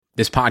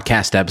This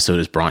podcast episode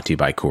is brought to you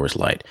by Coors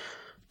Light.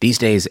 These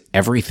days,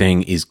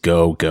 everything is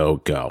go, go,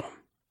 go.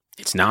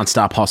 It's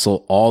nonstop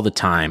hustle all the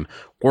time.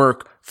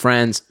 Work,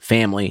 friends,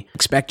 family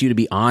expect you to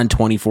be on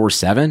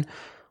 24/7.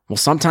 Well,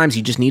 sometimes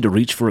you just need to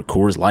reach for a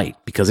Coors Light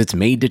because it's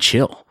made to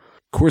chill.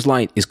 Coors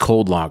Light is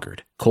cold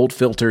lagered, cold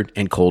filtered,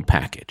 and cold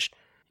packaged.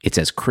 It's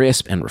as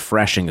crisp and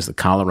refreshing as the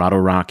Colorado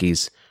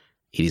Rockies.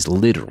 It is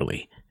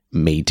literally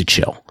made to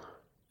chill.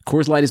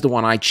 Coors Light is the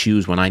one I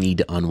choose when I need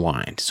to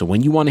unwind. So when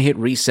you want to hit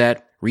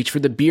reset, reach for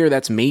the beer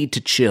that's made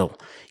to chill.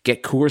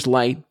 Get Coors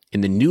Light in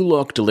the new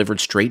look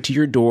delivered straight to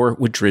your door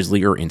with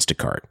Drizzly or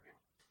Instacart.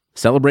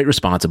 Celebrate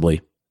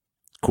responsibly.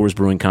 Coors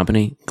Brewing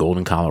Company,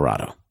 Golden,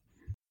 Colorado.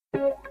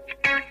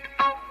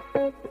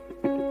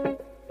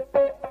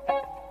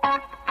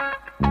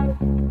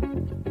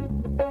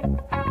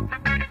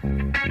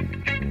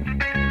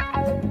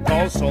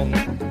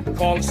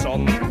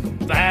 Karlsson,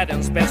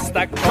 världens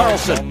bästa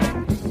Karlsson,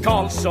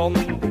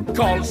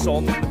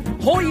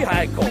 hoj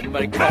här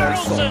kommer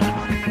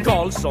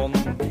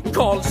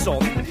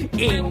Karlsson,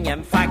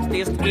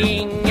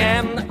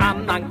 ingen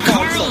annan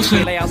Karlsson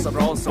spelar jag så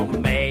bra som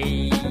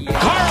mig.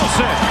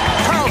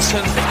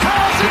 Karlsson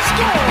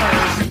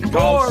scores!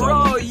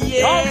 Karlsson,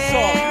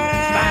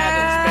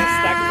 världens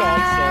bästa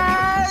Karlsson.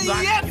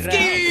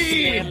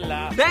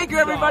 Thank you,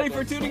 everybody,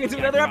 for tuning into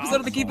another episode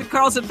of the Keep It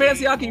Karlsson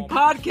Fantasy Hockey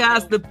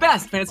Podcast, the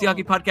best fantasy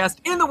hockey podcast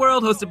in the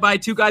world, hosted by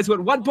two guys who at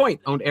one point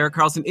owned Erik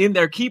Karlsson in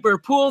their keeper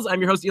pools. I'm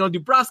your host, Elon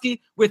Dubrovsky.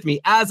 With me,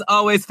 as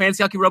always,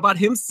 fantasy hockey robot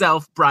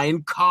himself,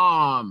 Brian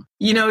Kalm.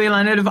 You know,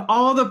 Elon, out of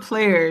all the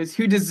players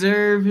who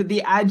deserve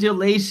the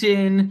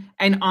adulation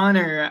and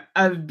honor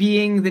of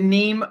being the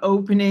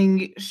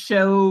name-opening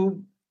show,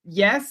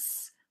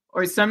 yes,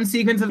 or some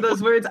sequence of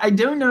those words, I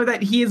don't know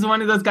that he is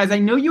one of those guys. I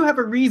know you have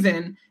a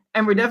reason,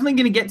 and we're definitely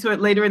going to get to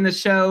it later in the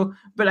show,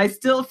 but I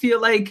still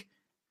feel like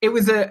it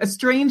was a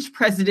strange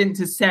precedent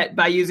to set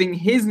by using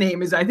his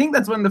name. I think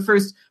that's one of the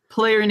first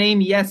player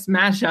name yes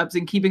mashups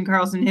in Keeping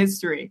Karlsson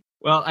history.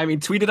 Well, I mean,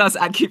 tweet at us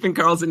at Keeping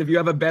Karlsson if you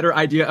have a better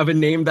idea of a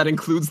name that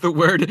includes the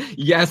word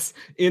yes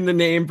in the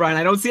name, Brian.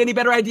 I don't see any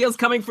better ideas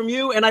coming from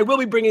you, and I will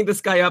be bringing this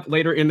guy up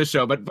later in the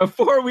show. But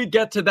before we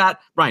get to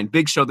that, Brian,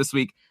 big show this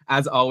week,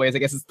 as always. I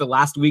guess it's the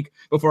last week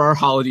before our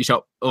holiday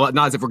show. Well,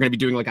 not as if we're going to be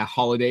doing like a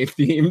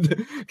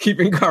holiday-themed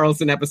Keeping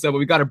Karlsson episode, but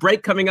we got a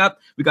break coming up.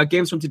 We got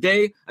games from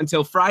today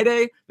until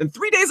Friday, then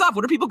 3 days off.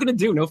 What are people going to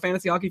do? No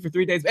fantasy hockey for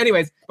 3 days. But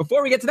anyways,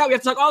 before we get to that, we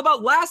have to talk all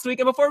about last week.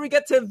 And before we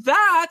get to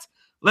that,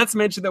 let's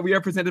mention that we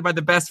are presented by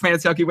the best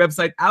fantasy hockey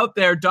website out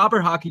there,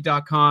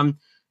 DobberHockey.com.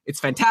 It's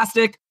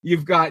fantastic.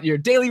 You've got your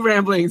daily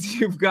ramblings.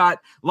 You've got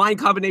line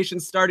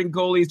combinations, starting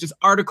goalies, just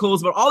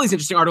articles about all these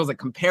interesting articles like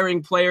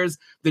comparing players.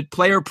 The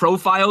player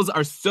profiles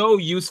are so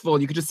useful.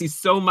 You can just see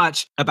so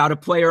much about a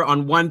player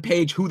on one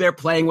page, who they're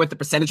playing with, the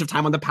percentage of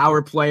time on the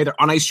power play, their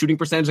on-ice shooting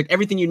percentage, like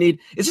everything you need.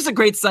 It's just a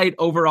great site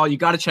overall. You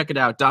got to check it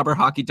out,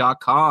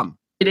 DobberHockey.com.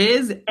 It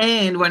is,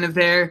 and one of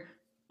their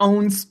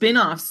own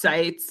spin-off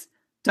sites,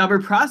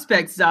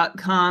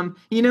 DobberProspects.com.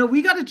 You know,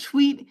 we got a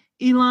tweet,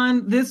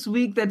 Elon, this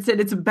week that said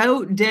it's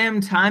about damn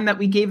time that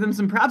we gave them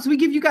some props. We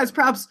give you guys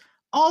props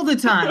all the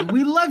time.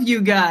 We love you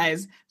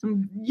guys.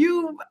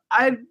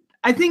 I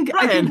think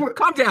we're...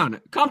 Calm down,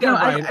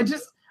 Brian.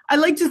 I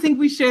like to think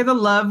we share the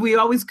love. We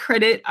always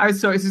credit our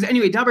sources.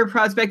 Anyway, Dobber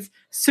Prospects,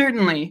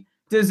 certainly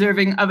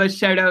deserving of a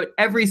shout out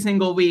every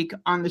single week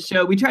on the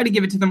show. We try to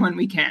give it to them when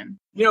we can.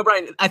 You know,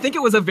 Brian, I think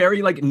it was a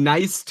very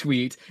nice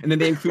tweet, and then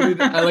they included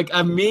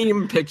a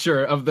meme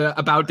picture of the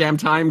about damn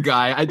time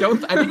guy. I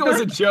think it was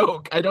a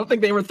joke. I don't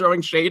think they were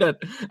throwing shade at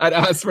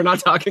us for not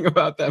talking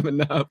about them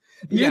enough.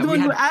 You're the one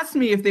who asked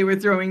me if they were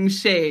throwing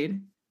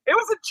shade. It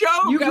was a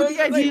joke. You put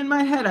the idea in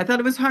my head. I thought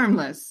it was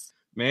harmless.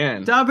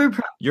 Man,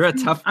 you're a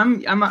tough.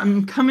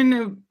 I'm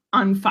coming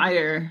on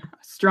fire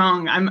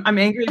strong. I'm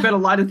angry about a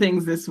lot of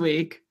things this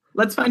week.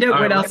 Let's find out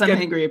what else I'm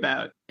angry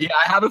about. Yeah,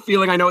 I have a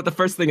feeling I know what the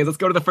first thing is. Let's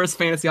go to the first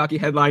fantasy hockey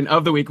headline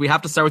of the week. We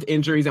have to start with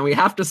injuries, and we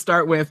have to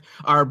start with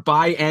our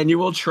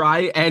triannual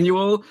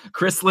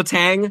Chris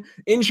Letang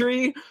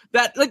injury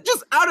that,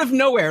 just out of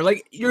nowhere,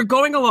 you're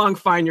going along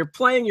fine. You're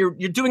playing, you're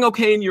doing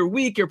okay in your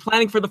week. You're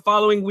planning for the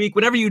following week,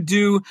 whatever you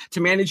do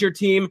to manage your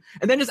team.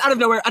 And then just out of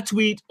nowhere, a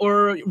tweet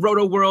or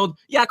Roto World,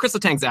 yeah, Chris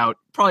Letang's out.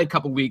 Probably a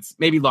couple weeks,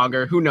 maybe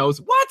longer. Who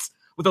knows? What?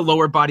 With a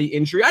lower body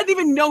injury. I didn't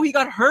even know he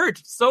got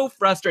hurt. So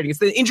frustrating. It's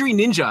the injury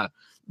ninja,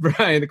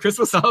 Brian. The Chris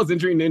Lascelles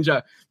injury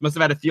ninja must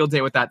have had a field day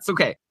with that. It's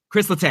okay.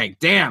 Chris Letang,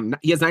 damn.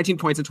 He has 19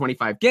 points in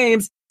 25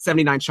 games.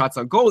 79 shots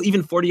on goal,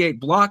 even 48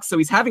 blocks. So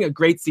he's having a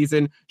great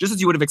season, just as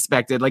you would have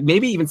expected. Like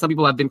maybe even some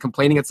people have been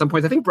complaining at some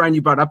points. I think, Brian,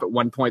 you brought up at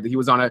one point that he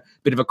was on a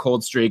bit of a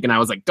cold streak, and I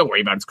was like, don't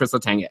worry about it. It's Chris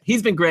Letang yet.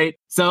 He's been great.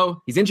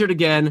 So he's injured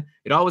again.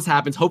 It always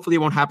happens. Hopefully it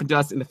won't happen to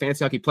us in the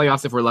fantasy hockey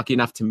playoffs if we're lucky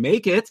enough to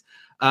make it.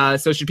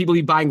 So should people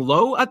be buying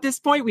low at this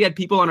point? We had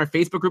people on our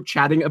Facebook group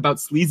chatting about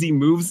sleazy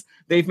moves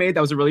they've made.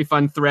 That was a really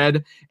fun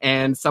thread.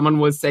 And someone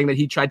was saying that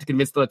he tried to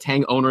convince the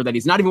Letang owner that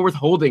he's not even worth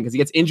holding because he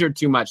gets injured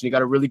too much and he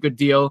got a really good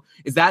deal.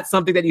 Is that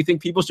something that you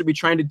think people should be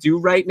trying to do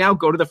right now?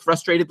 Go to the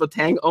frustrated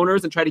Letang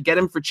owners and try to get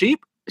him for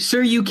cheap?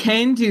 Sure, you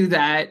can do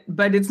that,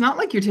 but it's not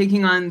like you're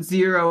taking on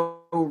zero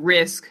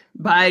risk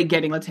by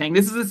getting Letang.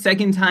 This is the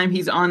second time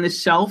he's on the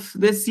shelf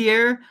this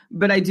year,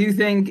 but I do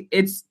think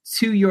it's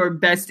to your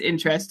best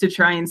interest to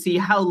try and see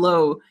how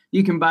low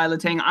you can buy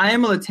Letang. I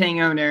am a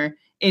Letang owner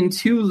in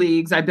 2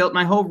 leagues. I built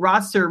my whole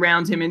roster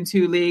around him in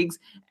 2 leagues,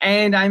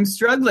 and I'm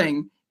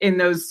struggling in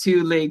those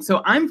 2 leagues.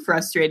 So I'm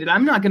frustrated.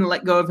 I'm not going to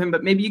let go of him,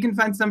 but maybe you can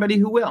find somebody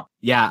who will.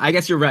 Yeah, I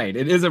guess you're right.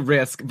 It is a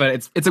risk,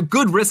 but it's a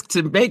good risk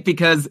to make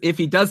because if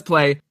he does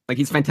play, like,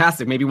 he's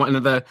fantastic. Maybe one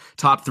of the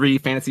top 3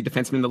 fantasy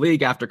defensemen in the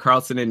league after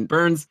Carlson and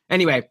Burns.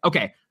 Anyway,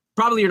 okay.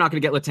 Probably you're not going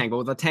to get Letang, but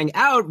with Letang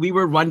out, we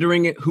were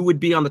wondering who would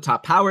be on the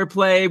top power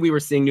play. We were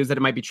seeing news that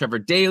it might be Trevor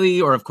Daley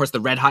or, of course, the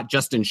red-hot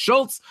Justin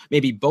Schultz.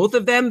 Maybe both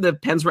of them. The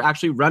Pens were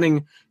actually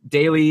running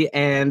Daley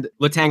and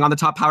Letang on the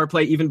top power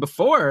play even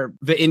before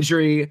the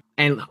injury.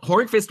 And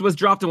Hornqvist was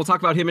dropped, and we'll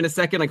talk about him in a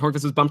second. Like,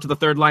 Hornqvist was bumped to the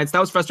 3rd line, so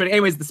that was frustrating.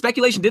 Anyways, the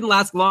speculation didn't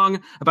last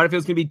long about if it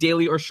was going to be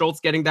Daley or Schultz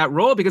getting that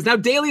role, because now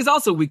Daley is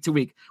also week to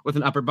week with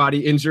an upper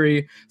body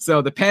injury.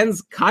 So the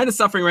Pens kind of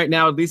suffering right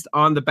now, at least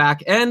on the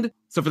back end.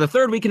 So for the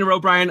 3rd week in a row,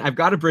 Brian, I've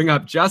got to bring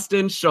up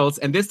Justin Schultz,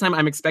 and this time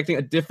I'm expecting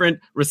a different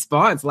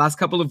response. Last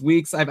couple of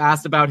weeks, I've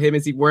asked about him.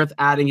 Is he worth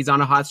adding? He's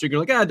on a hot streak.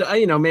 You're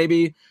like,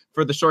 maybe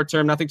for the short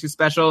term, nothing too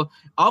special.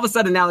 All of a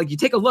sudden now, like, you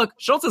take a look,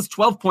 Schultz has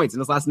 12 points in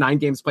his last 9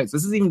 games played. So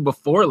this is even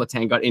before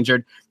Letang got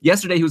injured.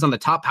 Yesterday, he was on the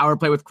top power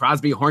play with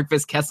Crosby,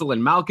 Hornqvist, Kessel,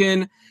 and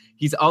Malkin.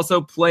 He's also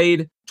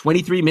played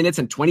 23 minutes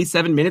and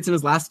 27 minutes in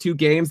his last 2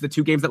 games, the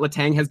 2 games that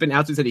Letang has been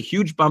out. So he's had a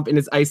huge bump in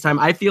his ice time.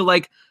 I feel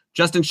like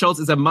Justin Schultz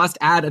is a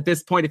must-add at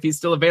this point if he's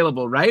still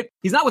available, right?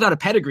 He's not without a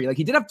pedigree. Like,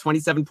 he did have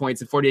 27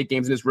 points in 48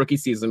 games in his rookie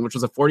season, which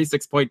was a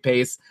 46-point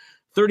pace.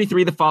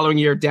 33 the following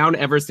year, down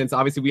ever since.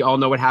 Obviously, we all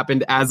know what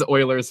happened as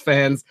Oilers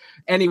fans.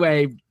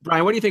 Anyway,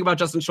 Brian, what do you think about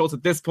Justin Schultz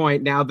at this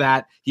point now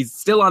that he's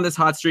still on this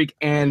hot streak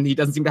and he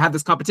doesn't seem to have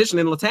this competition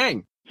in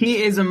Letang?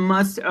 He is a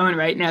must-own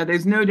right now.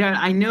 There's no doubt.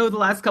 I know the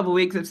last couple of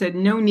weeks I've said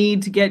no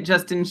need to get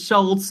Justin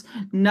Schultz.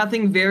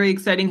 Nothing very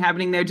exciting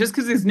happening there just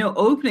because there's no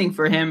opening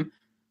for him.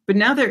 But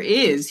now there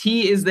is.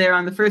 He is there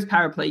on the first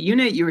power play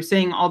unit. You were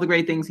saying all the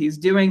great things he's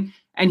doing,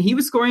 and he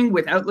was scoring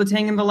without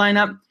Letang in the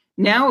lineup.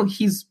 Now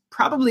he's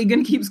probably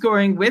going to keep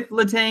scoring with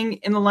Letang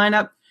in the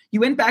lineup.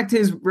 You went back to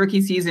his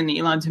rookie season,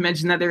 Elon, to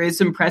mention that there is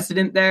some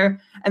precedent there.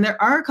 And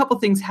there are a couple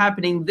things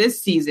happening this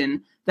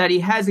season that he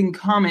has in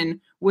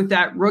common with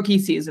that rookie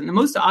season. The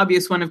most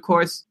obvious one, of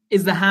course,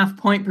 is the half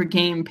point per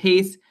game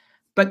pace.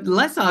 But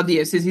less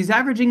obvious is he's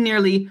averaging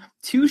nearly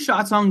 2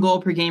 shots on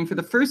goal per game for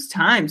the first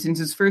time since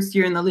his first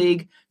year in the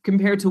league,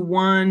 compared to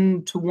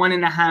 1 to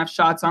 1.5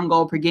 shots on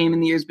goal per game in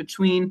the years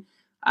between.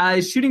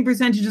 His shooting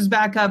percentage is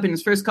back up. In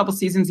his first couple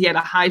seasons, he had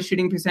a high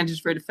shooting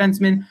percentage for a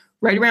defenseman,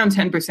 right around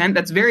 10%.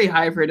 That's very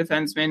high for a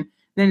defenseman.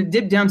 Then it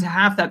dipped down to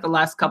half that the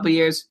last couple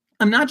years.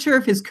 I'm not sure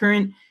if his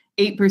current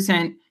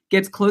 8%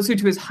 gets closer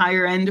to his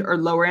higher end or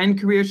lower end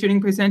career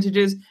shooting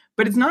percentages,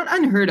 but it's not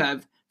unheard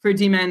of for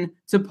D-men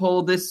to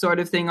pull this sort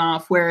of thing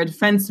off, where a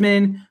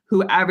defenseman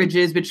who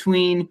averages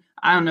between,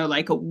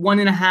 like a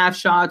 1.5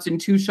 shots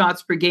and 2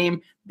 shots per game,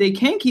 they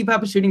can keep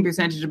up a shooting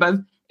percentage above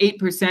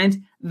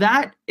 8%.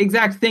 That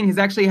exact thing has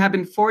actually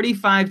happened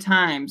 45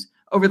 times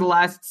over the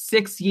last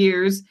 6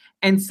 years,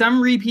 and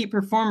some repeat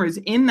performers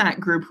in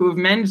that group who have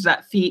managed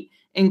that feat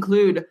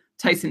include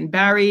Tyson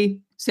Barrie,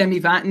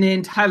 Sami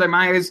Vatanen, Tyler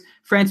Myers,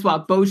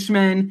 Francois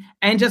Beauchemin,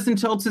 and Justin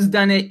Schultz has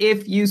done it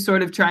if you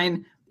sort of try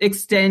and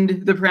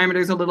extend the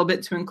parameters a little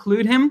bit to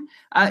include him.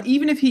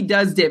 Even if he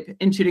does dip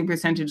in shooting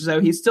percentage, though,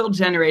 he's still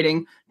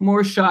generating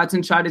more shots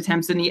and shot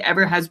attempts than he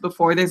ever has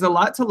before. There's a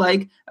lot to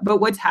like about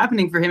what's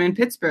happening for him in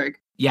Pittsburgh.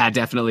 Yeah,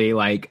 definitely.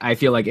 Like, I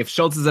feel like if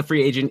Schultz is a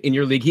free agent in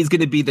your league, he's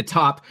going to be the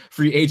top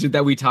free agent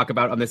that we talk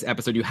about on this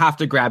episode. You have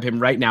to grab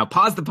him right now.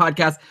 Pause the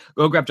podcast,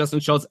 go grab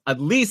Justin Schultz,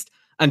 at least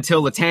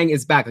until Letang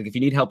is back. Like, if you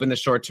need help in the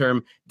short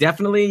term,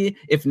 definitely.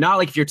 If not,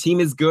 like, if your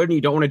team is good and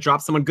you don't want to drop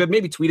someone good,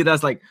 maybe tweet at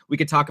us. Like, we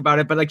could talk about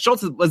it. But like,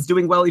 Schultz was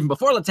doing well even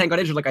before Letang got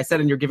injured, like I said,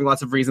 and you're giving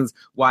lots of reasons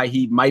why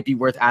he might be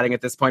worth adding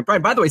at this point.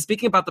 Brian, by the way,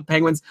 speaking about the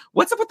Penguins,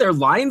 what's up with their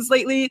lines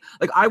lately?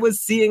 Like, I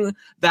was seeing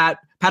that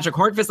Patrick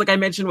Hornqvist, like I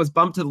mentioned, was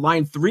bumped to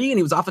line 3, and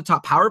he was off the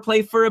top power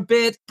play for a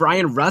bit.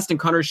 Brian Rust and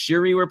Connor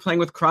Sheary were playing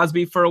with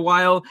Crosby for a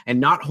while, and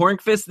not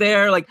Hornqvist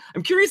there. Like,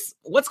 I'm curious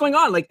what's going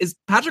on. Like, is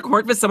Patrick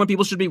Hornqvist someone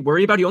people should be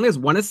worried about? He only has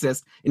 1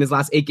 assist in his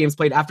last 8 games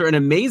played after an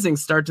amazing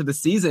start to the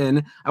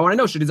season. I want to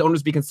know, should his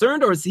owners be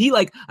concerned, or is he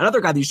like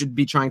another guy that you should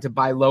be trying to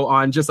buy low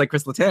on, just like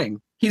Chris Letang?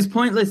 He's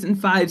pointless in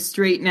 5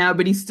 straight now,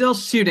 but he's still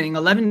shooting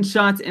 11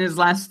 shots in his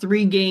last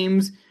 3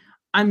 games.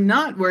 I'm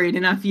not worried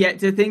enough yet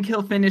to think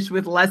he'll finish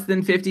with less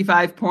than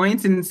 55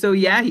 points. And so,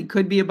 yeah, he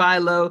could be a buy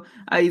low.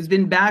 He's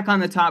been back on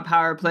the top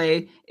power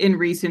play in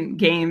recent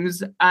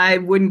games. I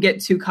wouldn't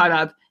get too caught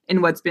up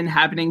in what's been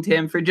happening to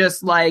him for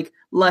just like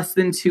less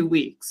than 2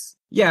 weeks.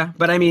 Yeah,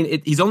 but I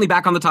mean, he's only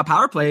back on the top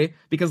power play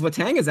because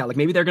Letang is out. Like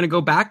maybe they're going to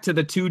go back to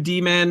the 2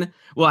 D-men.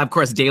 Well, of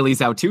course,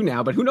 Daly's out too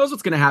now, but who knows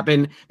what's going to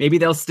happen? Maybe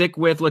they'll stick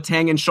with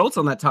Letang and Schultz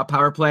on that top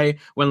power play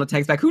when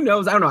Letang's back. Who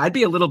knows? I don't know. I'd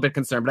be a little bit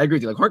concerned, but I agree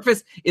with you. Like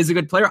Hornqvist is a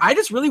good player. I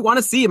just really want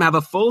to see him have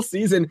a full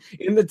season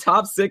in the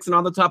top 6 and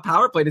on the top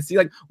power play to see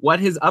like what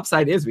his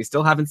upside is. We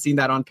still haven't seen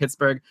that on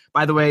Pittsburgh.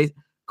 By the way,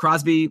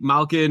 Crosby,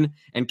 Malkin,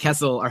 and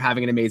Kessel are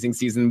having an amazing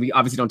season. We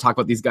obviously don't talk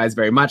about these guys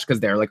very much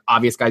because they're like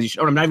obvious guys you should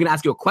own. I'm not even going to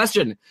ask you a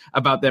question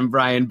about them,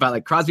 Brian, but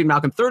like Crosby and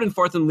Malkin, 3rd and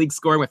 4th in league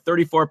scoring with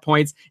 34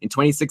 points in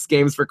 26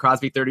 games for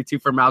Crosby, 32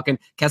 for Malkin.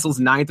 Kessel's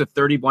 9th with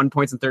 31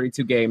 points in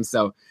 32 games.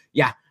 So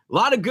yeah, a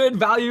lot of good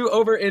value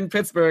over in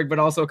Pittsburgh, but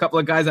also a couple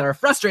of guys that are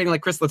frustrating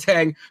like Chris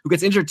Letang, who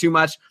gets injured too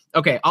much.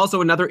 Okay,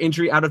 also another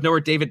injury out of nowhere.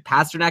 David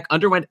Pastrnak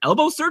underwent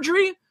elbow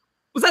surgery.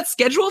 Was that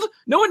scheduled?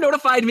 No one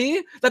notified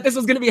me that this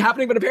was going to be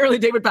happening, but apparently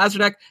David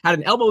Pastrnak had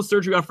an elbow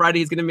surgery on Friday.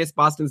 He's going to miss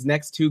Boston's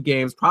next 2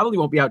 games. Probably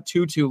won't be out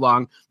too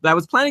long. But I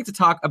was planning to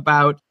talk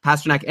about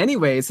Pastrnak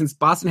anyway, since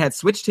Boston had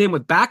switched him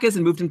with Backes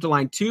and moved him to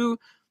line 2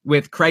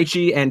 with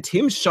Krejci and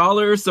Tim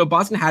Schaller. So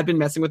Boston had been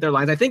messing with their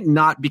lines. I think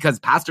not because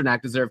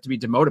Pastrnak deserved to be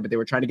demoted, but they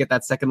were trying to get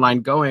that second line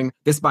going.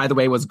 This, by the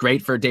way, was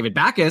great for David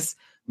Backes,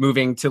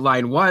 moving to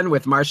line 1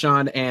 with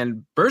Marchand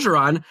and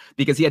Bergeron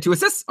because he had 2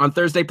 assists on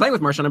Thursday playing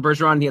with Marchand and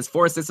Bergeron. He has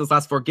 4 assists his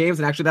last 4 games.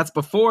 And actually that's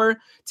before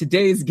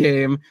today's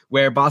game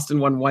where Boston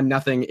won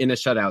 1-0 in a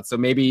shutout. So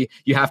maybe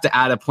you have to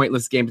add a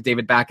pointless game to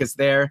David Backes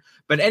there.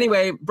 But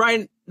anyway,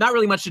 Brian, not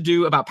really much to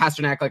do about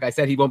Pastrnak. Like I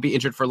said, he won't be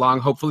injured for long,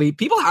 hopefully.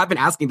 People have been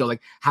asking, though,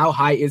 like, how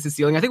high is his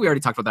ceiling? I think we already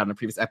talked about that in a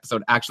previous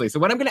episode, actually. So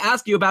what I'm going to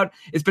ask you about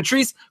is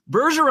Patrice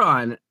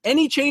Bergeron.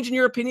 Any change in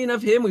your opinion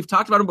of him? We've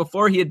talked about him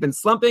before. He had been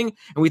slumping,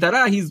 and we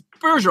thought, he's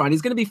Bergeron.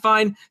 He's going to be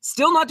fine.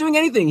 Still not doing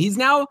anything. He's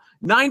now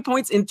 9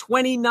 points in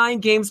 29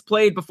 games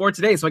played before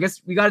today. So I guess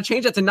we got to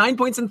change that to 9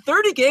 points in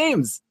 30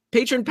 games.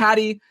 Patron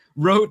Patty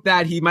wrote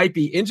that he might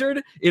be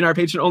injured in our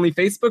patron-only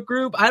Facebook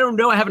group. I don't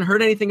know. I haven't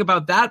heard anything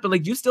about that. But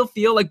like, do you still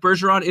feel like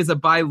Bergeron is a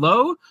buy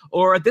low?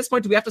 Or at this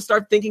point, do we have to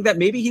start thinking that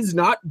maybe he's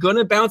not going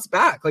to bounce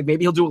back? Like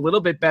maybe he'll do a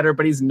little bit better,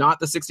 but he's not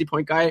the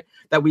 60-point guy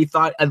that we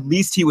thought at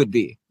least he would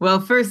be.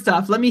 Well, first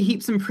off, let me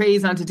heap some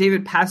praise onto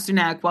David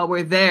Pastrnak while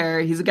we're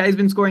there. He's a guy who's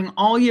been scoring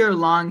all year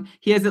long.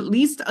 He has at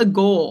least a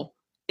goal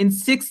in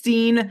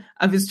 16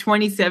 of his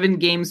 27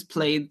 games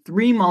played,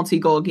 3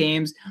 multi-goal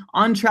games,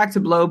 on track to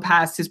blow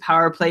past his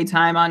power play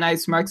time on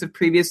ice marks of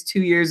previous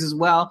 2 years as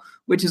well,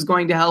 which is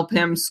going to help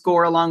him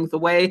score along the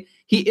way.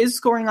 He is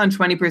scoring on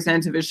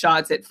 20% of his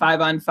shots at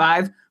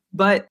 5-on-5,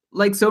 but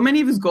like so many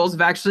of his goals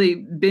have actually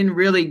been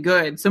really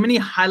good. So many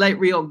highlight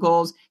reel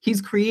goals.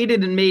 He's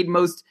created and made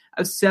most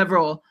of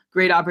several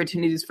great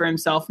opportunities for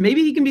himself.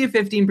 Maybe he can be a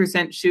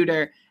 15%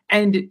 shooter.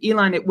 And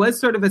Elon, it was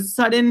sort of a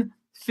sudden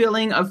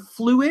filling of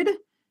fluid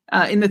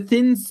in the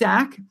thin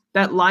sac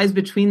that lies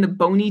between the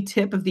bony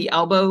tip of the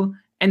elbow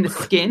and the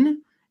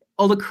skin.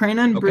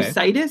 Olecranon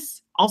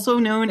bursitis, also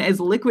known as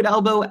liquid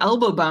elbow,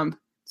 elbow bump,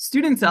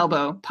 student's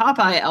elbow,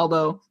 Popeye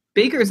elbow,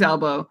 baker's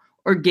elbow,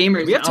 or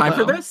gamer's elbow. We have time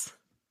for this?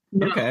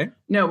 No, okay.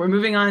 No, we're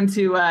moving on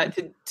to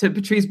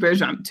Patrice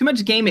Bergeron. Too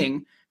much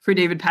gaming for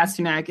David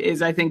Pastrnak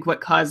is, I think,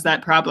 what caused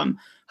that problem.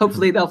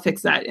 Hopefully they'll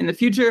fix that in the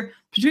future.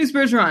 Patrice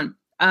Bergeron,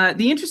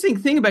 the interesting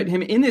thing about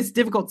him in this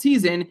difficult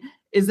season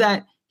is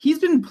that he's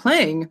been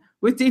playing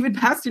with David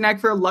Pastrnak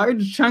for a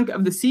large chunk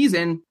of the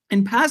season,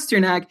 and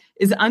Pastrnak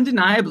is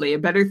undeniably a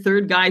better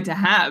third guy to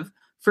have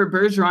for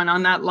Bergeron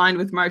on that line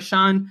with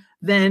Marchand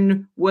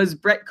than was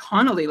Brett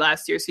Connolly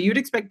last year. So you'd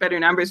expect better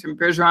numbers from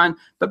Bergeron,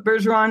 but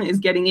Bergeron is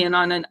getting in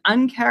on an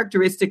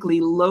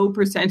uncharacteristically low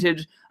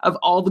percentage of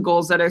all the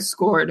goals that are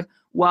scored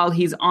while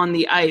he's on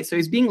the ice. So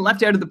he's being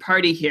left out of the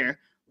party here.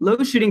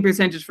 Low shooting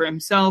percentage for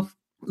himself,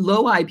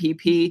 low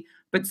IPP,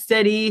 but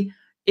steady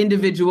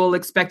individual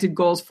expected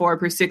goals for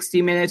per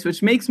 60 minutes,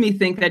 which makes me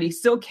think that he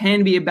still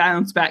can be a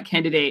bounce back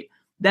candidate.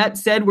 That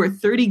said, we're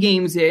 30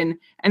 games in,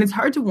 and it's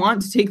hard to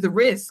want to take the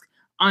risk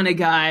on a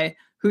guy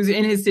who's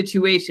in his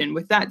situation.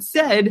 With that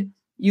said,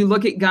 you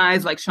look at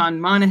guys like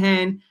Sean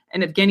Monahan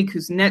and Evgeny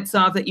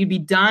Kuznetsov that you'd be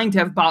dying to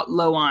have bought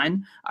low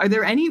on. Are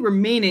there any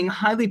remaining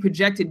highly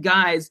projected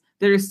guys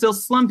that are still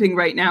slumping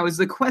right now is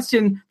the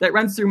question that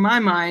runs through my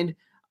mind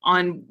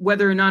on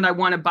whether or not I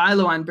want to buy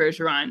low on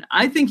Bergeron.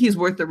 I think he's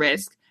worth the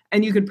risk.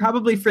 And you could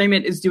probably frame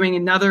it as doing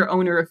another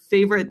owner a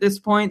favor at this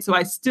point. So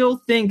I still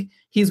think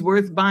he's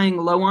worth buying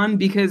low on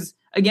because,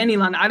 again,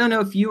 Elon, I don't know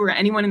if you or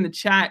anyone in the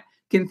chat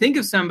can think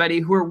of somebody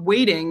who are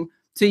waiting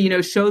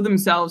to, show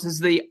themselves as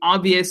the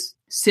obvious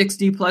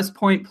 60-plus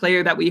point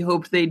player that we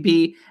hoped they'd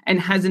be and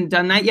hasn't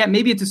done that yet.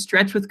 Maybe it's a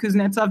stretch with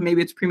Kuznetsov.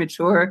 Maybe it's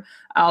premature.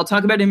 I'll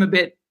talk about him a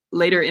bit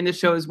later in the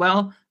show as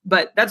well.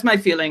 But that's my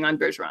feeling on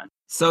Bergeron.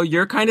 So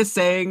you're kind of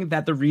saying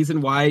that the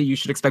reason why you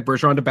should expect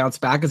Bergeron to bounce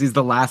back is he's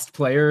the last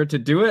player to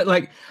do it?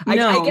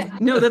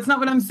 No, that's not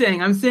what I'm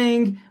saying. I'm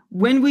saying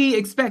when we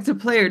expect a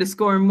player to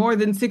score more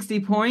than 60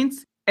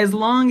 points, as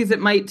long as it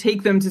might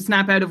take them to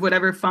snap out of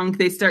whatever funk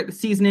they start the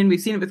season in, we've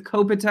seen it with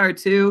Kopitar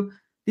too.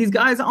 These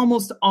guys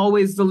almost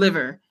always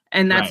deliver,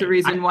 and that's the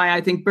reason why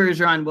I think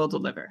Bergeron will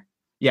deliver.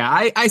 Yeah,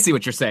 I see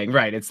what you're saying.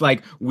 Right. It's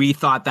like we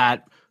thought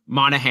that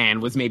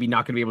Monahan was maybe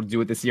not going to be able to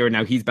do it this year, and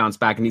now he's bounced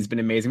back and he's been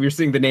amazing. We were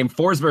seeing the name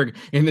Forsberg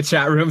in the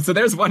chat room, so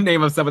there's one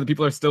name of some of the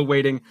people are still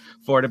waiting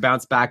for to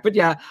bounce back. But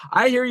yeah,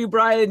 I hear you,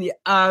 Brian.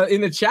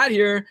 In the chat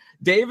here,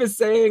 Dave is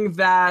saying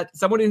that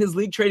someone in his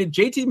league traded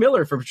JT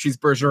Miller for Patrice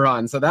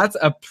Bergeron, so that's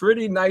a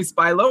pretty nice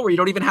buy low where you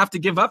don't even have to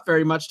give up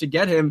very much to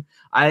get him.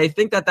 I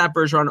think that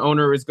Bergeron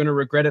owner is going to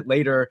regret it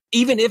later.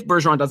 Even if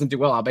Bergeron doesn't do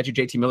well, I'll bet you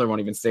JT Miller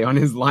won't even stay on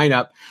his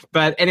lineup.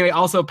 But anyway,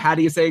 also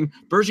Patty is saying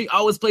Bergie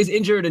always plays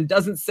injured and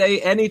doesn't say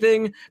anything.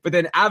 But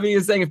then Avi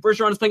is saying if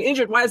Bergeron is playing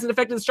injured, why hasn't it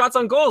affected his shots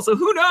on goal? So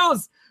who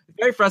knows?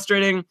 Very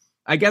frustrating.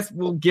 I guess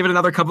we'll give it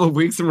another couple of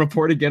weeks and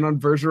report again on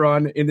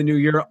Bergeron in the new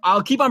year.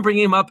 I'll keep on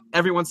bringing him up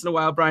every once in a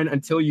while, Brian,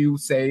 until you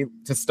say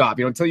to stop.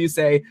 Until you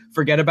say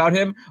forget about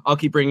him, I'll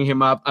keep bringing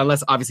him up,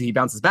 unless obviously he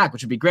bounces back,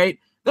 which would be great.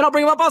 Then I'll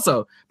bring him up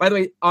also. By the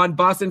way, on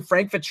Boston,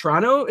 Frank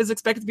Vetrano is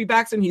expected to be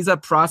back soon. He's a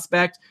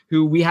prospect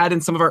who we had in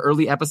some of our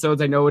early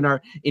episodes. I know in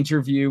our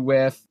interview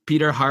with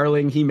Peter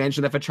Harling, he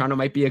mentioned that Vetrano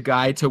might be a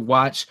guy to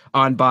watch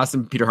on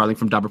Boston. Peter Harling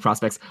from Dobber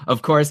Prospects,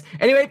 of course.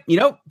 Anyway,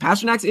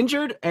 Pasternak's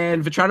injured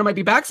and Vetrano might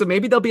be back, so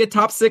maybe there'll be a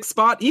top 6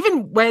 spot.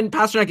 Even when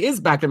Pasternak is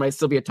back, there might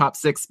still be a top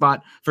 6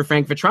 spot for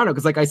Frank Vetrano.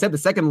 Because like I said, the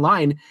second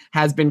line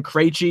has been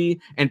Krejci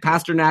and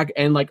Pasternak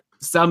and like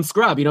some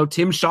scrub.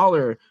 Tim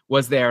Schaller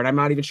was there, and I'm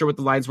not even sure what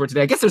the lines were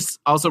today. I guess there's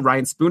also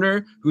Ryan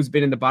Spooner, who's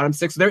been in the bottom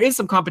 6. So there is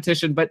some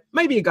competition, but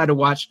maybe a guy to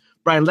watch.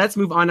 Brian, let's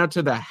move on now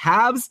to the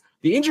Habs.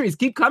 The injuries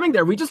keep coming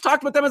there. We just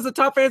talked about them as the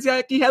top fantasy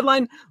hockey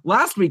headline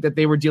last week that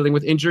they were dealing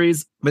with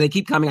injuries, but they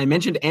keep coming. I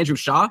mentioned Andrew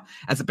Shaw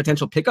as a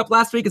potential pickup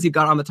last week as he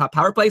got on the top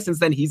power play. Since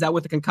then, he's out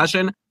with a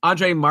concussion.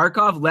 Andrei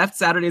Markov left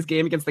Saturday's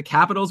game against the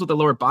Capitals with a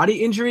lower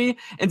body injury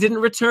and didn't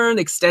return.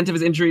 The extent of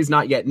his injury is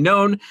not yet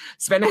known.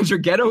 Sven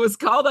Andrighetto was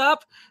called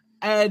up,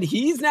 and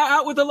he's now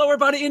out with a lower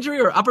body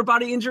injury or upper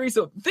body injury.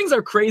 So things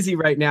are crazy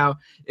right now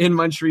in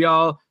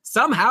Montreal.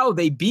 Somehow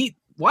they beat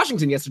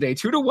Washington yesterday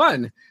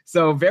 2-1.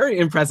 So very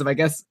impressive. I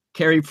guess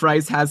Carey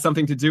Price has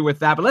something to do with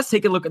that. But let's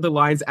take a look at the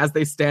lines as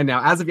they stand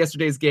now. As of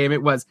yesterday's game,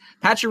 it was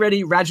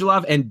Pacioretty,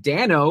 Radulov, and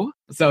Dano.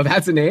 So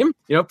that's a name,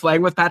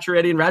 playing with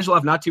Pacioretty and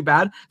Radulov, not too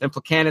bad. Then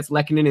Plekanec,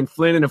 Lehkonen, and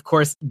Flynn. And of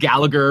course,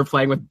 Gallagher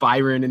playing with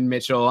Byron and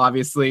Mitchell.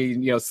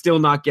 Obviously, still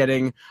not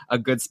getting a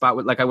good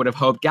spot like I would have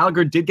hoped.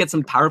 Gallagher did get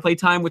some power play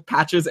time with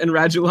Patches and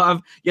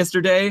Radulov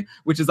yesterday,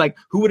 which is like,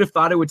 who would have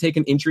thought it would take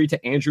an injury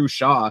to Andrew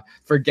Shaw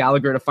for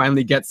Gallagher to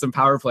finally get some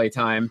power play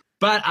time?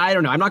 But I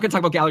don't know. I'm not going to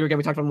talk about Gallagher again.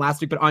 We talked about him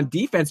last week. But on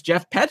defense,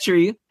 Jeff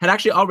Petrie had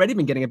actually already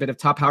been getting a bit of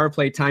top power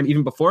play time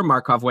even before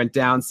Markov went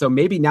down. So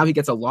maybe now he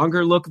gets a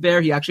longer look there.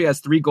 He actually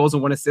has 3 goals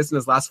and 1 assist in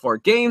his last 4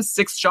 games,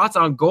 6 shots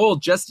on goal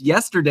just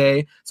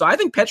yesterday. So I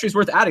think Petrie's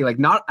worth adding, like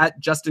not at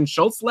Justin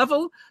Schultz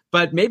level,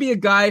 but maybe a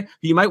guy who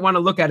you might want to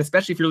look at,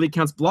 especially if your league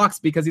counts blocks,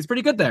 because he's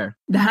pretty good there.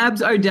 The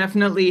Habs are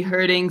definitely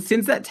hurting.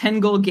 Since that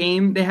 10-goal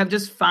game, they have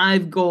just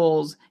 5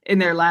 goals in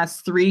their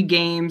last 3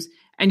 games.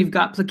 And you've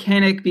got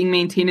Plekanec being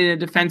maintained in a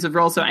defensive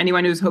role. So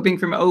anyone who's hoping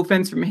for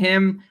offense from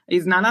him,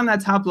 he's not on that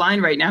top line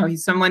right now.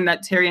 He's someone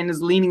that Therrien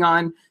is leaning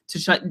on to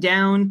shut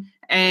down.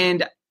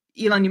 And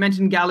Elon, you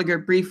mentioned Gallagher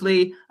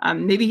briefly.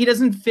 Maybe he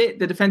doesn't fit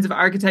the defensive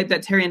archetype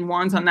that Therrien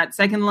wants on that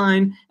second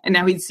line. And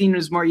now he's seen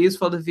as more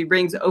useful if he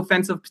brings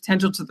offensive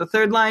potential to the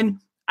third line.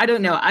 I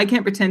don't know. I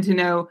can't pretend to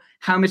know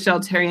how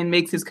Michel Therrien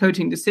makes his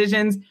coaching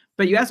decisions.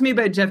 But you asked me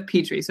about Jeff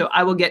Petrie, so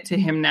I will get to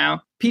him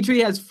now. Petrie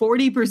has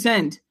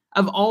 40%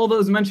 of all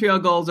those Montreal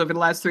goals over the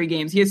last 3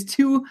 games. He has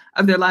 2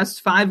 of their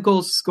last 5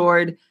 goals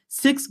scored,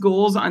 6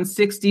 goals on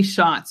 60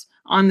 shots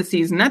on the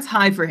season. That's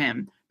high for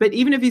him. But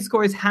even if he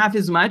scores half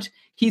as much,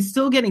 he's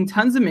still getting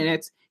tons of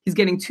minutes. He's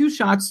getting 2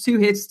 shots, 2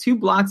 hits, 2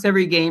 blocks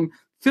every game,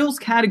 fills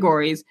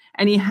categories,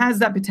 and he has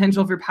that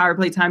potential for power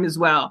play time as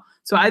well.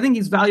 So I think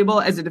he's valuable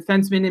as a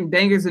defenseman in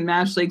bangers and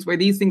mash leagues where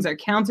these things are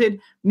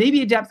counted.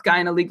 Maybe a depth guy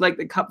in a league like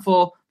the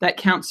Cupful that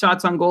counts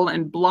shots on goal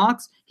and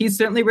blocks. He's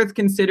certainly worth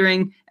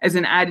considering as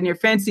an add in your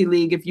fantasy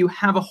league if you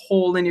have a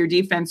hole in your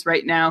defense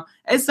right now,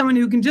 as someone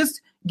who can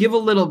just give a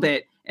little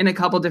bit in a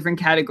couple different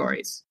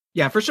categories.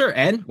 Yeah, for sure.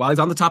 And while he's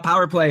on the top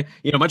power play,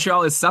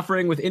 Montreal is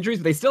suffering with injuries,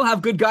 but they still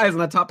have good guys on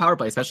that top power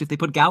play, especially if they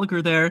put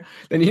Gallagher there.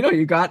 Then,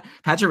 you got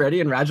Pacioretty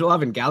and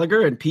Radulov and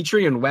Gallagher and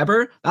Petrie and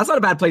Weber. That's not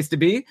a bad place to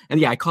be. And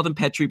yeah, I called him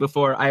Petrie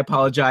before. I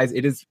apologize.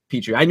 It is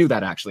Petrie. I knew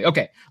that actually.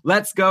 Okay,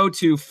 let's go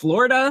to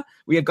Florida.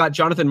 We have got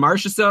Jonathan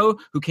Marchessault,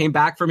 who came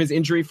back from his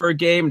injury for a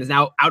game and is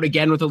now out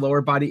again with a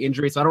lower body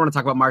injury. So I don't want to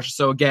talk about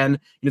Marchessault again.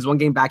 In his 1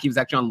 game back, he was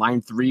actually on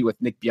line 3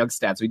 with Nick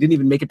Bjugstad. So he didn't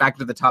even make it back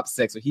into the top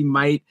 6. So he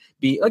might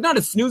be not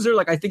a snoozer.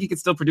 I think he could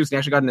still produce. He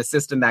actually got an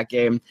assist in that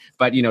game,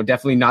 but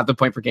definitely not the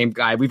point per game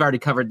guy. We've already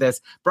covered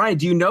this. Brian,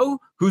 do you know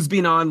who's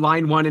been on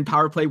line 1 and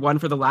power play 1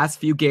 for the last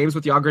few games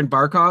with Yager and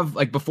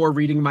Barkov, before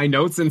reading my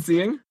notes and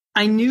seeing?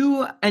 I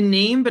knew a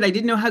name, but I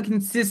didn't know how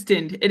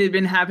consistent it had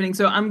been happening.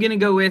 So I'm going to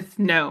go with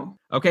no.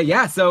 Okay.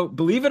 Yeah. So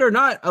believe it or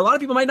not, a lot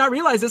of people might not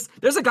realize this.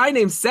 There's a guy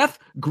named Seth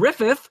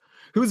Griffith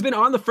who's been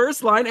on the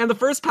first line and the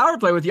first power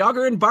play with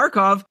Yager and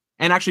Barkov.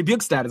 and actually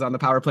Bjugstad is on the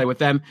power play with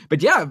them.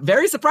 But yeah,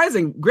 very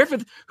surprising.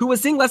 Griffith, who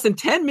was seeing less than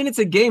 10 minutes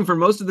a game for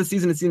most of the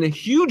season, has seen a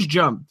huge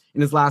jump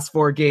in his last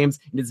 4 games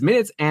in his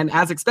minutes. And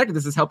as expected,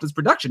 this has helped his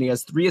production. He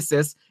has 3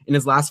 assists in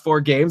his last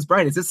 4 games.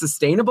 Brian, is this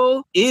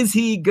sustainable? Is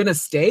he going to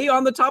stay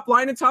on the top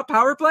line and top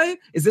power play?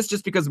 Is this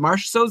just because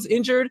Marchessault's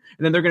injured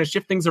and then they're going to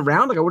shift things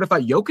around? Like, I would have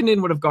thought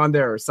Jokinen would have gone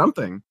there or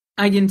something.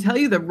 I can tell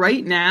you that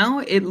right now,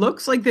 it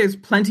looks like there's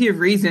plenty of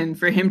reason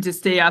for him to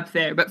stay up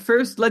there. But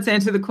first, let's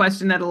answer the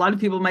question that a lot of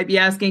people might be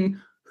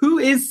asking. Who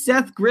is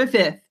Seth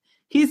Griffith?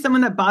 He's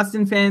someone that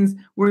Boston fans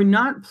were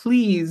not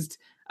pleased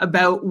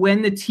about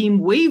when the team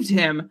waived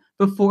him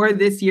before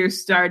this year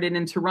started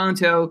in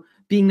Toronto,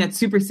 being that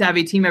super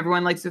savvy team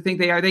everyone likes to think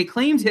they are. They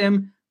claimed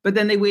him, but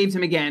then they waived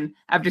him again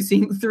after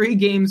seeing 3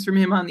 games from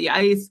him on the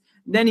ice.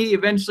 Then he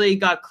eventually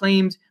got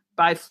claimed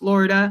by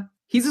Florida.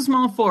 He's a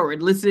small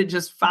forward, listed at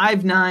just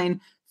 5'9",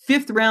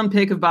 5th round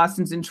pick of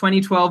Boston's in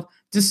 2012,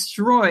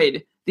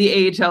 destroyed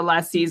the AHL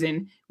last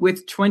season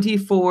with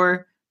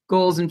 24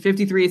 goals and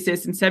 53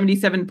 assists and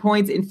 77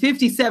 points in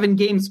 57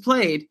 games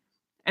played.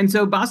 And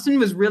so Boston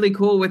was really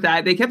cool with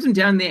that. They kept him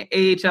down in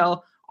the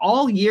AHL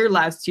all year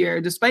last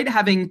year, despite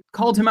having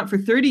called him up for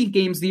 30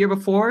 games the year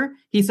before.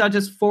 He saw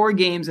just 4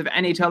 games of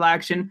NHL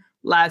action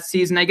last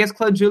season. I guess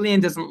Claude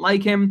Julien doesn't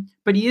like him,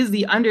 but he is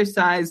the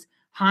undersized,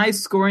 high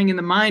scoring in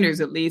the minors,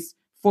 at least,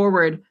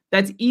 forward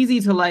that's easy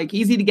to like,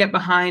 easy to get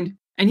behind.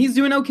 And he's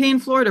doing okay in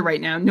Florida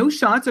right now. No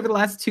shots over the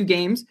last 2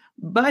 games,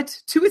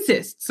 but 2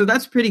 assists. So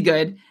that's pretty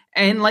good.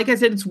 And like I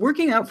said, it's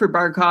working out for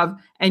Barkov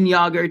and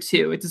Jágr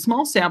too. It's a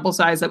small sample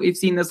size that we've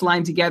seen this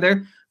line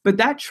together, but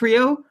that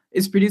trio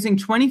is producing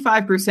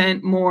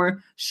 25%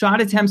 more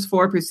shot attempts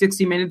for per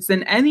 60 minutes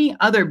than any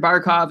other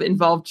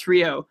Barkov-involved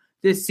trio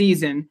this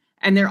season.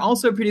 And they're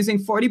also producing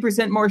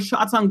 40% more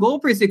shots on goal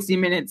per 60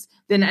 minutes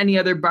than any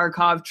other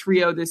Barkov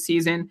trio this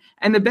season.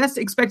 And the best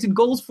expected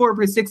goals for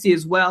per 60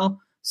 as well.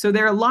 So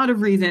there are a lot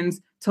of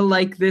reasons to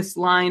like this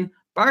line.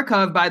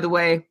 Barkov, by the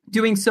way,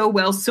 doing so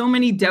well. So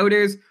many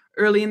doubters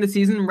early in the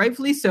season,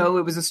 rightfully so.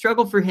 It was a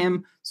struggle for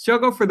him,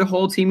 struggle for the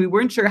whole team. We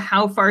weren't sure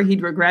how far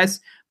he'd regress,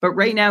 but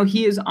right now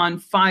he is on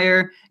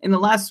fire. In the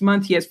last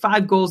month, he has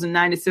 5 goals and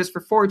 9 assists for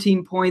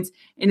 14 points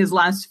in his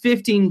last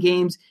 15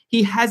 games.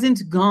 He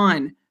hasn't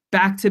gone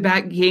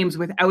back-to-back games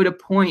without a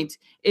point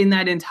in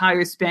that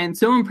entire span.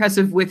 So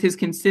impressive with his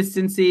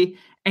consistency.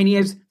 And he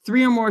has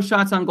 3 or more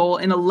shots on goal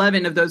in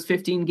 11 of those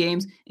 15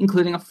 games,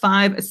 including a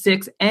 5, a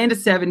 6, and a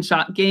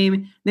 7-shot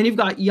game. Then you've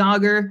got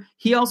Jágr.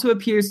 He also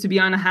appears to be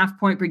on a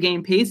half-point per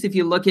game pace. If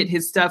you look at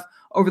his stuff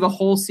over the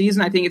whole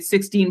season, I think it's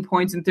 16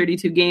 points in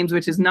 32 games,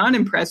 which is not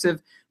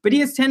impressive. But he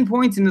has 10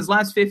 points in his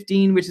last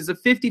 15, which is a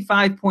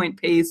 55-point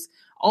pace.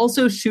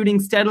 Also shooting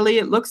steadily.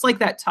 It looks like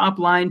that top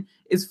line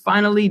is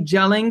finally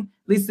gelling, at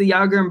least the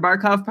Jágr and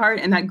Barkov part,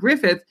 and that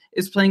Griffith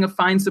is playing a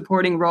fine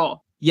supporting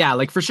role. Yeah,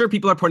 like for sure,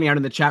 people are pointing out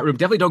in the chat room,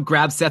 definitely don't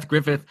grab Seth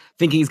Griffith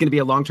thinking he's going to be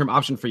a long-term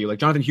option for you. Like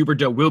Jonathan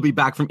Huberdeau will be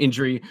back from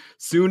injury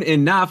soon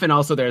enough. And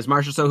also there's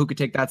Marchessault who could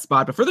take that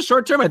spot. But for the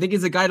short term, I think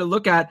he's a guy to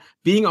look at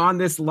being on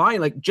this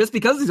line. Like just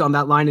because he's on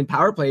that line in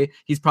power play,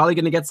 he's probably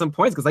going to get some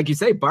points. Because like you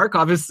say,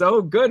 Barkov is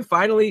so good.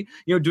 Finally,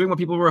 doing what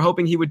people were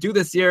hoping he would do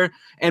this year.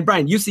 And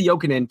Brian, Jussi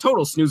Jokinen,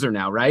 total snoozer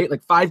now, right?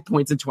 Like 5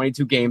 points in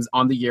 22 games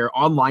on the year.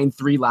 On line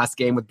 3 last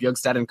game with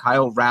Bjugstad and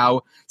Kyle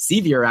Rau.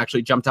 Sevier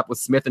actually jumped up with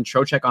Smith and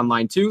Trocheck on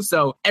line 2.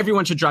 So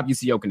everyone should drop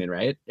Jussi Jokinen,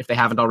 right? If they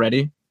haven't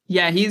already.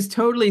 Yeah, he's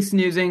totally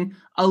snoozing.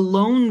 A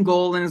lone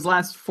goal in his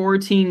last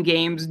 14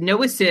 games,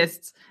 no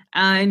assists,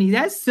 and he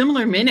has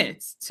similar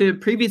minutes to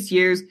previous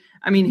years.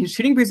 I mean, his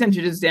shooting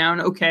percentage is down,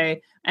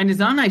 okay, and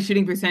his on-ice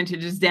shooting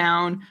percentage is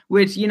down,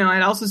 which,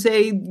 I'd also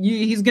say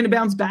he's going to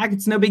bounce back.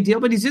 It's no big deal,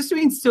 but he's just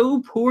doing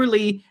so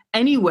poorly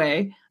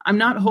anyway. I'm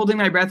not holding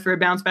my breath for a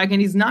bounce back, and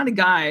he's not a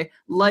guy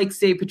like,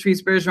 say,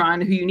 Patrice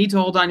Bergeron, who you need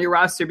to hold on your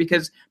roster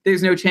because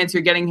there's no chance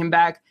you're getting him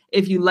back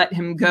if you let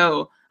him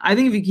go. I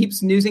think if he keeps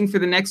snoozing for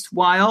the next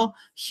while,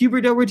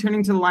 Huberdeau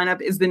returning to the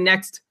lineup is the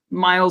next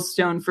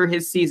milestone for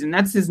his season.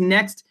 That's his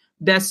next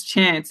best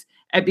chance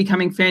at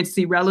becoming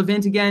fantasy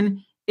relevant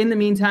again. In the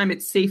meantime,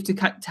 it's safe to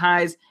cut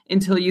ties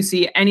until you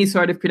see any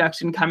sort of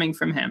production coming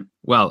from him.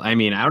 Well, I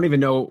mean, I don't even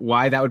know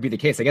why that would be the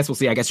case. I guess we'll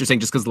see. I guess you're saying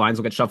just because lines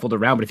will get shuffled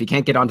around, but if he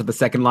can't get onto the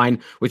second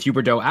line with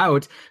Huberdeau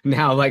out,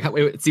 now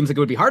it seems like it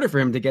would be harder for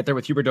him to get there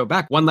with Huberdeau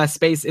back. One less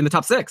space in the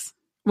top 6.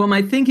 Well,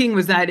 my thinking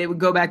was that it would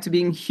go back to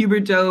being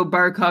Huberdeau,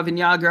 Barkov, and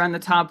Jágr on the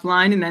top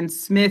line, and then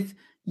Smith,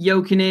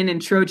 Jokinen,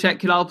 and Trocheck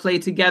could all play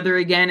together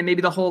again, and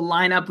maybe the whole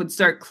lineup would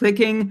start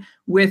clicking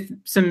with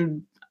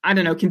some,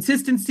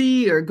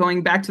 consistency or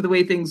going back to the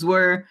way things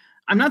were.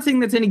 I'm not saying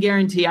that's any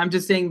guarantee. I'm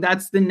just saying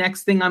that's the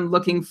next thing I'm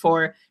looking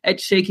for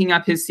at shaking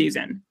up his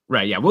season.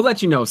 Right, yeah. We'll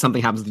let you know if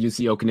something happens with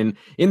Jussi Jokinen.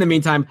 In the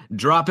meantime,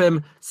 drop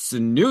him,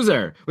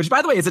 snoozer. Which,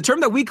 by the way, is a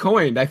term that we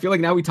coined. I feel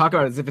like now we talk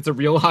about it as if it's a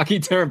real hockey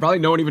term. Probably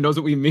no one even knows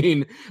what we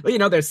mean. But,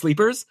 there's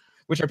sleepers.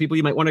 which are people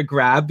you might want to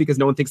grab because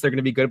no one thinks they're going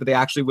to be good, but they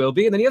actually will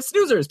be. And then you have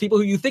snoozers, people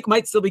who you think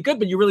might still be good,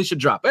 but you really should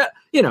drop.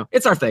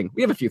 It's our thing.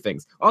 We have a few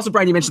things. Also,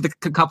 Brian, you mentioned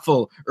the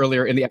cupful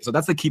earlier in the episode.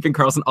 That's the Keeping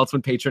Karlsson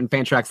Ultimate Patron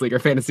Fantrax League or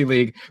Fantasy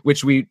League,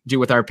 which we do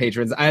with our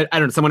patrons. I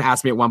don't know. Someone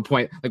asked me at one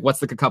point, like, what's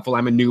the cupful?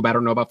 I'm a noob. I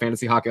don't know about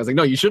fantasy hockey. I was like,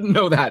 no, you shouldn't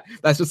know that.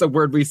 That's just a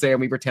word we say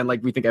and we pretend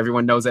like we think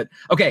everyone knows it.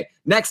 Okay,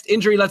 next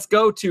injury. Let's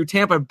go to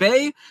Tampa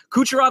Bay.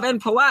 Kucherov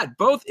and Palat,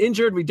 both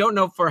injured. We don't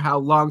know for how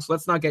long, so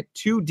let's not get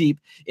too deep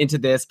into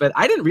this. But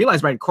I didn't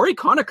realize, Brian, Corey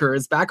Conacher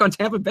is back on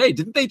Tampa Bay.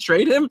 Didn't they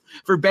trade him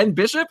for Ben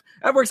Bishop?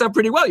 That works out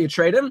pretty well. You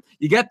trade him,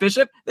 you get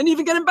Bishop, then you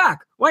even get him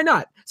back. Why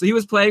not? So he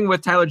was playing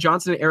with Tyler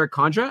Johnson and Eric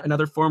Condra,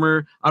 another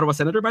former Ottawa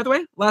Senator, by the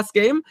way, last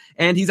game.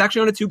 And he's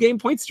actually on a 2-game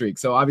point streak.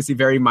 So obviously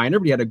very minor,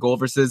 but he had a goal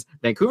versus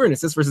Vancouver and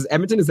assist versus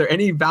Edmonton. Is there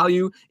any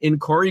value in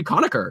Corey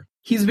Conacher?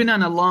 He's been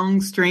on a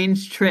long,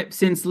 strange trip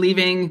since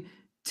leaving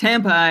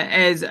Tampa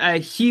as a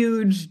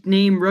huge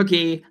name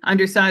rookie,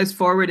 undersized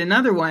forward,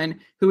 another one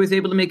who was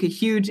able to make a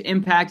huge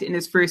impact in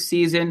his first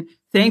season,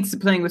 thanks to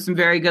playing with some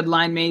very good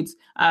line mates.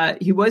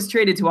 He was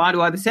traded to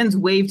Ottawa. The Sens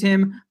waived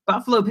him.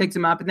 Buffalo picked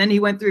him up, and then he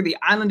went through the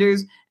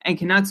Islanders and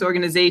Canucks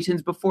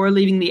organizations before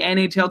leaving the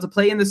NHL to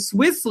play in the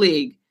Swiss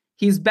League.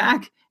 He's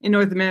back in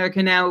North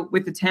America now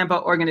with the Tampa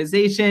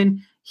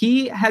organization.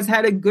 He has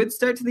had a good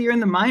start to the year in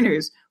the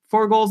minors.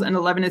 4 goals and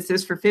 11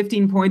 assists for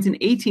 15 points in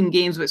 18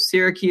 games with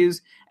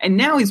Syracuse. And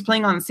now he's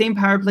playing on the same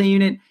power play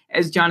unit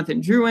as Jonathan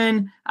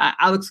Drouin,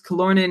 Alex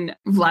Killorn,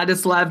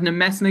 Vladislav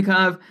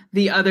Nemesnikov,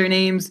 the other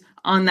names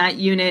on that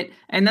unit.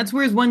 And that's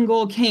where his 1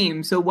 goal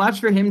came. So watch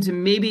for him to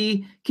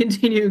maybe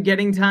continue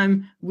getting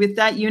time with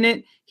that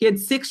unit. He had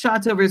 6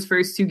 shots over his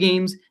first 2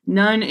 games,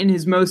 none in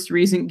his most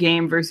recent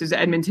game versus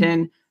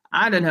Edmonton.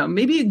 I don't know,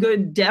 maybe a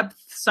good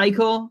depth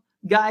cycle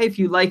guy if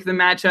you like the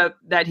matchup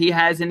that he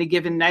has in a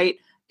given night.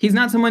 He's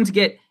not someone to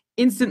get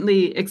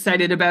instantly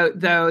excited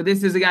about, though.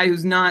 This is a guy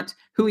who's not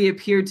who he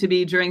appeared to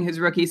be during his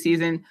rookie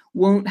season,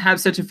 won't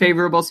have such a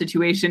favorable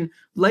situation,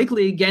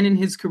 likely again in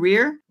his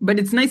career. But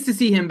it's nice to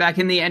see him back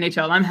in the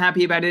NHL. I'm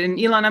happy about it. And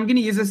Elon, I'm going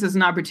to use this as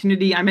an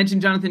opportunity. I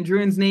mentioned Jonathan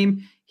Drouin's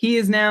name. He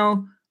is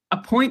now a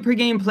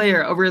point-per-game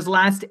player over his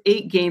last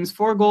 8 games,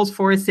 4 goals,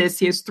 4 assists.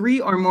 He has 3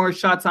 or more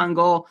shots on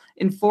goal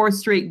in 4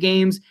 straight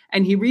games.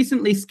 And he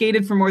recently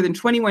skated for more than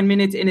 21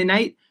 minutes in a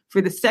night for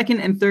the 2nd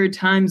and 3rd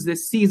times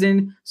this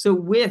season. So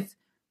with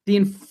the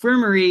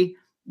infirmary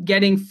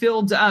getting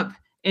filled up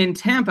in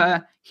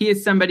Tampa, he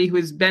is somebody who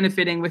is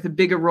benefiting with a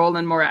bigger role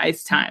and more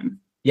ice time.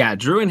 Yeah,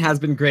 Drouin has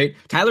been great.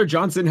 Tyler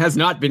Johnson has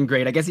not been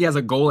great. I guess he has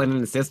a goal and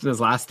an assist in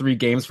his last 3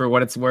 games for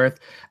what it's worth.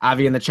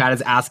 Avi in the chat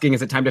is asking,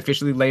 is it time to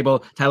officially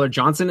label Tyler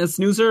Johnson a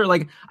snoozer?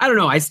 Like, I don't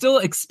know. I still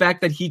expect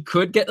that he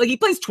could get, like, he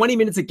plays 20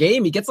 minutes a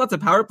game. He gets lots of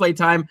power play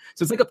time.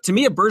 So it's like, to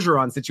me, a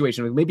Bergeron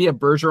situation, like maybe a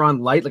Bergeron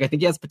light. Like, I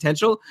think he has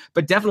potential,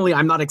 but definitely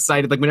I'm not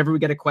excited. Like, whenever we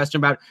get a question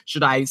about,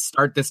 should I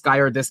start this guy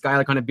or this guy,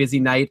 like on a busy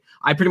night,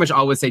 I pretty much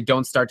always say,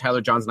 don't start Tyler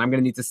Johnson. I'm going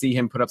to need to see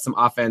him put up some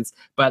offense.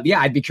 But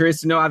yeah, I'd be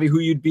curious to know, Avi, who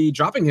you'd be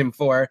dropping him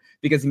for,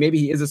 because maybe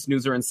he is a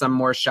snoozer in some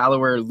more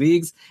shallower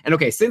leagues. And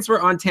okay, since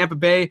we're on Tampa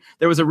Bay,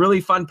 there was a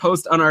really fun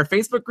post on our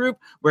Facebook group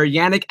where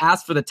Yannick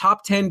asked for the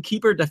top 10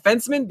 keeper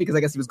defensemen, because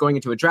I guess he was going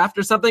into a draft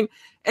or something.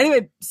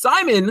 Anyway,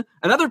 Simon,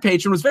 another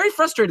patron, was very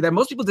frustrated that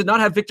most people did not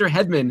have Victor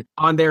Hedman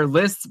on their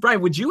lists. Brian,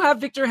 would you have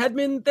Victor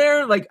Hedman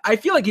there? Like, I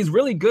feel like he's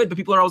really good, but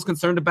people are always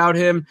concerned about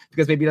him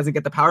because maybe he doesn't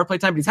get the power play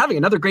time, but he's having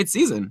another great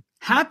season.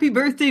 Happy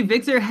birthday,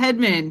 Victor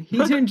Hedman.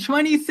 He turned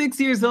 26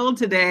 years old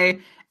today.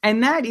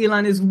 And that,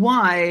 Elon, is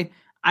why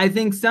I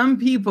think some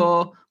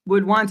people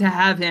would want to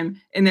have him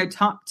in their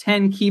top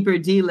 10 keeper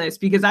D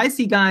list, because I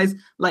see guys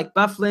like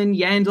Byfuglien,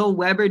 Yandel,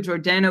 Weber,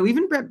 Giordano,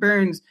 even Brett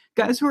Burns,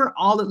 guys who are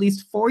all at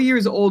least 4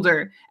 years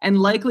older and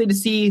likely to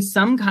see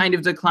some kind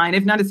of decline,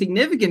 if not a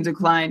significant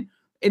decline,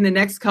 in the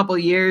next couple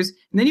years.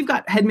 And then you've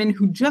got Hedman,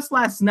 who just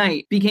last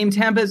night became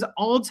Tampa's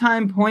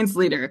all-time points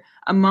leader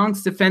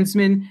amongst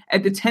defensemen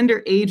at the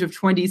tender age of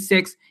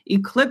 26,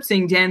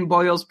 eclipsing Dan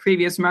Boyle's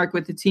previous mark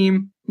with the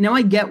team. Now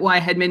I get why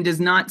Hedman does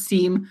not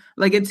seem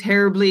like a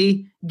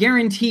terribly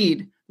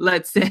guaranteed,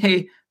 let's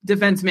say,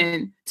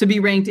 defenseman to be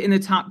ranked in the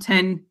top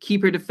 10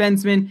 keeper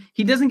defenseman.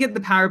 He doesn't get the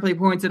power play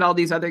points that all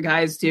these other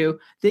guys do.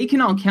 They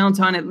can all count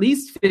on at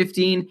least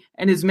 15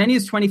 and as many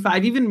as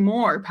 25, even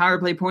more power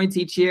play points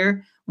each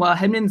year, while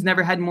Hedman's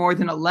never had more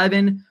than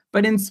 11.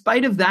 But in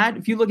spite of that,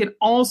 if you look at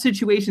all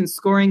situations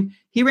scoring,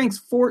 he ranks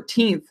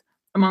 14th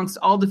amongst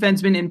all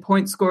defensemen in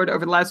points scored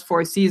over the last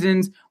 4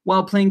 seasons,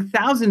 while playing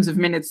thousands of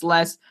minutes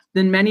less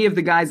than many of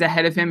the guys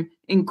ahead of him,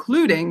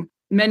 including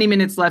many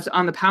minutes left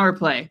on the power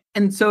play.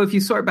 And so if you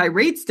sort by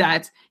rate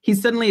stats,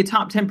 he's suddenly a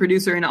top 10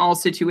 producer in all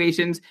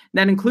situations.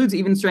 That includes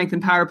even strength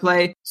and power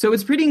play. So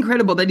it's pretty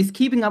incredible that he's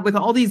keeping up with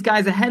all these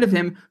guys ahead of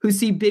him who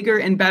see bigger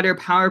and better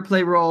power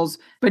play roles,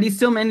 but he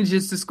still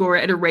manages to score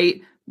at a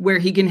rate where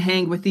he can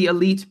hang with the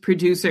elite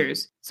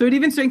producers. So at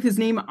even strength, his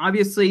name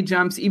obviously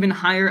jumps even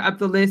higher up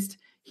the list.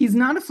 He's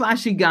not a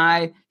flashy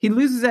guy. He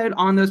loses out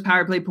on those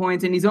power play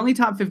points, and he's only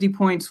top 50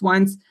 points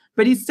once,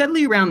 but he's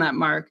steadily around that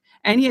mark.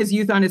 and he has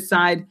youth on his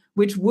side,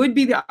 which would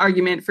be the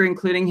argument for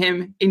including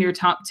him in your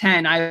top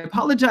 10. I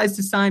apologize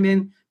to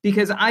Simon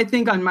because I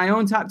think on my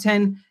own top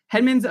 10,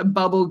 Hedman's a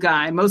bubble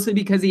guy, mostly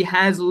because he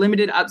has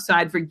limited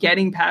upside for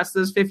getting past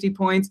those 50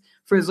 points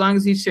for as long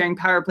as he's sharing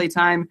power play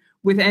time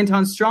with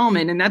Anton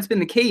Stralman. And that's been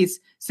the case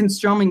since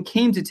Stralman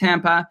came to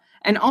Tampa.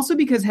 And also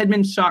because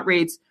Hedman's shot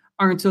rates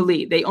aren't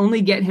elite. They only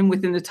get him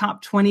within the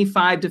top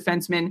 25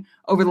 defensemen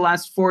over the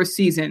last 4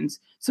 seasons.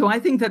 So I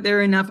think that there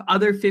are enough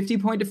other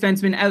 50-point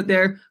defensemen out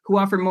there who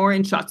offer more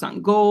in shots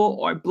on goal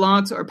or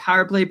blocks or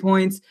power play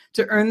points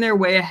to earn their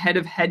way ahead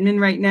of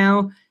Hedman right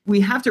now. We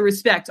have to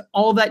respect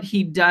all that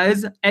he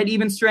does at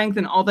even strength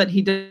and all that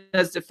he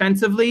does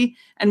defensively.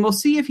 And we'll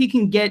see if he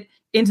can get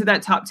into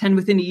that top 10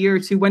 within a year or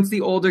two once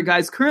the older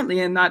guys currently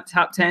in that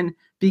top 10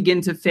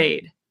 begin to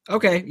fade.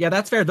 Okay, yeah,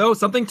 that's fair. Though,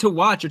 something to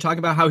watch. You're talking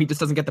about how he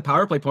just doesn't get the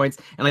power play points.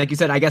 And like you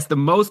said, I guess the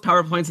most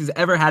power play points he's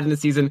ever had in a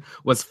season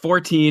was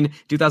 14,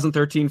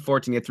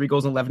 2013-14. He had 3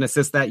 goals and 11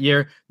 assists that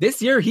year.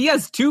 This year, he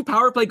has 2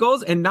 power play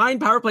goals and 9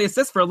 power play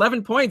assists for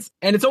 11 points.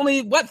 And it's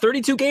only,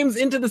 32 games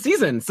into the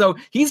season. So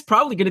he's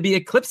probably going to be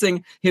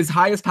eclipsing his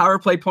highest power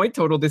play point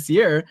total this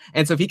year.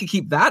 And so if he could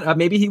keep that up,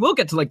 maybe he will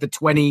get to like the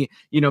 20,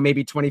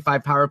 maybe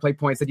 25 power play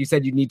points that you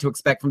said you need to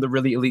expect from the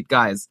really elite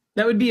guys.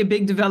 That would be a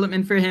big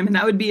development for him, and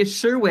that would be a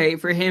sure way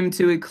for him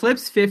to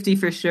eclipse 50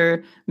 for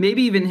sure,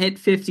 maybe even hit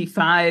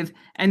 55,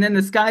 and then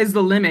the sky's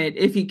the limit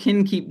if he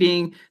can keep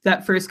being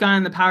that first guy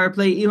on the power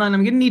play. Elon,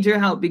 I'm going to need your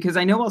help because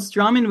I know while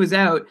Stralman was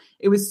out,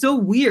 it was so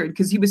weird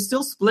because he was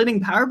still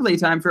splitting power play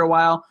time for a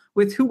while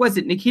with, who was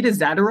it, Nikita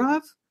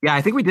Zadorov? Yeah,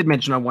 I think we did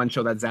mention on one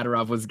show that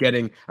Zadorov was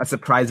getting a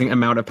surprising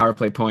amount of power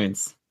play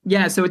points.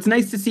 Yeah, so it's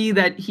nice to see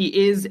that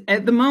he is,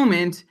 at the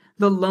moment,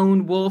 the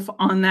lone wolf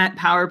on that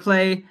power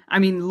play. I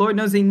mean, Lord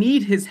knows they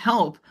need his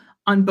help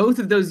on both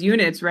of those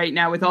units right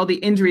now with all the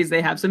injuries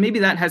they have. So maybe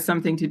that has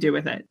something to do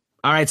with it.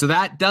 All right, so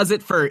that does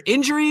it for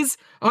injuries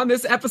on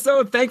this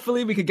episode.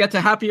 Thankfully, we could get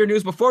to happier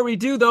news. Before we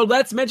do, though,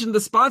 let's mention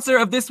the sponsor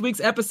of this week's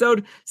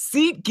episode,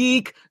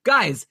 SeatGeek.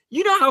 Guys,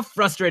 you know how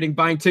frustrating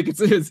buying tickets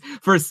is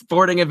for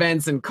sporting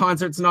events and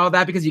concerts and all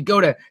that, because you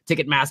go to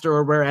Ticketmaster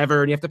or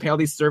wherever and you have to pay all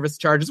these service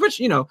charges, which,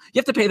 you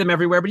have to pay them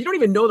everywhere, but you don't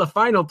even know the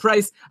final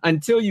price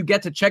until you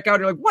get to checkout.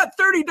 You're like, what,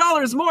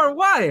 $30 more?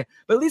 Why?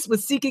 But at least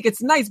with SeatGeek,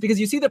 it's nice because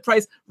you see the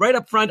price right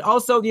up front.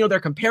 Also, they're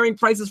comparing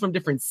prices from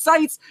different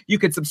sites. You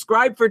could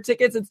subscribe for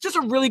tickets. It's just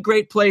a really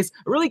great place,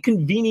 a really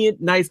convenient,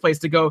 nice place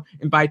to go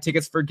and buy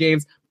tickets for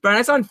games. But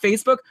I saw on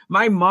Facebook,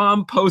 my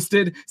mom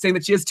posted saying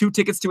that she has 2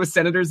 tickets to a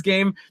Senators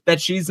game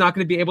that she's not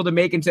going to be able to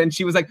make. And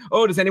she was like,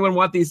 oh, does anyone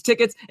want these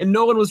tickets? And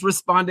no one was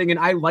responding. And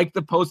I liked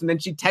the post. And then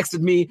she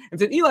texted me and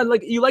said, Elon,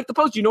 you like the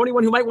post? Do you know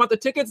anyone who might want the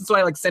tickets? And so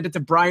I sent it to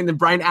Brian. Then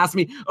Brian asked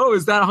me, oh,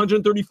 is that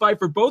 $135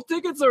 for both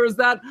tickets? Or is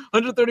that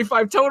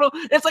 $135 total?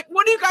 And it's like,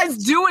 what are you guys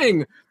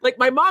doing?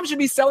 My mom should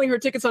be selling her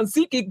tickets on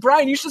SeatGeek.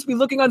 Brian, you should just be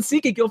looking on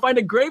SeatGeek. You'll find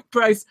a great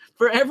price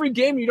for every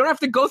game. You don't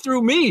have to go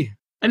through me.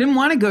 I didn't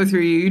want to go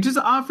through you. You just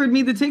offered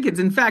me the tickets.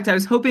 In fact, I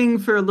was hoping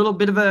for a little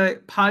bit of a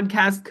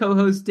podcast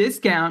co-host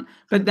discount,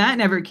 but that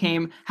never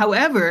came.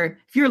 However,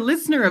 if you're a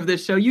listener of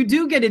this show, you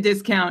do get a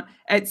discount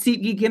at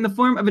SeatGeek in the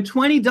form of a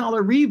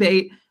 $20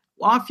 rebate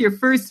off your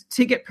first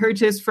ticket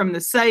purchase from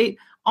the site.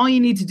 All you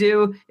need to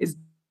do is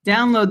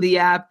download the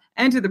app,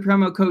 enter the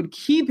promo code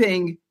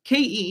KEEPING,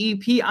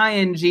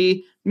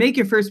 KEEPING, make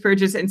your first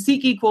purchase, and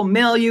SeatGeek will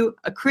mail you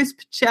a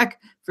crisp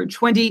check for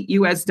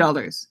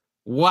 $20.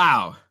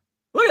 Wow.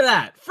 Look at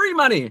that. Free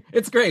money.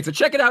 It's great. So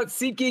check it out.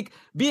 SeatGeek.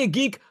 Be a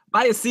geek.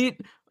 Buy a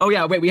seat. Oh,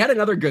 yeah. Wait, we had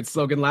another good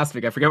slogan last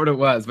week. I forget what it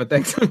was, but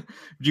thanks. Do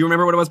you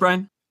remember what it was,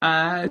 Brian?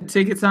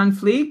 Tickets on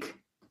fleek.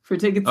 For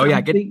tickets on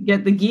fleek,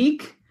 get the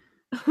geek.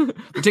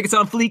 For tickets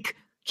on fleek,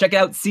 check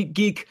out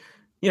SeatGeek.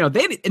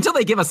 Until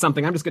they give us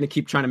something, I'm just going to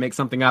keep trying to make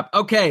something up.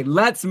 Okay,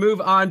 let's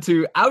move on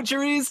to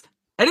outjuries.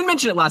 I didn't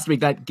mention it last week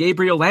that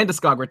Gabriel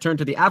Landeskog returned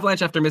to the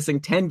Avalanche after missing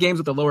 10 games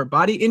with a lower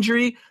body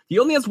injury. He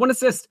only has 1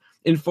 assist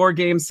in 4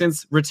 games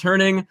since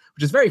returning,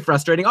 which is very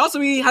frustrating. Also,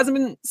 he hasn't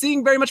been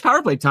seeing very much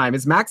power play time.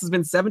 His max has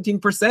been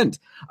 17%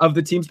 of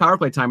the team's power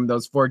play time in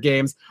those 4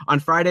 games. On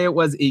Friday, it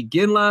was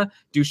Iginla,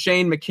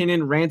 Duchesne,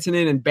 McKinnon,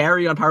 Rantanen, and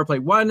Barry on power play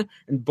 1,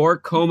 and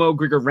Bork, Como,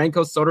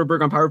 Grigorenko,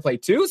 Soderberg on power play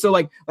 2. So,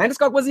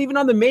 Landeskog wasn't even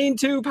on the main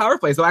 2 power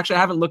plays. So, actually,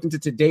 I haven't looked into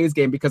today's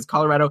game because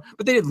Colorado,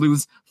 but they did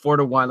lose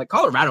 4-1.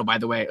 Colorado, by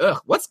the way,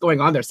 what's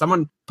going on there?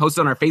 Someone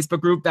posted on our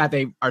Facebook group that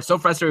they are so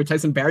frustrated with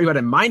Tyson Barrie, who had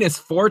a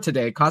 -4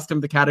 today, cost him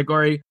the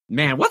category.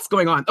 Man, what's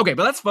going on? Okay,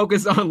 but let's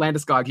focus on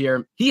Landeskog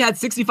here. He had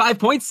 65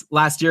 points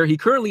last year. He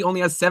currently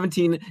only has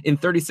 17 in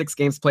 36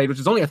 games played, which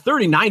is only a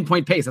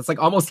 39-point pace. That's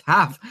almost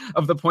half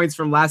of the points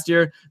from last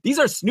year. These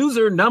are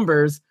snoozer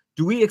numbers.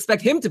 Do we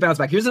expect him to bounce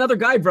back? Here's another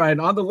guy, Brian,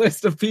 on the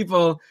list of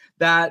people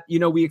that,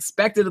 we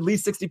expected at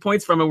least 60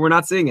 points from, and we're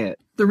not seeing it.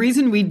 The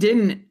reason we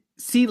didn't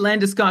see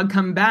Landeskog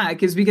come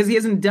back is because he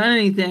hasn't done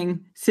anything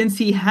since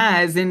he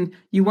has, and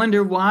you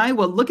wonder why.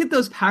 Well, look at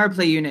those power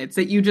play units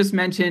that you just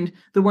mentioned,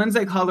 the ones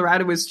that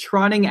Colorado was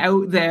trotting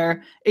out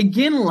there.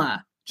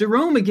 Iginla,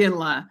 Jerome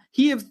Iginla,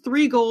 he have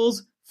 3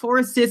 goals, 4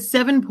 assists,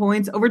 7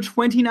 points over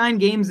 29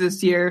 games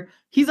this year.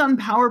 He's on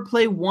power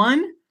play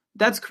 1.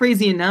 That's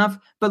crazy enough.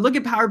 But look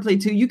at power play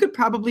 2. You could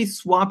probably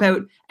swap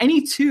out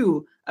any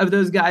 2 of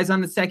those guys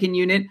on the second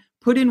unit,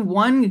 put in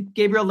 1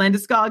 Gabriel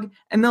Landeskog,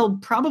 and they'll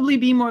probably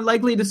be more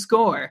likely to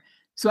score.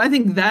 So I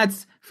think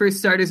that's, for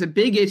starters, a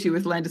big issue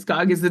with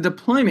Landeskog is the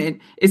deployment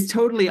is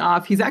totally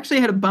off. He's actually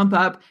had a bump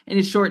up in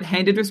his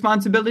short-handed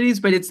responsibilities,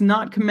 but it's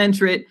not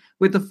commensurate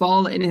with the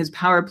fall in his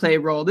power play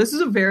role. This is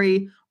a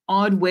very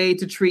odd way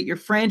to treat your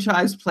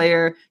franchise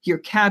player, your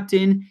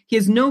captain. He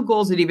has no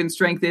goals at even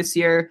strength this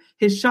year.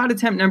 His shot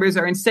attempt numbers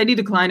are in steady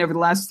decline over the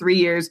last 3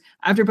 years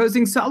after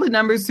posting solid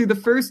numbers through the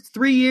first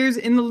 3 years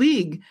in the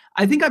league.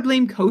 I think I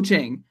blame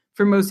coaching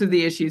for most of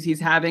the issues he's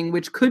having,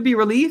 which could be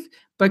relief,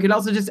 but could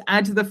also just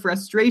add to the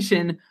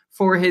frustration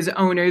for his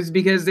owners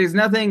because there's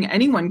nothing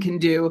anyone can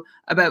do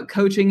about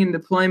coaching and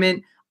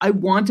deployment. I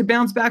want to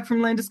bounce back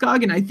from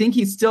Landeskog, and I think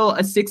he's still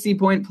a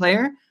 60-point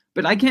player,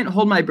 but I can't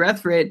hold my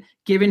breath for it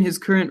given his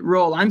current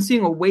role. I'm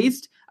seeing a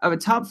waste of a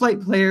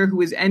top-flight player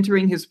who is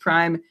entering his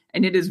prime,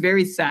 and it is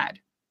very sad.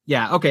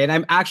 Yeah, okay,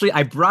 and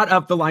I brought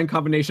up the line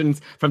combinations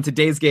from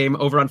today's game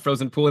over on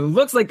Frozen Pool, and it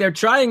looks like they're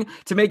trying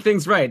to make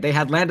things right. They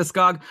had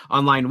Landeskog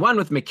on line 1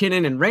 with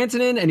McKinnon and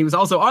Rantanen, and he was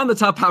also on the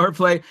top power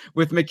play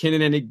with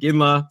McKinnon and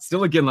Iginla,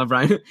 still Iginla,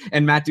 Brian,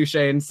 and Matt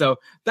Duchene, so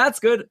that's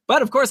good.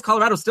 But, of course,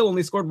 Colorado still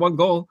only scored 1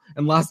 goal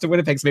and lost to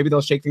Winnipeg, so maybe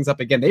they'll shake things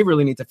up again. They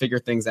really need to figure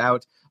things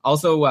out.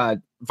 Also,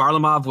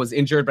 Varlamov was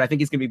injured, but I think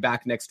he's going to be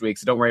back next week,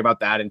 so don't worry about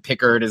that. And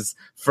Pickard is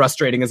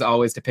frustrating as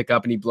always to pick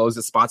up, and he blows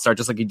his spot start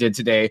just like he did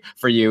today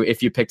for you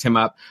if you picked him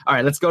up. All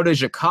right, let's go to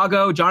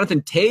Chicago.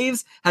 Jonathan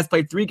Toews has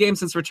played 3 games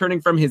since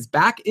returning from his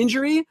back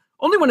injury.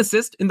 Only 1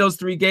 assist in those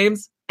 3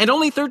 games. And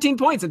only 13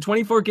 points in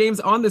 24 games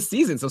on the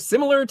season. So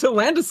similar to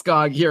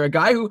Landeskog here, a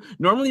guy who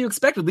normally you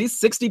expect at least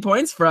 60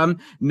 points from,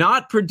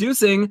 not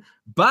producing.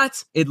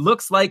 But it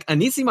looks like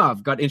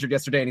Anisimov got injured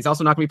yesterday, and he's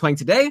also not going to be playing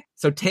today.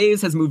 So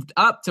Toews has moved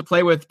up to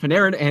play with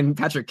Panarin and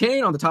Patrick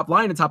Kane on the top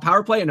line and top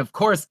power play. And of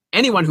course,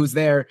 anyone who's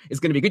there is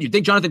going to be good. You'd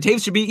think Jonathan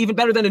Toews should be even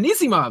better than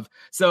Anisimov.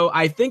 So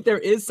I think there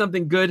is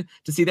something good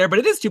to see there, but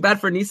it is too bad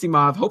for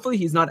Anisimov. Hopefully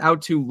he's not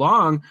out too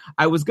long.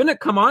 I was going to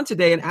come on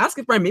today and ask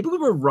if, Brian, maybe we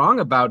were wrong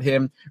about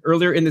him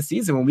earlier in the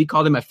season when we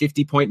called him a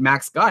 50-point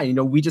max guy. You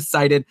know, we just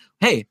cited,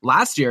 hey,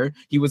 last year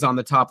he was on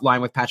the top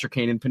line with Patrick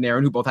Kane and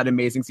Panarin, who both had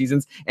amazing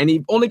seasons, and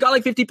he only got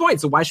like 50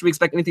 points. So why should we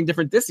expect anything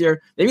different this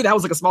year? Maybe that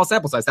was like a small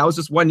sample size. That was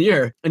just 1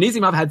 year.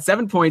 Anisimov had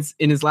 7 points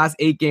in his last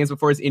 8 games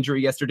before his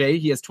injury yesterday.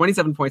 He has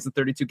 27 points in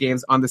 32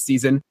 games on the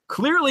season.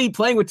 Clearly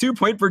playing with 2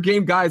 point per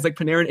game guys like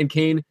Panarin and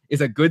Kane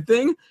is a good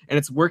thing, and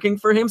it's working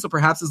for him. So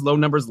perhaps his low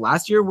numbers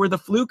last year were the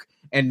fluke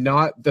and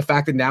not the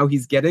fact that now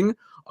he's getting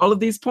all of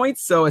these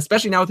points. So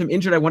especially now with him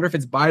injured, I wonder if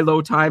it's buy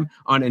low time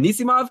on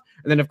Anisimov.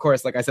 And then, of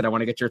course, like I said, I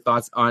want to get your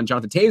thoughts on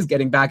Jonathan Toews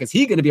getting back. Is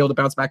he going to be able to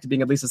bounce back to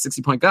being at least a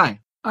 60-point guy?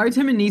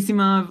 Artem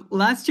Anisimov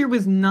last year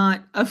was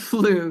not a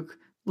fluke.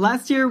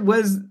 Last year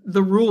was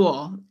the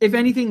rule. If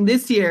anything,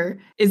 this year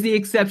is the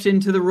exception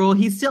to the rule.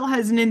 He still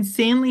has an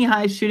insanely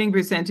high shooting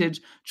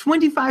percentage,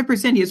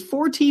 25%. He has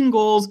 14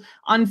 goals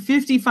on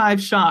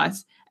 55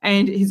 shots.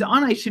 And his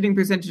on-ice shooting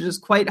percentage is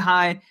quite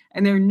high,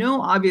 and there are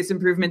no obvious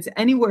improvements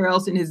anywhere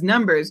else in his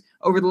numbers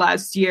over the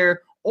last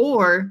year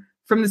or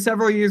from the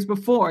several years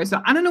before.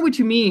 So I don't know what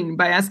you mean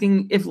by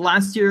asking if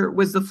last year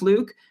was the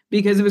fluke,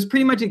 because it was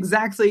pretty much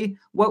exactly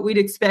what we'd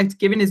expect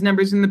given his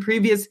numbers in the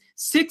previous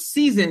 6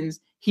 seasons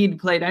he'd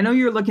played. I know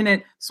you're looking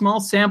at small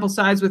sample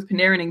size with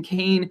Panarin and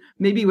Kane.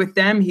 Maybe with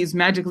them, he's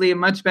magically a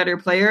much better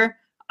player.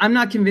 I'm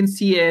not convinced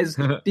he is,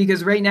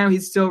 because right now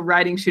he's still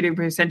riding shooting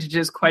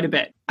percentages quite a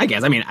bit. I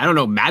guess. I mean, I don't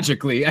know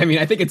magically. I mean,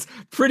 I think it's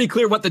pretty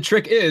clear what the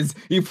trick is.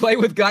 You play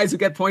with guys who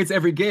get points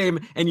every game,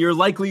 and you're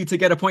likely to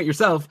get a point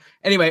yourself.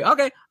 Anyway,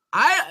 okay.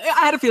 I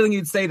had a feeling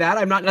you'd say that.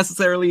 I'm not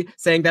necessarily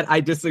saying that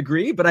I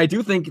disagree, but I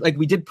do think like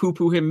we did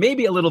poo-poo him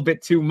maybe a little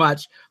bit too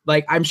much.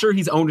 Like I'm sure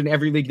he's owned in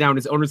every league now, and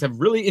his owners have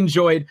really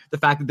enjoyed the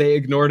fact that they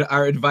ignored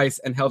our advice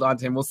and held on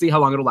to him. We'll see how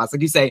long it'll last.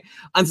 Like you say,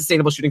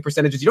 unsustainable shooting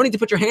percentages. You don't need to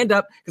put your hand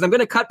up because I'm going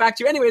to cut back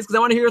to you anyways because I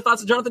want to hear your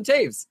thoughts on Jonathan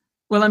Toews.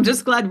 Well, I'm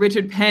just glad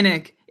Richard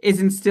Panik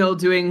isn't still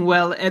doing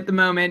well at the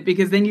moment,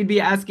 because then you'd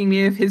be asking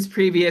me if his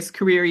previous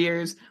career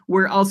years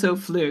were also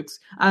flukes.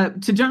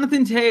 To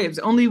Jonathan Toews,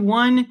 only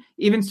 1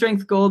 even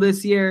strength goal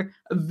this year,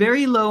 a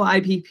very low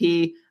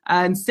IPP,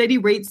 and steady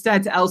rate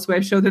stats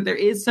elsewhere show that there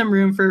is some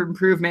room for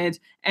improvement,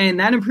 and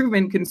that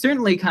improvement can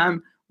certainly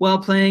come while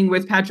playing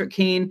with Patrick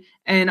Kane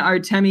and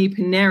Artemi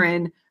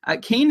Panarin.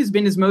 Kane has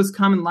been his most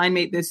common line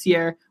mate this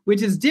year,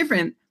 which is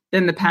different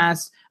than the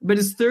past, but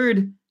his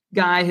third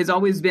guy has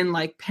always been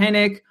like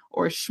Panik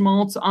or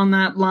Schmaltz on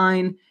that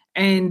line.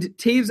 And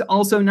Toews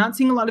also not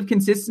seeing a lot of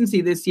consistency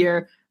this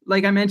year.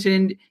 Like I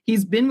mentioned,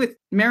 he's been with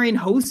Marian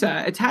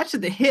Hossa attached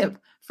at the hip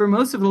for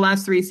most of the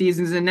last 3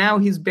 seasons, and now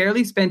he's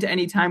barely spent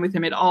any time with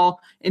him at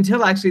all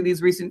until actually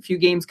these recent few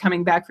games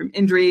coming back from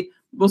injury.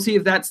 We'll see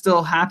if that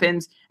still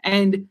happens.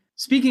 And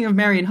speaking of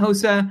Marian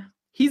Hossa,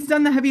 he's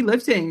done the heavy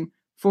lifting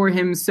for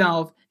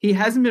himself. He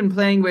hasn't been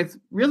playing with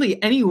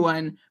really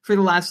anyone for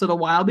the last little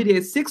while, but he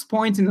has 6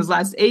 points in his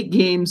last 8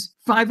 games.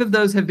 5 of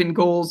those have been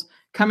goals,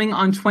 coming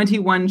on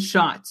 21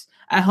 shots.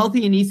 A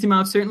healthy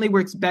Anisimov certainly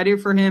works better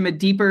for him. A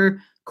deeper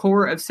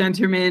core of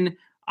centermen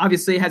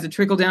obviously has a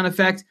trickle-down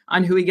effect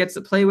on who he gets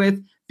to play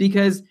with,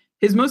 because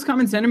his most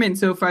common centerman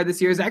so far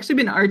this year has actually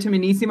been Artem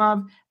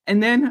Anisimov,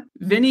 and then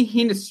Vinny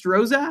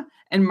Hinostroza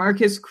and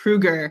Marcus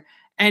Kruger.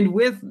 And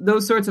with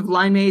those sorts of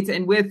line mates,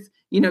 and with,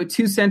 2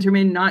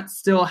 centermen not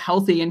still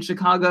healthy in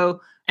Chicago,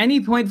 any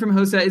point from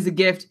Hossa is a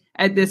gift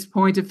at this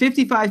point. A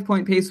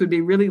 55-point pace would be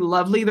really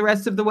lovely the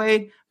rest of the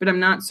way, but I'm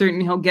not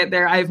certain he'll get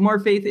there. I have more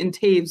faith in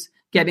Taves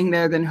getting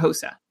there than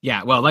Hossa.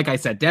 Yeah, well, like I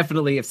said,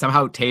 definitely if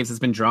somehow Taves has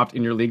been dropped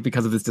in your league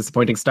because of this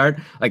disappointing start,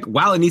 like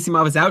while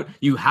Anisimov is out,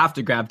 you have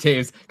to grab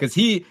Taves because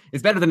he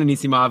is better than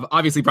Anisimov.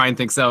 Obviously, Brian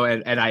thinks so,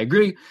 and I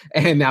agree.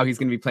 And now he's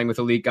going to be playing with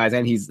elite guys,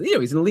 and he's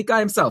an elite guy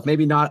himself.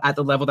 Maybe not at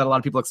the level that a lot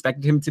of people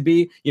expected him to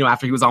be,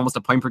 after he was almost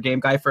a point per game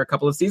guy for a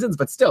couple of seasons,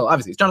 but still,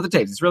 obviously, it's Jonathan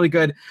Taves. It's really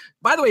good.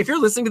 By the way, if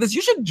you're listening to this,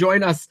 you should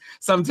join us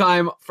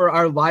sometime for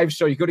our live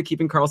show. You go to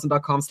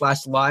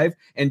keepingkarlsson.com/live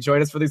and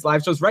join us for these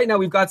live shows. Right now,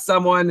 we've got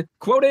someone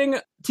quoting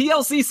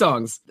TLC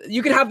songs.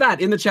 You can have that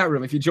in the chat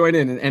room if you join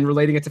in and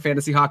relating it to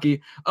fantasy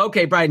hockey.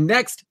 Okay, Brian,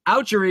 next,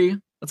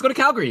 Ouchery. Let's go to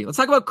Calgary. Let's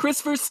talk about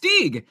Kris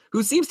Versteeg,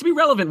 who seems to be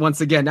relevant once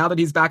again now that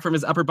he's back from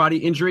his upper body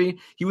injury.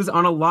 He was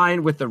on a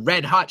line with the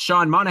red-hot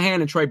Sean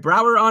Monahan and Troy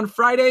Brouwer on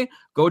Friday.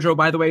 Gaudreau,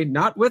 by the way,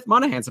 not with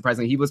Monahan,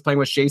 surprisingly. He was playing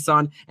with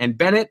Chiasson and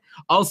Bennett.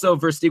 Also,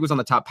 Versteeg was on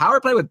the top power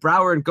play with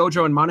Brouwer and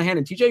Gaudreau and Monahan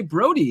and TJ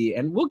Brody.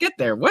 And we'll get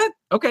there. What?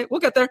 Okay, we'll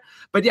get there.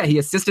 But yeah, he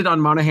assisted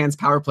on Monahan's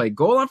power play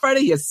goal on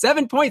Friday. He has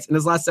 7 points in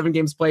his last 7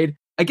 games played.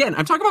 Again,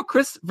 I'm talking about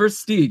Kris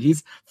Versteeg.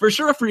 He's for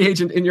sure a free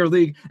agent in your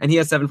league, and he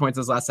has 7 points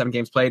in his last 7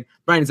 games played.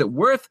 Brian, is it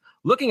worth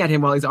looking at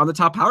him while he's on the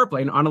top power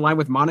play and on a line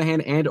with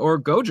Monahan and or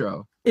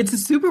Gaudreau? It's a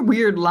super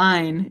weird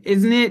line,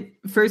 isn't it?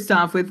 First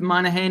off, with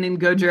Monahan and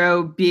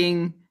Gaudreau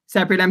being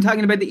separate. I'm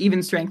talking about the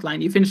even strength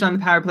line. You finished on the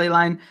power play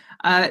line.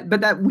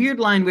 But that weird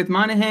line with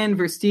Monahan,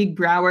 Versteeg,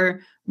 Brouwer.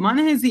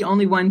 Monahan is the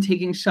only one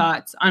taking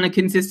shots on a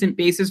consistent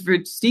basis.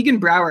 Versteeg and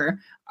Brouwer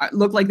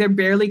look like they're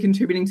barely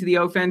contributing to the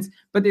offense,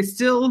 but they're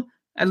still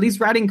at least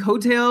riding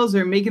coattails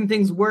or making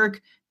things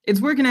work. It's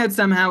working out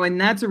somehow, and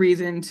that's a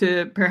reason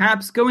to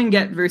perhaps go and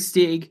get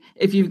Versteeg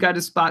if you've got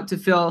a spot to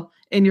fill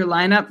in your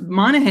lineup.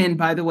 Monahan,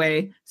 by the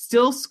way,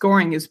 still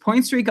scoring. His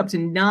point streak up to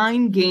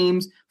 9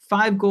 games,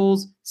 5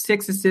 goals,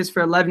 6 assists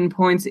for 11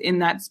 points in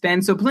that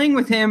span. So playing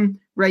with him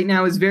right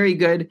now is very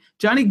good.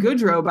 Johnny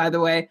Gaudreau, by the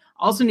way,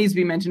 also needs to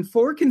be mentioned.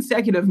 4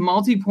 consecutive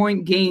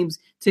multi-point games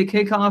to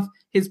kick off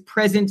his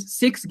present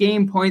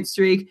 6-game point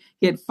streak.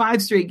 He had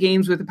 5 straight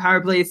games with a power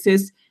play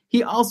assist.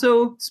 He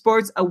also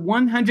sports a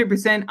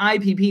 100%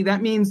 IPP.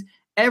 That means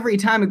every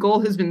time a goal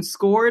has been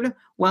scored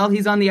while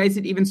he's on the ice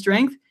at even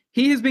strength,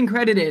 he has been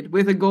credited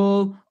with a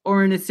goal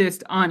or an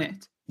assist on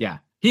it. Yeah,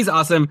 he's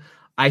awesome.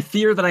 I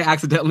fear that I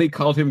accidentally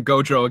called him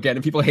Gaudreau again,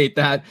 and people hate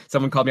that.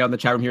 Someone called me out in the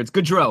chat room here. It's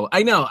Gaudreau.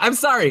 I know. I'm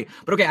sorry.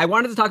 But okay, I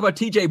wanted to talk about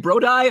TJ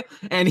Brody,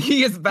 and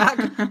he is back.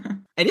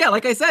 And yeah,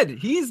 like I said,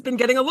 he's been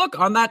getting a look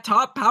on that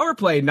top power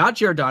play. Not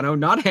Giordano,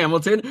 not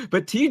Hamilton,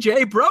 but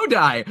TJ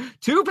Brody.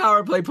 2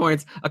 power play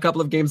points a couple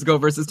of games ago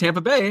versus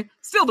Tampa Bay.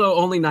 Still, though,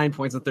 only 9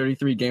 points in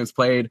 33 games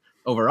played.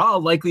 Overall,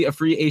 likely a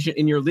free agent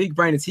in your league.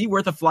 Brian, is he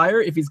worth a flyer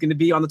if he's going to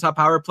be on the top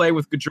power play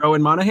with Gaudreau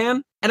and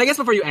Monahan? And I guess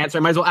before you answer,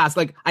 I might as well ask,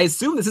 I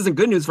assume this isn't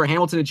good news for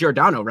Hamilton and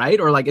Giordano, right?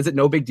 Or is it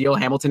no big deal?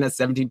 Hamilton has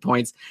 17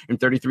 points in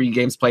 33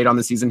 games played on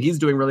the season. He's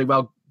doing really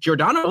well.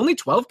 Giordano, only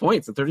 12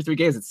 points in 33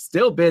 games. It's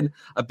still been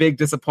a big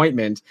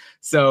disappointment.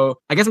 So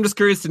I guess I'm just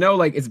curious to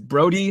know, is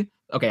Brody...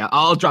 Okay,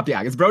 I'll drop the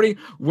ag. Is Brody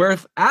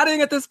worth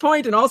adding at this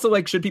point? And also,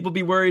 should people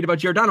be worried about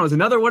Giordano? Is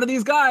another one of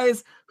these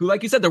guys who,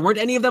 like you said, there weren't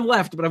any of them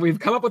left, but we've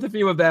come up with a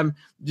few of them.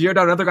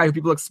 Giordano, another guy who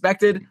people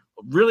expected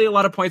really a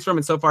lot of points from,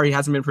 and so far he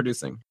hasn't been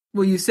producing.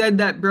 Well, you said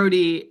that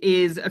Brody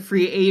is a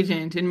free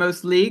agent in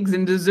most leagues,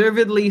 and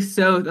deservedly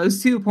so.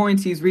 Those 2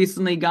 points he's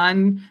recently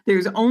gotten,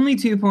 there's only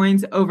 2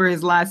 points over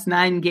his last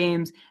 9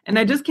 games, and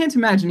I just can't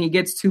imagine he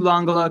gets too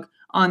long a look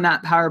on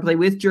that power play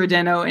with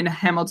Giordano and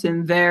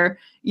Hamilton there.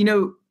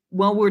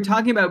 While we're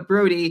talking about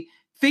Brody,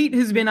 fate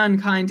has been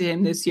unkind to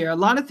him this year. A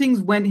lot of things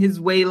went his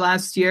way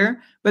last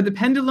year, but the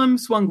pendulum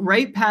swung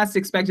right past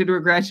expected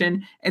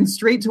regression and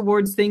straight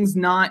towards things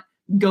not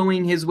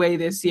going his way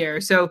this year.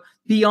 So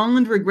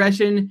beyond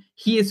regression,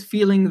 he is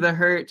feeling the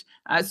hurt.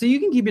 So you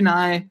can keep an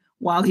eye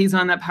while he's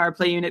on that power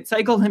play unit.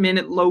 Cycle him in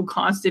at low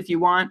cost if you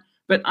want,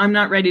 but I'm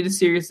not ready to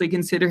seriously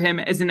consider him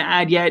as an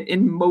ad yet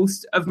in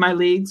most of my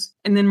leagues.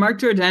 And then Mark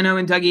Giordano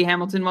and Dougie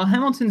Hamilton. While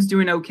Hamilton's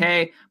doing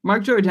okay,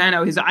 Mark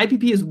Giordano, his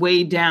IPP is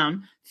way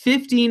down,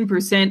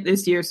 15%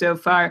 this year so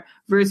far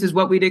versus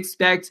what we'd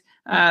expect,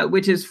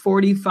 which is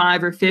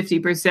 45 or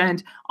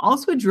 50%.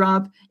 Also a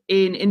drop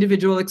in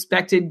individual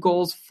expected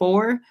goals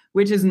for,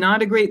 which is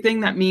not a great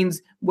thing. That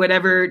means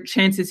whatever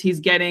chances he's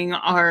getting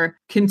are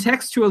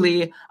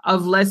contextually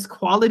of less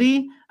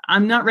quality.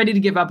 I'm not ready to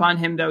give up on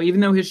him, though,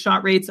 even though his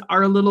shot rates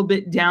are a little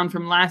bit down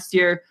from last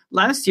year.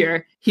 Last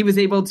year, he was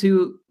able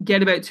to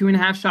get about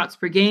 2.5 shots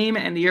per game,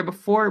 and the year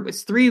before it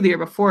was 3. The year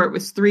before it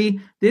was 3.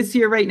 This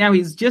year, right now,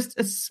 he's just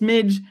a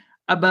smidge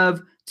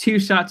above 2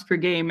 shots per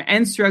game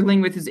and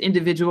struggling with his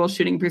individual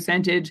shooting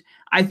percentage.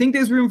 I think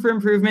there's room for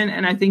improvement,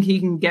 and I think he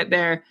can get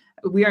there.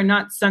 We are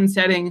not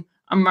sunsetting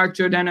on Mark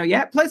Giordano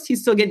yet. Plus,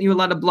 he's still getting you a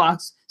lot of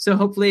blocks. So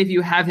hopefully if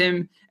you have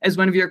him as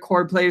one of your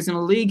core players in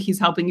the league, he's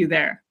helping you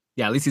there.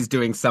 Yeah, at least he's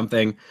doing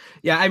something.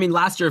 Yeah, I mean,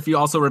 last year, if you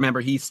also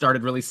remember, he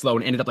started really slow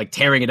and ended up like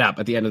tearing it up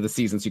at the end of the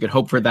season. So you could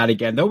hope for that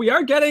again, though we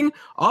are getting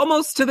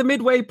almost to the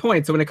midway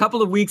point. So in a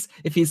couple of weeks,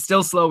 if he's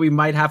still slow, we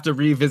might have to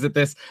revisit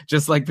this,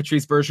 just like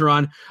Patrice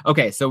Bergeron.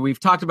 Okay, so we've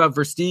talked about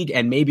Versteeg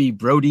and maybe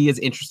Brody as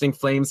interesting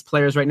Flames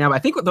players right now. I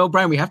think, though,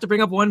 Brian, we have to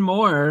bring up one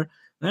more.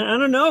 I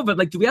don't know, but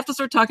like, do we have to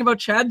start talking about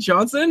Chad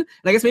Johnson? And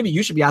I guess maybe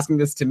you should be asking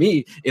this to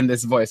me in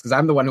this voice, because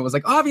I'm the one who was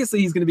like,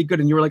 obviously he's going to be good.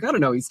 And you were like, I don't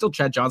know, he's still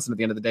Chad Johnson at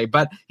the end of the day,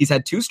 but he's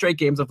had 2 straight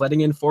games of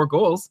letting in 4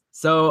 goals.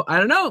 So I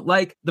don't know,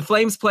 like the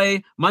Flames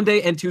play Monday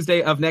and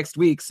Tuesday of next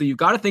week. So you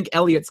got to think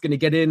Elliott's going to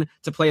get in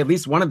to play at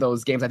least one of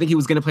those games. I think he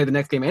was going to play the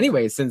next game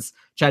anyway, since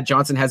Chad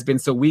Johnson has been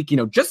so weak,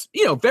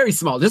 very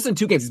small, just in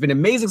 2 games. He's been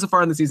amazing so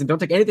far in the season. Don't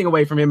take anything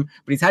away from him,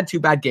 but he's had 2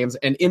 bad games.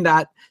 And in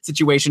that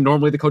situation,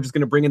 normally the coach is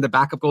going to bring in the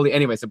backup goalie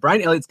anyway. So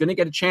Brian Elliott's going to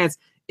get a chance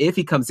if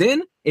he comes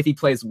in, if he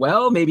plays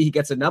well, maybe he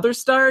gets another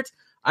start.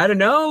 I don't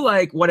know.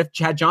 Like, what if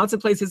Chad Johnson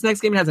plays his next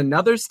game and has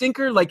another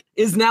stinker? Like,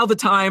 is now the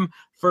time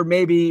for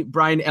maybe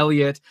Brian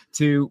Elliott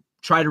to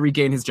try to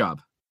regain his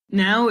job?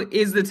 Now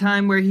is the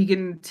time where he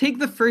can take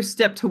the first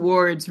step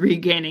towards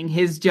regaining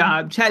his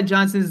job. Chad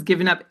Johnson has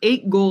given up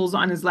 8 goals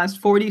on his last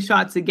 40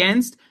 shots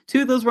against.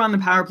 2 of those were on the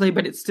power play,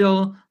 but it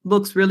still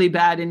looks really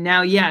bad. And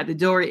now, the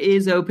door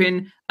is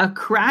open. A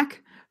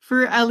crack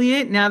for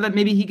Elliott now that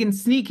maybe he can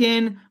sneak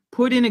in,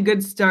 put in a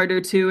good start or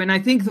 2. And I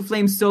think the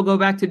Flames still go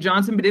back to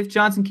Johnson. But if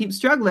Johnson keeps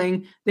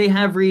struggling, they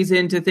have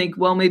reason to think,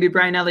 well, maybe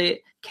Brian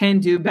Elliott can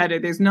do better.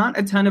 There's not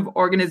a ton of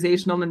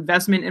organizational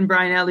investment in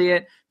Brian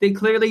Elliott. They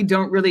clearly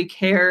don't really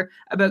care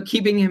about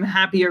keeping him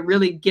happy or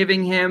really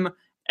giving him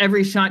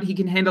every shot he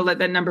can handle at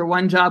that number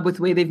 1 job with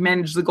the way they've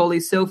managed the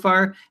goalie so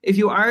far. If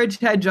you are a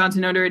Chad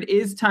Johnson owner, it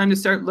is time to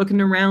start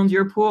looking around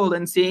your pool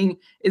and seeing,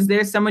 is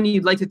there someone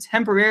you'd like to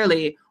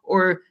temporarily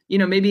or,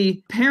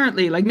 maybe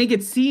apparently, like, make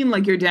it seem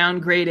like you're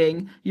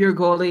downgrading your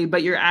goalie,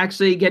 but you're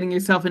actually getting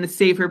yourself in a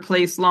safer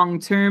place long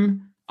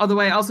term. Although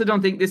I also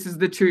don't think this is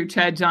the true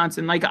Chad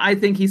Johnson. Like, I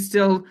think he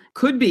still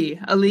could be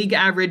a league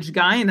average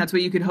guy, and that's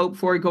what you could hope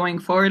for going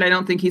forward. I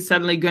don't think he's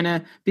suddenly going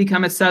to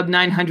become a sub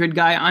 900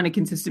 guy on a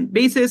consistent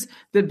basis.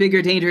 The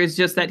bigger danger is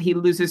just that he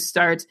loses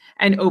starts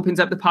and opens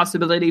up the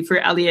possibility for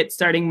Elliott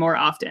starting more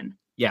often.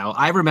 Yeah, well,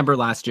 I remember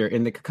last year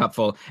in the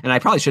Cupful, and I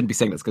probably shouldn't be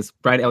saying this because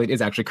Brian Elliott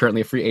is actually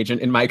currently a free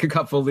agent in my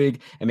Cupful league,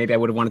 and maybe I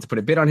would have wanted to put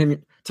a bid on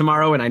him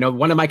tomorrow. And I know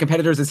one of my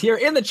competitors is here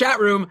in the chat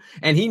room,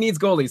 and he needs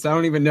goalies, so I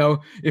don't even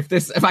know if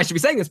I should be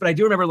saying this, but I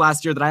do remember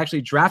last year that I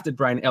actually drafted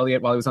Brian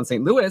Elliott while he was on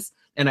St. Louis,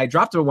 and I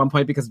dropped him at one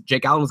point because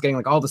Jake Allen was getting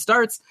like all the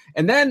starts,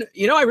 and then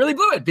I really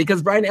blew it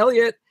because Brian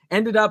Elliott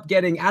ended up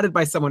getting added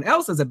by someone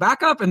else as a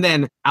backup, and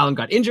then Allen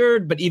got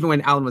injured. But even when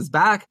Allen was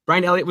back,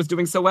 Brian Elliott was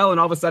doing so well, and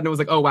all of a sudden it was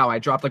like, oh wow, I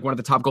dropped like one of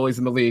the top goalies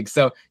in the league.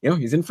 So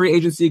he's in free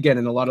agency again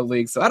in a lot of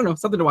leagues. So I don't know,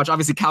 something to watch.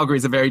 Obviously Calgary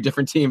is a very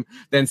different team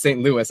than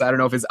St. Louis. I don't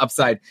know if his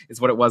upside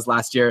is what it was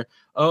last year.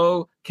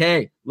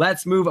 Okay,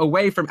 let's move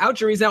away from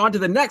outjuries now onto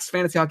the next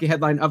fantasy hockey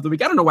headline of the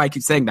week. I don't know why I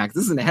keep saying that because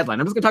this isn't a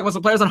headline. I'm just going to talk about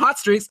some players on hot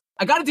streaks.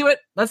 I got to do it.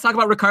 Let's talk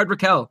about Rickard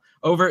Rakell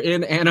over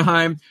in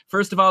Anaheim.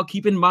 First of all,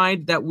 keep in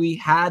mind that we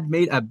had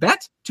made a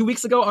bet 2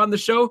 weeks ago on the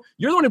show.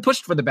 You're the one who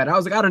pushed for the bet. I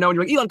was like, I don't know. And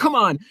you're like, Elon, come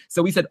on.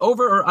 So we said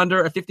over or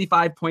under a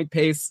 55-point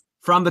pace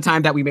from the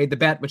time that we made the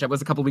bet, which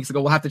was a couple of weeks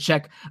ago. We'll have to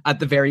check at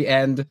the very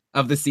end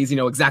of the season,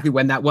 exactly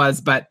when that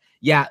was. But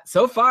yeah,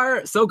 so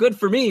far, so good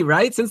for me,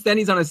 right? Since then,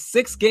 he's on a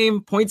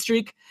 6-game point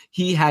streak.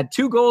 He had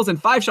 2 goals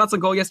and 5 shots on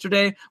goal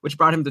yesterday, which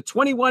brought him to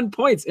 21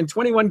 points in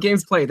 21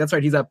 games played. That's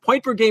right. He's a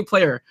point-per-game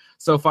player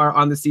so far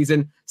on the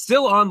season.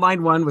 Still on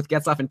line 1 with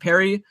Getzlaf and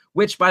Perry,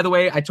 which, by the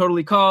way, I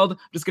totally called. I'm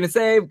just going to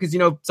say, because,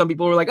 some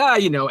people were like,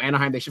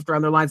 Anaheim, they shift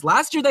around their lines.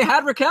 Last year, they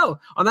had Rakell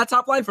on that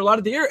top line for a lot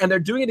of the year, and they're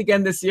doing it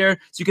again this year.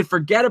 So you could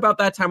forget about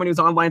that time when he was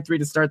on line 3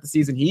 to start the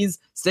season. He's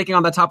sticking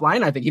on that top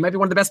line. I think he might be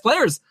one of the best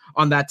players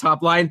on that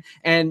top line.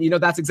 And,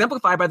 that's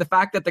exemplified by the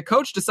fact that the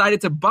coach decided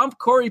to bump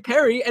Corey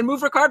Perry and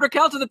move Rickard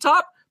Rakell to the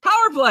top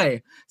power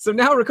play. So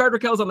now Rickard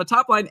Rakell is on the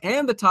top line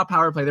and the top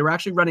power play. They were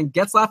actually running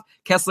Getzlaf,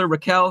 Kessler,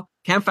 Rakell,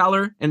 Cam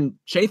Fowler, and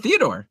Shea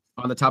Theodore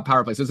on the top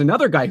power play. So there's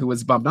another guy who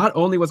was bumped. Not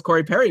only was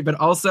Corey Perry, but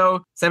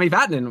also Sami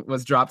Vatanen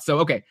was dropped. So,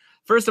 okay.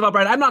 First of all,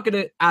 Brian, I'm not going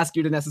to ask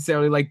you to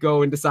necessarily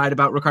go and decide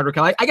about Rickard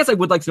Rakell. I guess I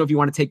would like to know if you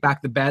want to take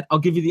back the bet. I'll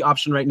give you the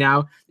option right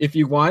now if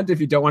you want.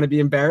 If you don't want to be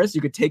embarrassed, you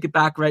could take it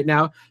back right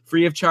now,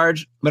 free of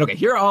charge. But okay,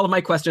 here are all of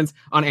my questions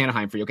on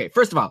Anaheim for you. Okay,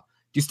 first of all,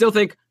 do you still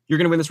think you're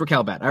going to win this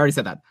Raquel bet. I already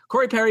said that.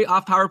 Corey Perry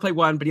off power play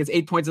 1, but he has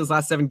 8 points in his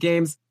last 7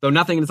 games, though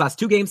nothing in his last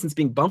 2 games since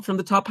being bumped from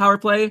the top power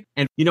play.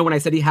 And when I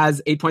said he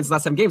has 8 points in his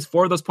last 7 games,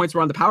 4 of those points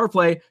were on the power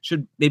play.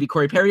 Should maybe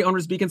Corey Perry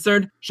owners be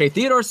concerned? Shea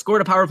Theodore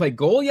scored a power play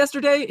goal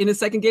yesterday in his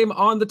second game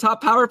on the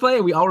top power play.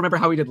 And we all remember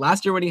how he did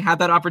last year when he had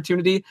that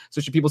opportunity. So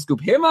should people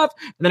scoop him up?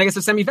 And then I guess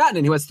there's Semi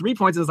Vatanen, who has 3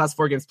 points in his last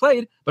 4 games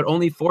played, but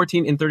only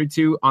 14 in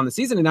 32 on the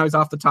season. And now he's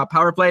off the top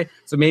power play.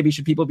 So maybe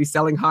should people be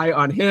selling high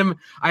on him?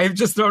 I've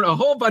just thrown a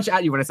whole bunch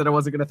at you when I said I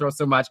wasn't going to throw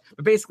so much.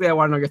 But basically, I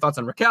want to know your thoughts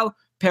on Raquel,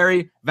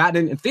 Perry,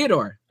 Vatanen, and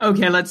Theodore.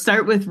 Okay, let's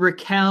start with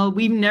Raquel.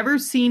 We've never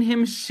seen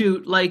him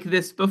shoot like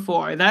this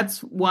before.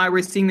 That's why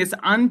we're seeing this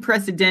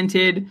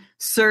unprecedented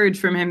surge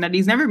from him that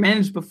he's never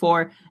managed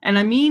before. And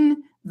I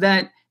mean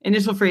that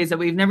initial phrase that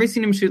we've never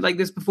seen him shoot like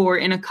this before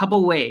in a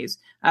couple ways.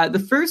 The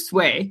first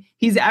way,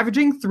 he's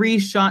averaging 3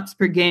 shots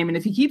per game. And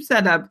if he keeps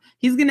that up,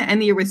 he's going to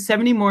end the year with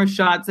 70 more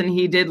shots than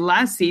he did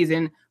last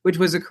season, which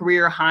was a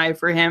career high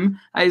for him.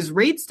 His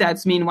rate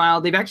stats,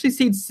 meanwhile, they've actually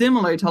stayed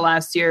similar to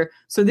last year.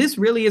 So this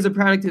really is a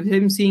product of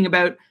him seeing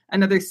about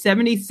another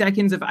 70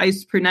 seconds of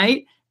ice per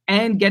night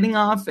and getting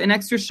off an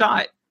extra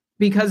shot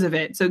because of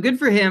it. So good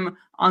for him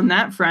on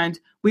that front.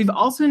 We've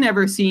also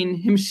never seen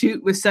him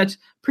shoot with such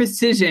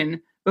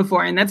precision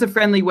before, and that's a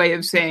friendly way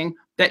of saying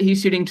that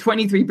he's shooting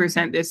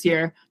 23% this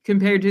year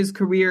compared to his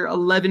career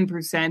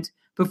 11%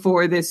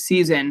 before this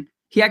season.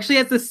 He actually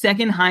has the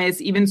second highest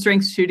even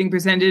strength shooting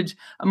percentage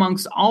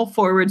amongst all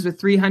forwards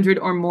with 300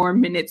 or more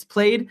minutes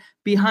played,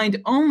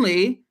 behind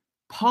only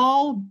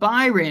Paul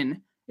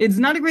Byron. It's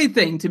not a great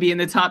thing to be in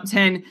the top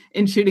 10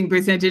 in shooting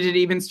percentage at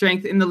even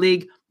strength in the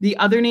league. The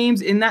other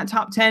names in that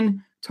top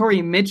 10,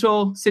 Torrey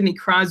Mitchell, Sidney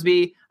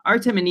Crosby,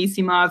 Artem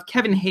Anisimov,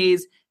 Kevin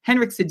Hayes,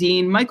 Henrik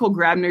Sedin, Michael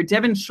Grabner,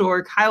 Devin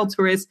Shore, Kyle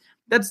Turris.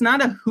 That's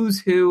not a who's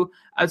who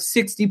of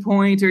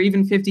 60-point or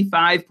even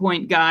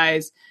 55-point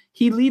guys.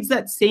 He leads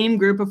that same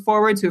group of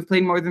forwards who have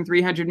played more than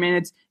 300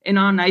 minutes in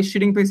on-ice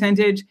shooting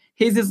percentage.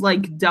 His is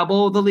like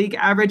double the league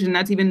average, and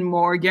that's even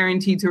more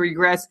guaranteed to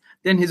regress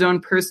than his own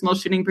personal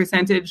shooting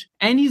percentage.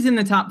 And he's in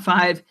the top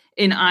 5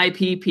 in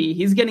IPP.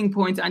 He's getting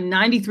points on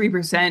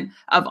 93%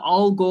 of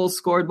all goals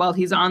scored while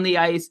he's on the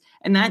ice,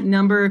 and that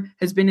number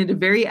has been at a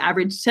very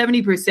average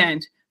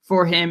 70%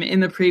 for him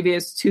in the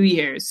previous 2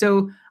 years.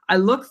 So I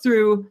look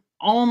through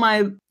all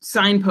my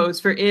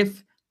signposts for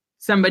if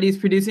somebody's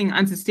producing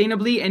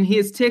unsustainably, and he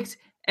has ticked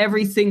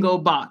every single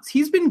box.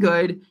 He's been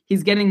good.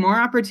 He's getting more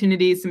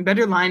opportunities, some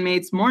better line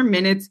mates, more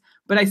minutes,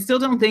 but I still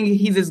don't think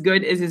he's as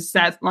good as his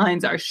stat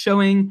lines are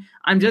showing.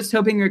 I'm just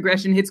hoping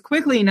regression hits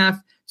quickly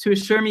enough to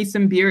assure me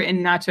some beer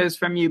and nachos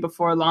from you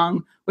before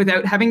long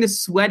without having to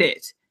sweat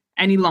it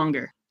any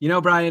longer. You know,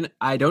 Brian,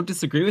 I don't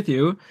disagree with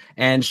you.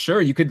 And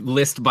sure, you could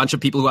list a bunch of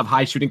people who have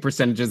high shooting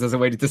percentages as a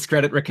way to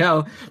discredit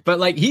Raquel. But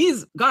like,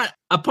 he's got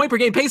a point per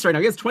game pace right now.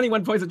 He has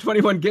 21 points in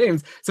 21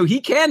 games. So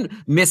he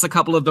can miss a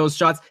couple of those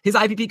shots. His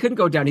IPP couldn't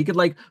go down. He could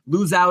like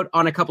lose out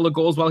on a couple of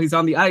goals while he's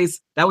on the ice.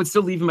 That would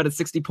still leave him at a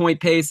 60-point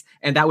pace.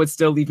 And that would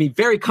still leave me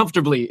very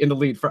comfortably in the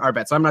lead for our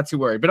bet. So I'm not too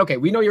worried. But okay,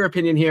 we know your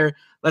opinion here.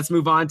 Let's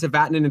move on to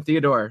Vatanen and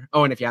Theodore.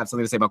 Oh, and if you have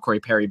something to say about Corey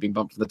Perry being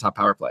bumped to the top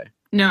power play.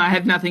 No, I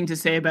have nothing to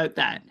say about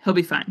that. He'll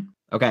be fine.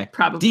 Okay.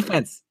 Probably.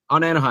 Defense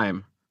on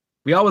Anaheim.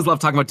 We always love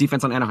talking about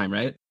defense on Anaheim,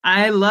 right?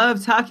 I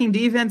love talking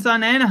defense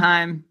on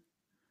Anaheim.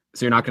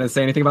 So you're not going to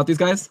say anything about these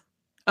guys?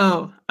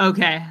 Oh,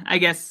 okay. I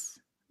guess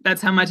that's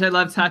how much I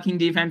love talking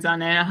defense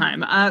on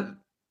Anaheim.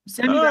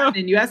 Semi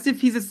Vatanen, you asked if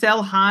he's a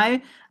sell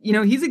high. You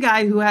know, he's a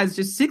guy who has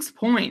just 6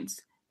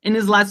 points in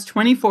his last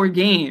 24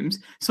 games.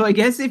 So I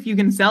guess if you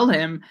can sell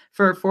him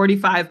for a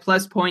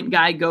 45-plus point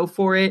guy, go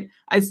for it.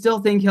 I still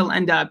think he'll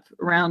end up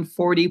around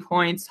 40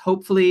 points,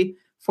 hopefully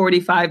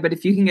 45, but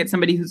if you can get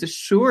somebody who's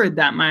assured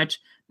that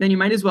much, then you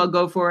might as well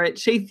go for it.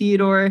 Shea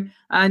Theodore,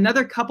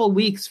 another couple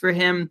weeks for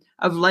him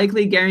of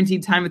likely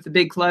guaranteed time with the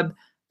big club,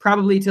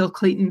 probably till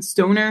Clayton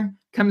Stoner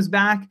comes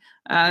back.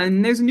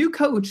 And there's a new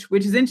coach,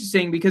 which is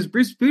interesting because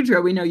Bruce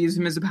Boudreau, we know, used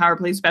him as a power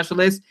play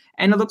specialist,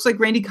 and it looks like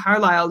Randy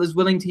Carlyle is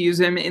willing to use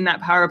him in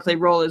that power play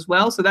role as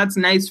well, so that's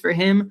nice for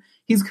him.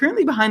 He's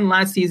currently behind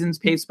last season's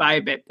pace by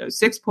a bit, though.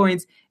 6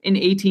 points in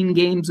 18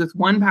 games with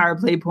 1 power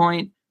play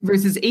point,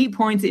 versus 8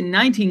 points in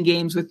 19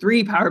 games with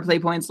 3 power play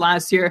points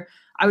last year.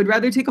 I would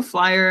rather take a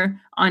flyer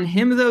on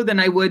him, though, than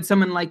I would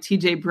someone like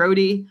TJ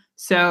Brody.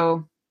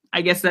 So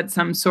I guess that's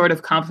some sort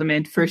of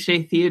compliment for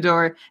Shea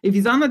Theodore. If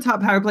he's on the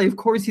top power play, of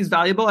course he's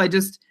valuable. I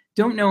just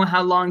don't know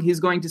how long he's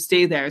going to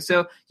stay there.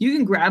 So you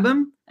can grab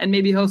him and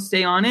maybe he'll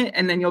stay on it,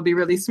 and then you'll be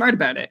really smart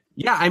about it.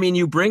 Yeah, I mean,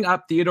 you bring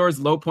up Theodore's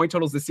low point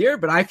totals this year,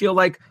 but I feel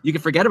like you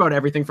can forget about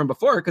everything from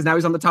before because now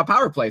he's on the top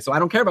power play. So I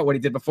don't care about what he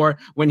did before.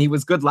 When he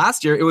was good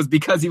last year, it was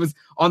because he was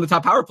on the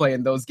top power play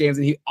in those games,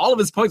 and all of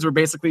his points were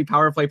basically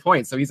power play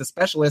points. So he's a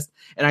specialist,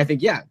 and I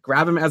think, yeah,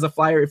 grab him as a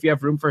flyer if you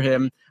have room for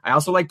him. I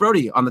also like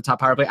Brody on the top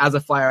power play as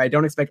a flyer. I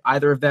don't expect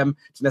either of them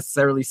to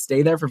necessarily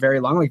stay there for very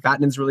long. Like,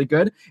 Vatanen's really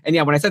good. And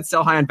yeah, when I said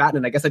sell high on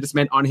Vatanen, I guess I just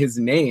meant on his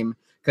name,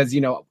 Because,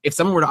 if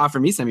someone were to offer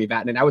me Semi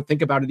Vatanen, I would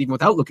think about it even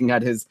without looking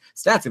at his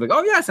stats. I'd be like,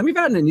 oh yeah, Semi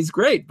Vatanen, he's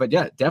great. But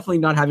yeah, definitely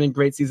not having a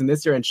great season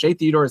this year. And Shea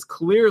Theodore is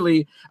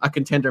clearly a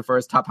contender for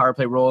his top power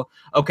play role.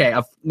 Okay,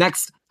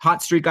 next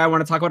hot streak I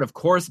want to talk about, of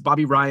course,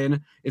 Bobby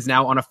Ryan is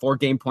now on a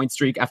 4-game point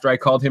streak after I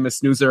called him a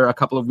snoozer a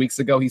couple of weeks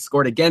ago. He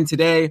scored again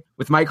today.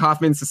 With Mike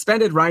Hoffman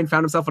suspended, Ryan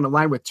found himself on a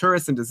line with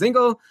Turris and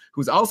Dzingel,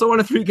 who's also on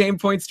a 3-game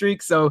point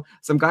streak. So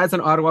some guys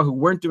on Ottawa who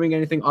weren't doing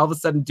anything, all of a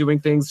sudden doing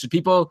things. Should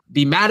people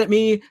be mad at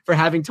me for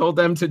having told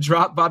them to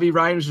drop Bobby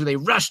Ryan? Should they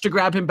rush to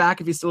grab him back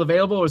if he's still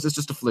available, or is this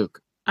just a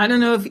fluke? I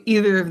don't know if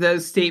either of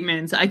those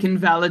statements I can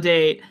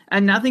validate.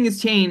 And nothing has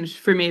changed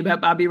for me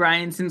about Bobby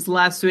Ryan since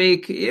last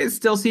week. I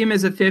still see him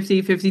as a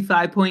 50,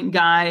 55-point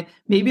guy.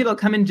 Maybe it'll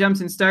come in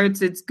jumps and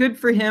starts. It's good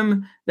for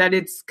him that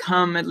it's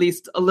come at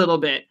least a little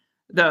bit,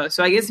 though.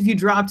 So I guess if you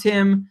dropped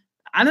him,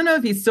 I don't know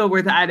if he's still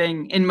worth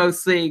adding in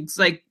most leagues,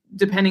 like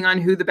depending on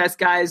who the best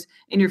guys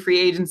in your free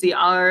agency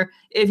are.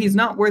 If he's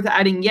not worth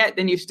adding yet,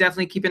 then you should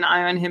definitely keep an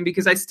eye on him,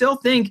 because I still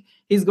think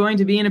he's going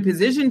to be in a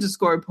position to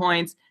score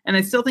points, and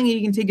I still think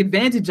he can take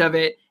advantage of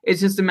it.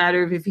 It's just a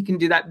matter of if he can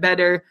do that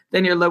better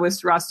than your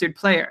lowest rostered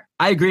player.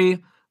 I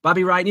agree.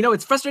 Bobby Ryan,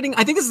 it's frustrating.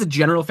 I think this is a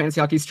general fantasy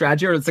hockey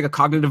strategy, or it's like a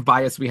cognitive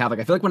bias we have. Like,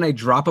 I feel like when I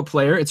drop a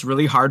player, it's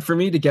really hard for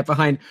me to get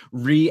behind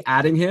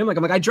re-adding him. I'm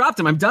like, I dropped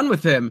him. I'm done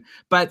with him.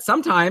 But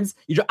sometimes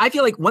I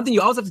feel like one thing you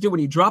always have to do when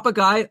you drop a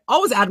guy,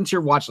 always add him to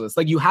your watch list.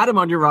 Like, you had him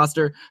on your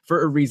roster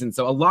for a reason.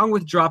 So along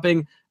with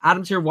dropping, add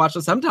him to your watch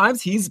list.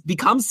 Sometimes he's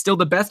becomes still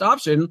the best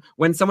option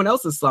when someone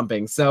else is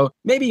slumping. So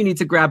maybe you need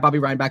to grab Bobby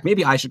Ryan back.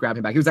 Maybe I should grab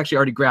him back. He was actually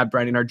already grabbed,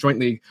 Brian, in our joint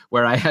league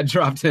where I had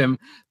dropped him.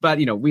 But,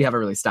 we have a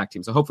really stacked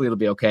team, so hopefully it'll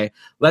be okay.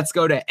 Let's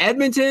go to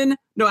Edmonton.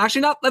 No,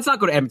 actually not. Let's not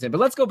go to Edmonton, but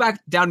let's go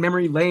back down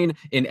memory lane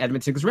in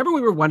Edmonton. Because remember,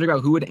 we were wondering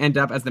about who would end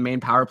up as the main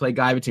power play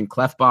guy between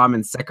Klefbom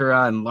and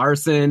Sekera and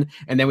Larson.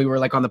 And then we were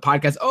like on the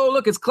podcast, oh,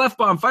 look, it's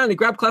Klefbom. Finally,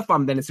 grab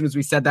Klefbom. Then as soon as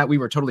we said that, we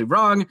were totally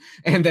wrong.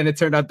 And then it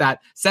turned out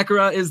that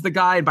Sekera is the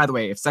guy. And by the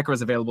way, if Sekera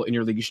is available in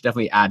your league, you should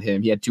definitely add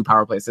him. He had 2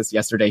 power play assists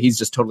yesterday. He's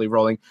just totally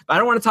rolling. But I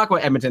don't want to talk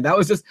about Edmonton. That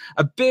was just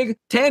a big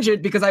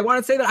tangent, because I want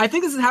to say that I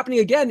think this is happening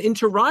again in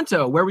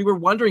Toronto, where we were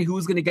wondering who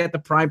was going to get the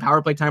prime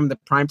power play time and the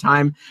prime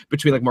time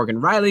between like Morgan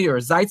Rielly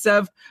or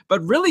Zaitsev.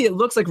 But really, it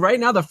looks like right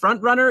now the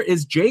front runner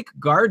is Jake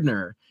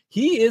Gardiner.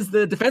 He is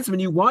the defenseman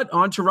you want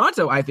on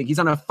Toronto, I think. He's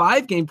on a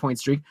 5-game point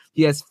streak.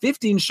 He has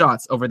 15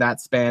 shots over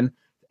that span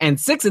and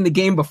 6 in the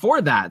game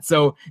before that.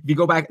 So if you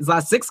go back his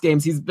last 6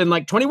 games, he's been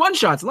like 21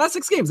 shots in the last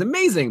 6 games.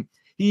 Amazing.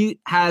 He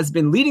has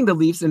been leading the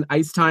Leafs in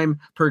ice time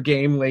per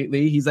game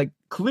lately. He's like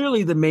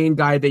clearly the main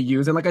guy they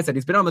use. And like I said,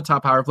 he's been on the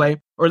top power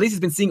play, or at least he's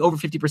been seeing over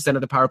 50%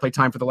 of the power play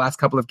time for the last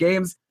couple of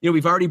games.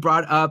 We've already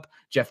brought up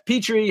Jeff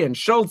Petrie and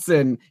Schultz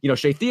and,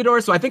 Shea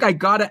Theodore. So I think I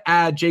got to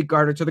add Jake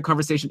Gardiner to the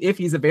conversation if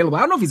he's available. I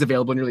don't know if he's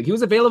available in your league. He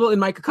was available in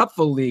my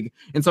Cupful league.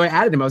 And so I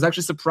added him. I was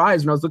actually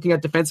surprised when I was looking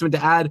at defensemen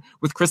to add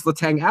with Chris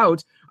Letang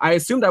out. I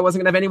assumed I wasn't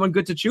going to have anyone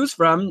good to choose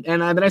from.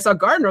 And then I saw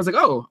Gardiner. I was like,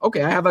 oh,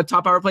 okay, I have a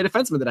top power play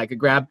defenseman that I could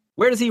grab.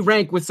 Where does he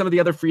rank with some of the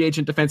other free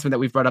agent defensemen that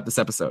we've brought up this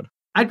episode?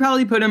 I'd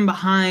probably put him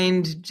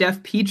behind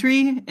Jeff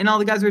Petrie and all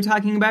the guys we're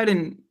talking about,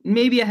 and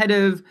maybe ahead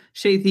of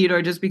Shea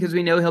Theodore, just because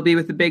we know he'll be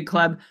with the big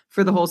club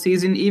for the whole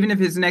season, even if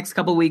his next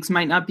couple weeks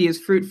might not be as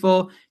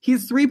fruitful.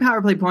 He's 3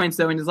 power play points,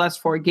 though, in his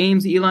last 4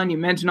 games. Elon, you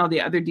mentioned all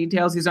the other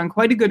details. He's on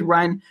quite a good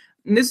run.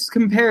 And this is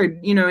compared,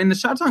 in the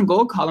shots on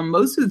goal column,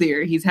 most of the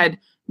year, he's had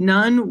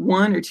none,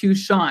 1 or 2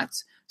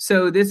 shots.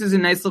 So this is a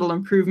nice little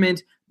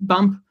improvement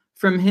bump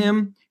from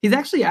him. He's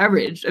actually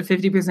averaged a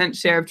 50%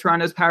 share of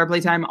Toronto's power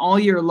play time all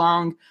year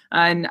long.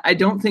 And I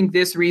don't think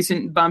this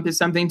recent bump is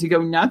something to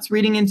go nuts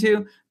reading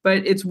into,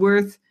 but it's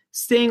worth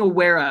staying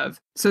aware of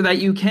so that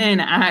you can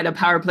add a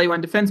power play 1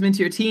 defenseman to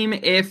your team.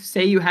 If,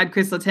 say, you had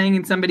Chris Letang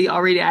and somebody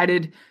already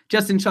added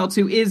Justin Schultz,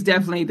 who is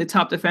definitely the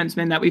top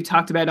defenseman that we've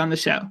talked about on the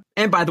show.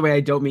 And by the way, I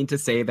don't mean to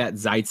say that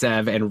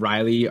Zaitsev and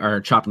Rielly are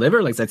chopped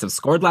liver. Like, Zaitsev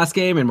scored last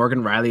game and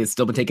Morgan Rielly has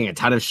still been taking a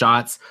ton of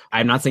shots.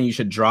 I'm not saying you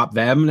should drop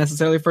them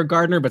necessarily for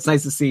Gardiner, but it's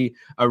nice to see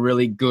a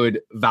really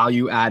good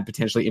value add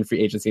potentially in free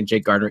agency in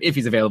Jake Gardiner if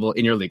he's available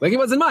in your league, like he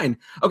was in mine.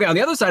 Okay, on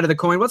the other side of the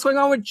coin, what's going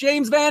on with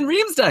James Van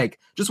Riemsdyk?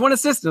 Just 1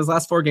 assist in his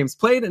last 4 games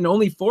played and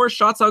only 4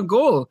 shots on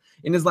goal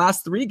in his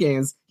last 3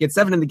 games. He had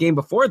 7 in the game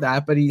before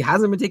that, but he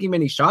hasn't been taking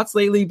many shots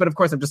lately. But of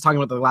course, I'm just talking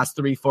about the last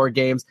 3-4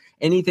 games.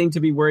 Anything to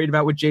be worried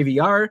about with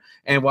JVR?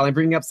 And while I'm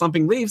bringing up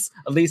slumping Leafs,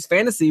 at least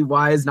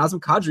fantasy-wise, Nazem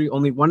Kadri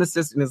only 1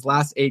 assist in his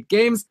last 8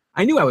 games.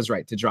 I knew I was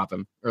right to drop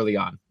him early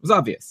on. It was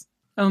obvious.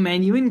 Oh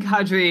man, you and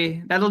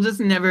Kadri, that'll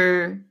just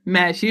never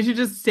mesh. You should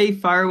just stay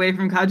far away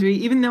from Kadri,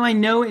 even though I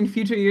know in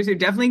future years you're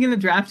definitely going to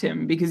draft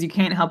him because you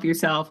can't help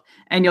yourself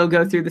and you'll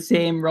go through the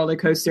same roller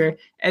coaster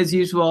as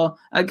usual.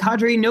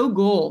 Kadri, no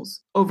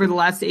goals over the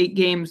last 8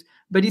 games,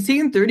 but he's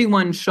taken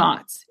 31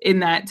 shots in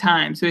that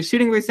time. So his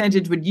shooting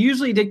percentage would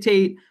usually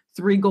dictate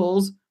 3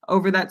 goals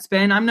over that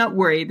span. I'm not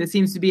worried. This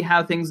seems to be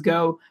how things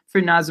go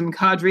for Nazem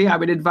Kadri. I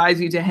would advise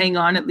you to hang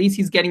on. At least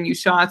he's getting you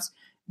shots.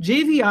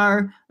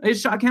 JVR,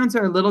 his shot counts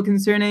are a little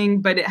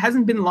concerning, but it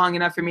hasn't been long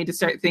enough for me to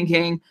start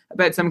thinking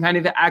about some kind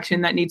of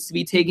action that needs to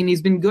be taken.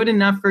 He's been good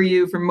enough for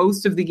you for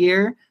most of the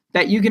year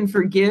that you can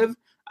forgive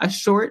a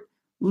short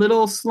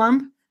little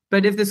slump.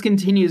 But if this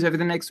continues over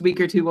the next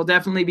week or two, we'll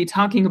definitely be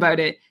talking about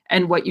it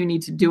and what you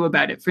need to do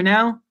about it. For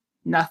now,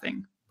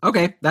 nothing.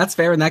 Okay, that's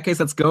fair. In that case,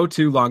 let's go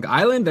to Long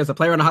Island. There's a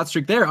player on a hot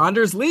streak there,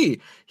 Anders Lee.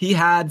 He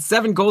had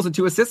 7 goals and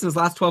 2 assists in his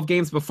last 12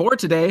 games before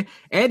today,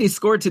 and he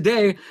scored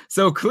today.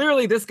 So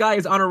clearly this guy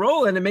is on a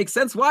roll, and it makes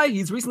sense why.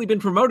 He's recently been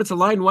promoted to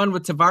line 1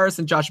 with Tavares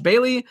and Josh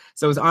Bailey.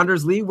 So is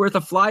Anders Lee worth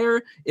a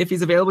flyer if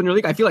he's available in your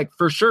league? I feel like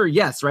for sure,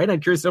 yes, right?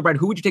 I'm curious to know, Brian,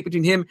 who would you take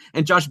between him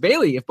and Josh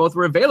Bailey if both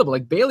were available?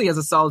 Like Bailey has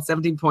a solid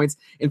 17 points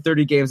in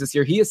 30 games this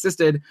year. He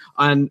assisted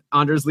on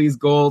Anders Lee's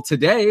goal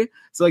today.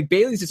 So like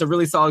Bailey's just a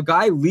really solid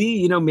guy.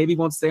 Lee, maybe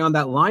won't stay on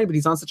that line, but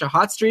he's on such a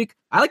hot streak.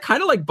 I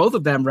kind of like both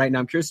of them right now.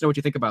 I'm curious to know what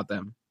you think about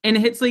them. In a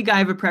hits league, I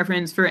have a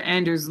preference for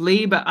Anders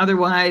Lee, but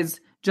otherwise,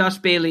 Josh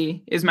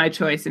Bailey is my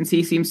choice, and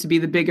he seems to be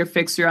the bigger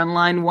fixture on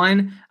line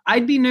 1.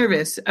 I'd be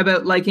nervous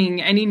about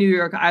liking any New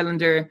York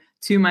Islander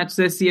too much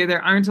this year.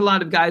 There aren't a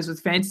lot of guys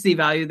with fantasy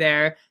value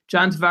there.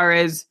 John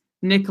Tavares,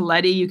 Nick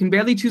Leddy, you can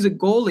barely choose a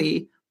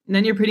goalie, and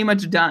then you're pretty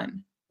much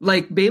done.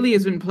 Like, Bailey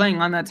has been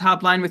playing on that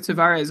top line with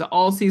Tavares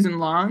all season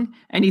long,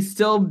 and he's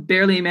still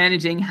barely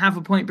managing half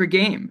a point per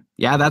game.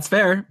 Yeah, that's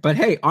fair. But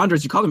hey,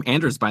 Anders, you called him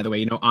Anders, by the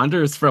way.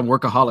 Anders from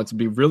Workaholics would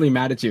be really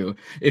mad at you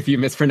if you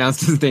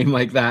mispronounced his name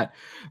like that.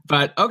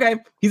 But okay,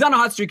 he's on a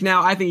hot streak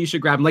now. I think you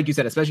should grab him. Like you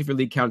said, especially for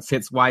league counts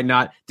hits, why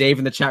not? Dave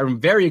in the chat room,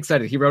 very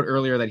excited. He wrote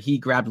earlier that he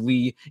grabbed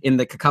Lee in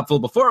the cupful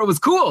before it was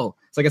cool.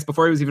 So I guess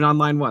before he was even on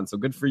line 1. So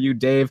good for you,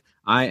 Dave.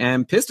 I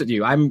am pissed at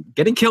you. I'm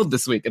getting killed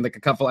this week in the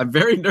cupful. I'm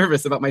very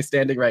nervous about my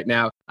standing right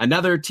now.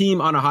 Another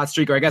team on a hot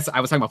streak, or I guess I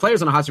was talking about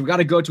players on a hot streak. We got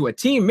to go to a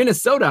team,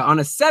 Minnesota, on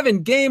a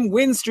 7-game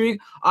win streak.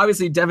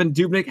 Obviously, Devin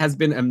Dubnyk has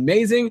been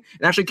amazing.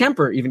 And actually,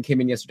 Kemper even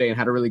came in yesterday and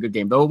had a really good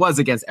game, though it was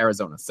against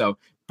Arizona. So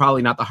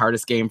probably not the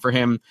hardest game for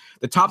him.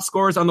 The top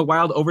scorers on the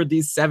Wild over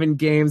these 7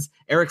 games,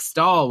 Eric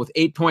Stahl with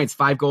 8 points,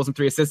 5 goals and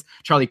 3 assists.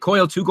 Charlie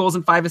Coyle, 2 goals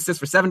and 5 assists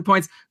for 7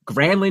 points.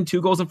 Granlund,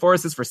 2 goals and 4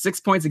 assists for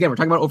 6 points. Again, we're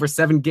talking about over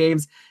 7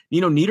 games.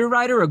 Nino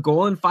Niederreiter, a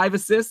goal and 5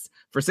 assists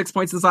for 6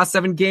 points in his last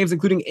 7 games,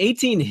 including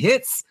 18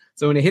 hits.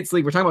 So in a hits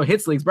league, we're talking about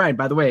hits leagues, Brian,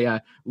 by the way,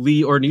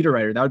 Lee or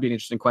Niederreiter, that would be an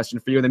interesting question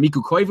for you. And then Mikko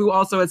Koivu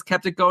also has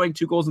kept it going,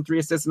 2 goals and 3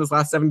 assists in his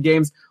last 7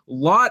 games.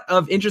 Lot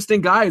of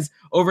interesting guys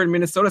over in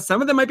Minnesota.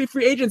 Some of them might be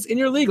free agents in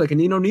your league, like a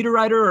Nino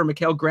Niederreiter or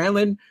Mikael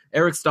Granlund.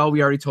 Eric Stahl,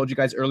 we already told you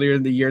guys earlier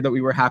in the year that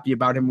we were happy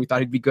about him. We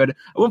thought he'd be good. At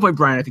one point,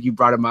 Brian, I think you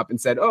brought him up and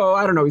said,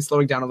 I don't know, he's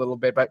slowing down a little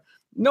bit, but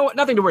no,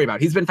 nothing to worry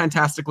about. He's been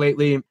fantastic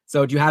lately.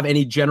 So do you have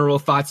any general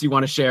thoughts you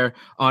want to share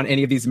on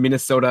any of these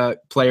Minnesota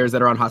players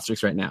that are on hot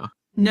streaks right now?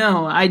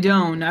 No, I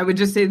don't. I would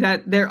just say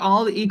that they're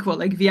all equal.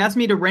 Like, if you ask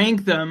me to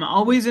rank them,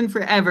 always and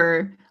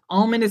forever,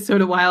 all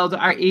Minnesota Wild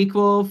are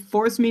equal.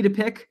 Force me to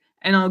pick,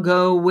 and I'll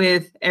go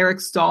with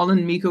Eric Stahl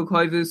and Mikko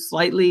Koivu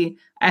slightly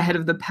ahead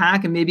of the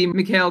pack, and maybe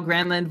Mikael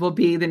Granlund will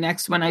be the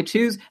next one I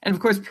choose. And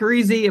of course,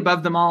 Parise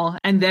above them all,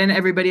 and then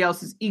everybody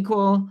else is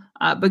equal.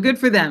 But good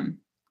for them.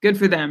 Good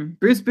for them.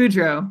 Bruce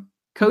Boudreau,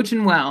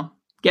 coaching well,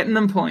 getting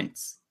them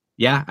points.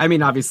 Yeah, I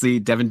mean, obviously,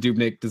 Devin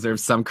Dubnyk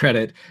deserves some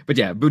credit. But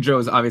yeah, Boudreau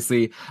is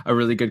obviously a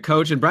really good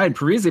coach. And Brian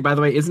Parise, by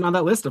the way, isn't on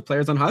that list of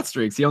players on hot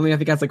streaks. He only, I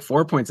think, has like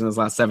 4 points in his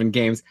last 7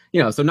 games.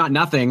 So not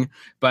nothing,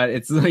 but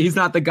he's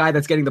not the guy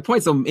that's getting the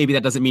points. So maybe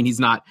that doesn't mean he's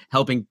not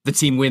helping the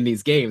team win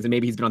these games. And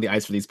maybe he's been on the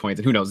ice for these points.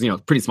 And who knows,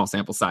 pretty small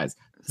sample size.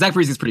 Zach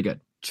Parise is pretty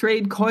good.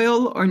 Trade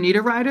Coyle or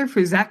Niederreiter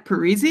for Zach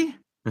Parise?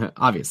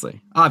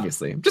 Obviously. I'm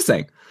just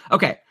saying.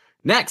 Okay,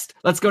 next,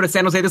 let's go to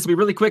San Jose. This will be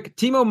really quick.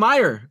 Timo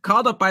Meier,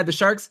 called up by the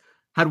Sharks,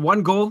 had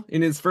 1 goal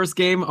in his first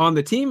game on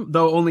the team,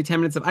 though only 10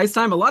 minutes of ice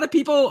time. A lot of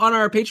people on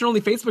our patron-only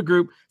Facebook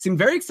group seem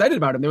very excited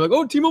about him. They're like,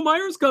 Timo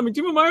Meier's coming.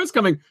 Timo Meier's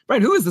coming.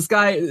 Brian, who is this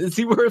guy? Is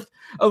he worth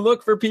a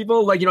look for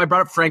people? Like, I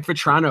brought up Frank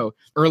Vetrano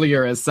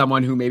earlier as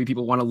someone who maybe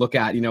people want to look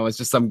at, as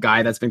just some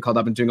guy that's been called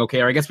up and doing okay.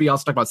 Or I guess we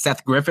also talked about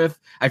Seth Griffith.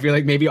 I feel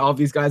like maybe all of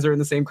these guys are in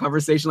the same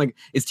conversation. Like,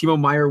 is Timo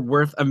Meier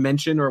worth a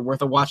mention or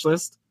worth a watch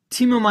list?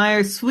 Timo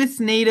Meier, Swiss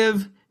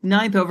native,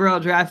 9th overall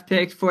draft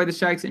pick for the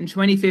Sharks in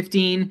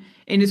 2015.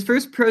 In his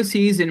first pro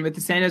season with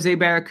the San Jose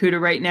Barracuda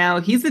right now,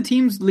 he's the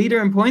team's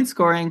leader in point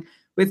scoring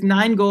with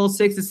 9 goals,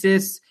 6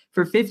 assists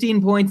for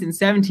 15 points in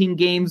 17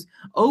 games.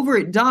 Over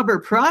at Dauber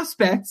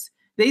Prospects,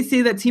 they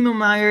say that Timo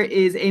Meier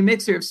is a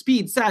mixer of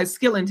speed, size,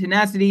 skill, and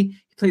tenacity.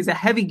 He plays a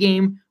heavy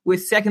game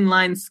with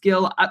second-line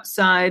skill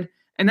upside.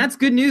 And that's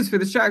good news for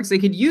the Sharks. They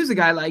could use a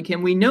guy like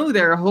him. We know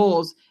there are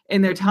holes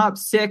in their top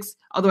 6,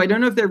 although I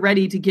don't know if they're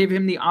ready to give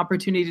him the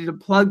opportunity to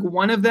plug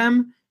one of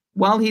them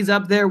while he's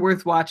up there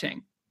worth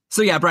watching.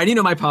 So yeah,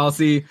 Brian, my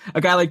policy.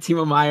 A guy like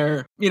Timo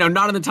Meier,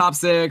 not in the top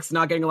 6,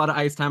 not getting a lot of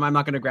ice time. I'm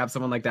not going to grab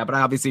someone like that. But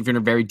obviously, if you're in a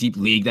very deep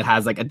league that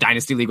has like a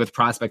dynasty league with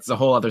prospects, it's a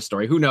whole other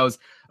story. Who knows?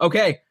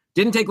 Okay,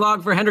 didn't take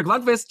long for Henrik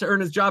Lundqvist to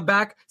earn his job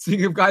back.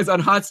 Speaking of guys on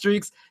hot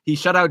streaks, he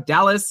shut out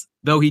Dallas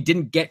though he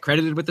didn't get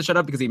credited with the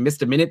shutout because he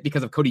missed a minute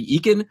because of Cody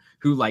Eakin,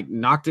 who like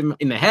knocked him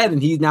in the head,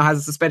 and he now has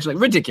a suspension.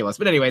 Like, ridiculous.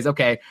 But anyways,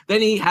 okay.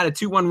 Then he had a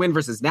 2-1 win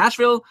versus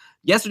Nashville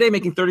yesterday,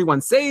 making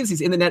 31 saves.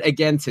 He's in the net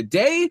again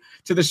today,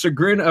 to the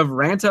chagrin of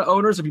Ranta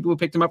owners or people who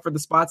picked him up for the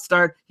spot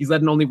start. He's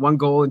led in only 1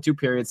 goal in 2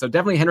 periods. So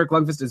definitely Henrik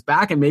Lundqvist is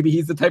back, and maybe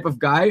he's the type of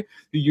guy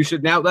who you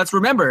should now. Let's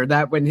remember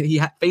that when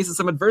he faces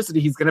some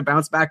adversity, he's going to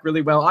bounce back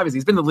really well. Obviously,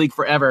 he's been in the league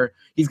forever.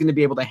 He's going to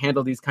be able to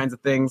handle these kinds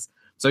of things.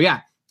 So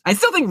yeah, I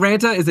still think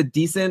Ranta is a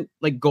decent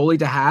like goalie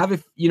to have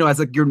if, you know, as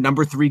like your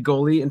number 3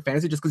 goalie in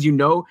fantasy, just because, you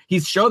know,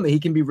 he's shown that he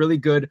can be really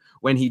good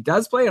when he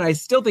does play. And I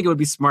still think it would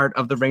be smart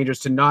of the Rangers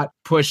to not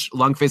push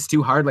Lundqvist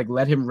too hard, like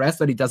let him rest,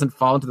 that he doesn't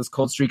fall into this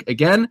cold streak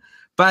again.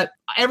 But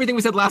everything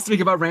we said last week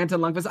about Ranta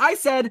and Lundqvist, I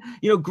said,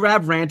 you know,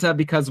 grab Ranta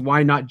because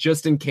why not,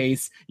 just in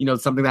case, you know,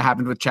 something that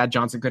happened with Chad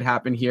Johnson could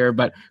happen here.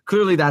 But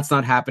clearly that's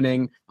not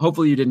happening.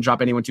 Hopefully you didn't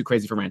drop anyone too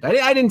crazy for Ranta.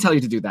 I didn't tell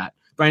you to do that.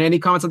 Brian, any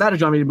comments on that, or do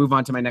you want me to move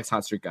on to my next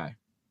hot streak guy?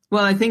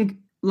 Well, I think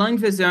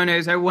Lundqvist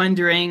owners are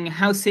wondering,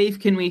 how safe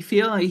can we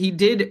feel? He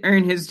did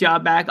earn his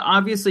job back.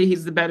 Obviously,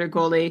 he's the better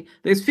goalie.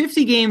 There's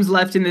 50 games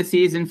left in the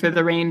season for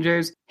the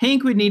Rangers.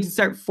 Hank would need to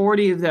start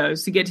 40 of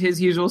those to get to his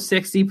usual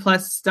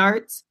 60-plus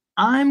starts.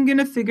 I'm going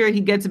to figure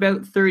he gets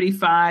about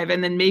 35,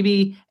 and then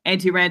maybe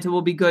Antti Ranta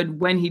will be good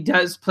when he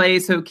does play,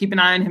 so keep an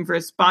eye on him for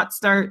a spot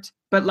start.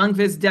 But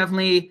Lundqvist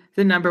definitely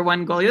the number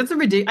 1 goalie. That's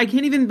I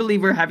can't even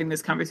believe we're having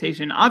this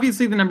conversation.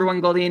 Obviously the number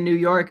 1 goalie in New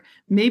York.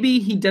 Maybe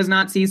he does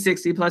not see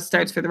 60-plus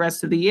starts for the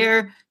rest of the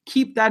year.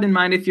 Keep that in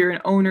mind if you're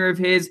an owner of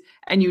his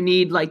and you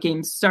need like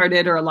games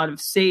started or a lot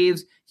of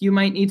saves. You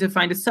might need to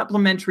find a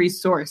supplementary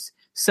source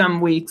some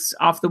weeks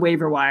off the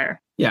waiver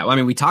wire. Yeah, well, I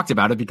mean, we talked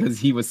about it because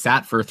he was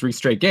sat for 3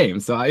 straight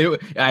games. So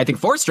I think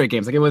 4 straight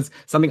games. Like, it was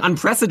something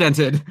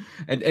unprecedented.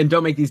 And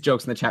don't make these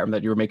jokes in the chat room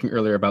that you were making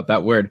earlier about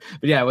that word.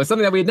 But yeah, it was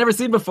something that we had never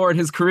seen before in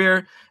his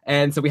career.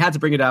 And so we had to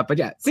bring it up. But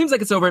yeah, it seems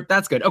like it's over.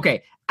 That's good.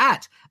 Okay,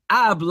 at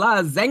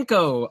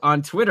Ablazenko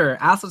on Twitter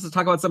asked us to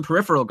talk about some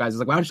peripheral guys. He's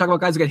like, why don't you talk about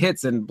guys who get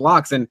hits and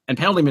blocks and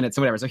penalty minutes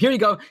and whatever? So here you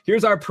go.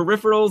 Here's our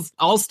peripherals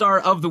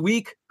all-star of the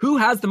week. Who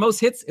has the most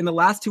hits in the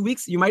last 2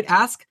 weeks, you might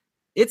ask?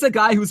 It's a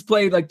guy who's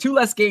played like 2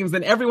 less games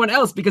than everyone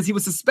else because he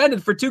was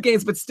suspended for 2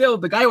 games, but still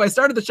the guy who I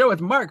started the show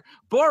with, Mark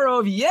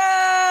Borowiecki,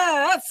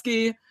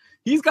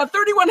 he's got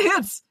 31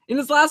 hits in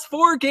his last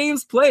 4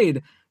 games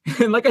played.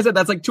 And like I said,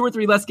 that's like 2 or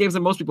 3 less games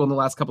than most people in the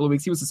last couple of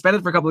weeks. He was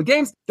suspended for a couple of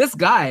games. This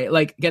guy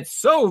like gets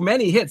so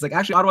many hits. Like,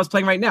 actually, Ottawa's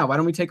playing right now. Why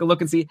don't we take a look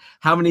and see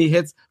how many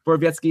hits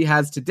Borowiecki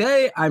has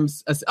today? I'm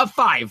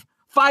 5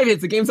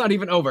 hits. The game's not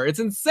even over. It's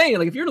insane.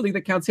 Like, if you're in a league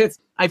that counts hits,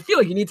 I feel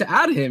like you need to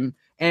add him.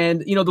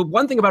 And, you know, the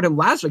one thing about him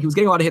last year, he was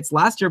getting a lot of hits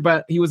last year,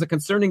 but he was a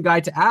concerning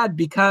guy to add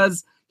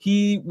because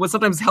he was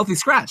sometimes healthy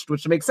scratched,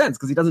 which makes sense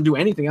because he doesn't do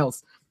anything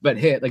else but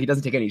hit. Like, he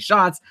doesn't take any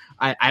shots.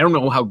 I don't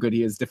know how good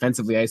he is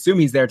defensively. I assume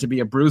he's there to be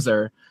a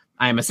bruiser.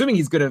 I'm assuming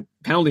he's good at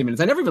penalty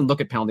minutes. I never even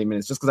look at penalty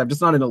minutes just because I'm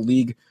just not in a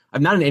league.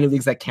 I'm not in any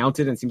leagues that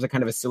counted, and it seems like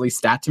kind of a silly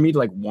stat to me to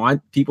like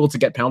want people to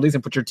get penalties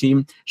and put your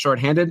team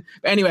shorthanded.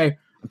 But anyway,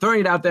 I'm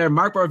throwing it out there.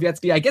 Mark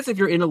Borowiecki, I guess if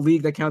you're in a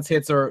league that counts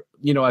hits or,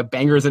 you know, a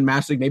bangers and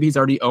mash league, maybe he's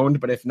already owned,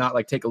 but if not,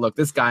 like, take a look.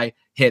 This guy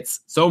hits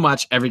so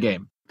much every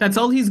game. That's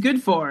all he's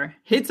good for.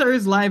 Hits are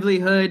his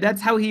livelihood.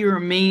 That's how he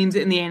remains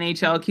in the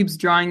NHL, keeps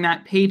drawing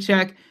that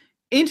paycheck.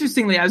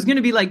 Interestingly, I was going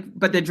to be like,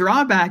 but the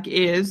drawback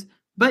is,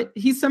 but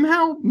he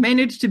somehow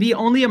managed to be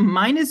only a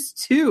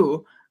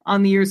 -2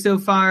 on the year so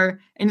far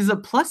and is a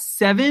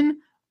 +7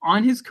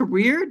 on his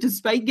career,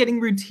 despite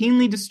getting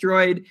routinely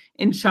destroyed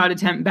in shot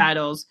attempt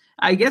battles.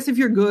 I guess if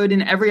you're good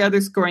in every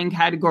other scoring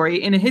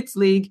category in a hits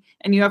league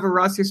and you have a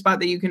roster spot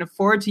that you can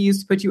afford to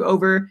use to put you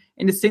over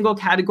in a single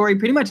category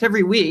pretty much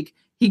every week,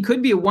 he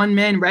could be a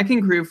one-man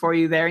wrecking crew for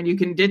you there, and you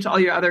can ditch all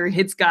your other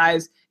hits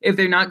guys if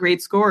they're not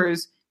great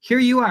scorers. Here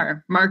you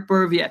are, Mark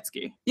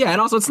Borowiecki. Yeah, and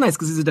also it's nice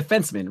because he's a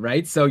defenseman,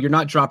 right? So you're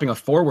not dropping a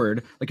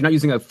forward. Like, you're not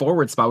using a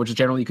forward spot, which is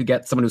generally you could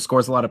get someone who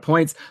scores a lot of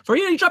points. For,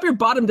 you know, you drop your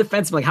bottom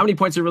defenseman. Like, how many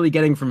points are you really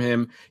getting from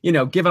him? You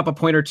know, give up a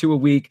point or 2 a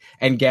week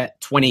and get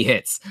 20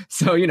 hits.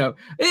 So, you know,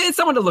 it's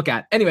someone to look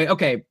at. Anyway,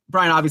 okay,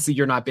 Brian, obviously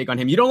you're not big on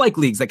him. You don't like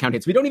leagues that count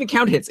hits. We don't even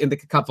count hits in the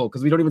couple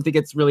because we don't even think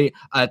it's really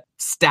a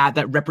stat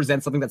that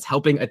represents something that's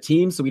helping a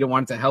team. So we don't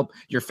want it to help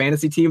your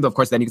fantasy team. But of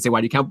course, then you can say,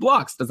 why do you count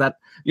blocks? Does that,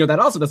 you know, that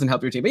also doesn't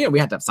help your team. But, you know, we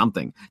have to have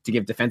something to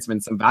give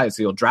defensemen some value,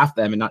 so you'll draft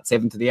them and not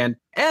save them to the end.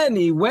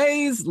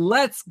 Anyways,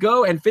 let's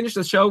go and finish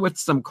the show with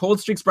some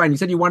cold streaks. Brian, you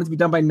said you wanted to be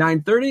done by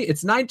 9:30.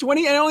 It's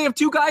 9:20, and I only have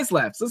 2 guys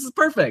left, so this is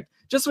perfect.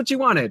 Just what you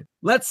wanted.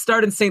 Let's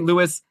start in St.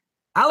 Louis.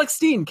 Alex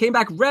Steen came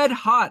back red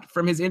hot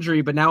from his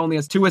injury, but now only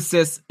has 2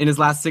 assists in his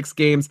last 6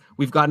 games.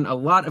 We've gotten a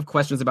lot of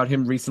questions about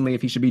him recently,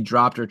 if he should be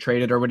dropped or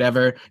traded or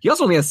whatever. He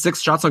also only has 6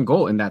 shots on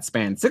goal in that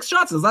span. 6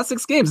 shots in his last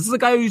 6 games. This is a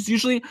guy who's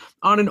usually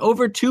on an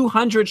over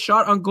 200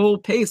 shot on goal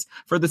pace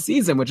for the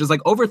season, which is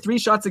like over 3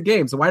 shots a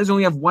game. So why does he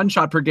only have 1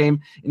 shot per game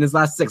in his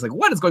last 6? Like,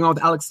 what is going on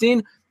with Alex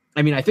Steen?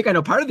 I mean, I think I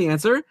know part of the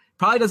answer.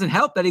 Probably doesn't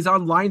help that he's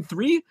on line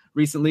 3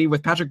 recently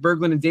with Patrick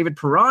Berglund and David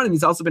Perron, and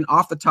he's also been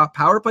off the top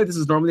power play. This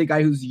is normally a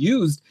guy who's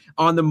used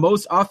on the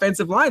most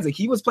offensive lines. Like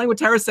he was playing with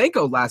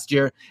Tarasenko last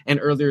year and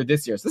earlier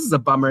this year. So this is a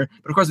bummer.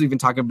 But of course, we've been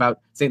talking about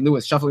St.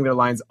 Louis shuffling their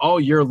lines all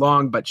year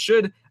long. But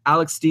should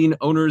Alex Steen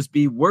owners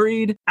be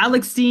worried?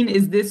 Alex Steen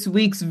is this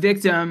week's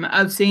victim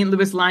of St.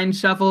 Louis line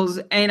shuffles,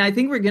 and I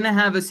think we're going to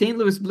have a St.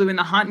 Louis Blue in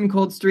the hot and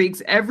cold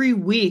streaks every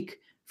week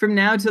from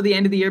now till the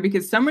end of the year,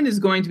 because someone is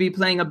going to be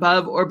playing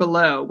above or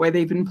below where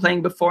they've been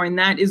playing before, and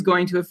that is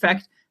going to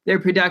affect their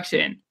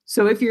production.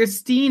 So if you're a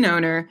Steen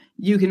owner,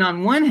 you can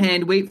on one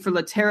hand wait for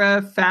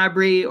Laterra,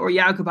 Fabry, or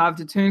Yakupov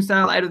to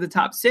turnstile out of the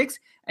top 6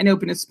 and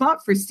open a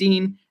spot for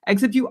Steen,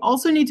 except you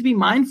also need to be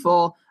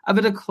mindful of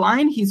a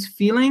decline he's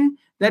feeling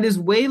that is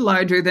way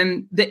larger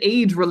than the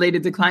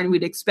age-related decline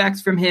we'd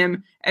expect from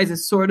him as a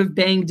sort of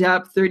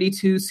banged-up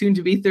 32,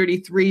 soon-to-be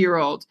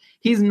 33-year-old.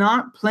 He's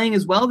not playing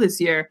as well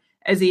this year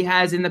as he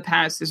has in the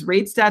past. His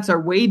rate stats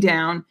are way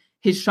down.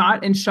 His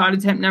shot and shot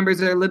attempt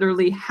numbers are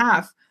literally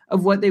half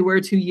of what they were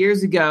 2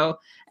 years ago.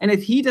 And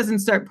if he doesn't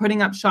start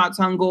putting up shots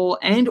on goal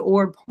and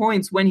or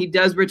points when he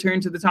does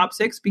return to the top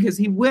 6, because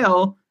he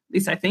will, at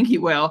least I think he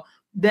will,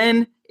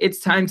 then it's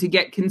time to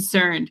get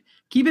concerned.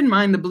 Keep in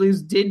mind the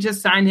Blues did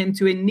just sign him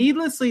to a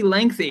needlessly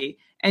lengthy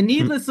and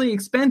needlessly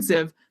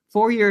expensive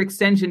 4-year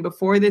extension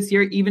before this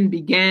year even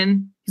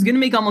began. He's going to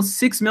make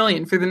almost $6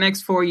 million for the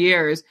next 4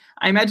 years.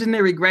 I imagine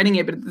they're regretting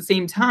it, but at the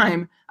same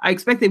time, I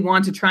expect they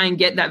want to try and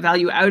get that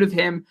value out of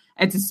him,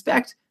 and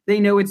suspect they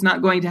know it's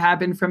not going to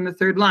happen from the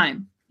third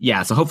line.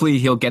 Yeah, so hopefully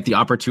he'll get the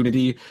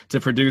opportunity to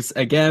produce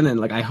again,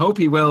 and I hope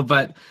he will,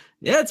 but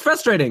yeah, it's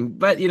frustrating.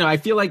 But, I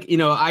feel like,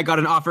 I got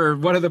an offer.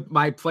 One of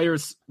my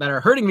players that are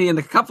hurting me in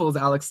the couple is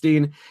Alex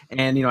Steen.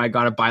 And, I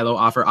got a buy low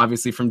offer,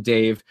 obviously, from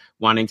Dave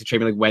wanting to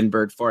trade me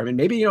Wenberg for him. And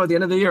maybe, at the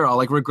end of the year, I'll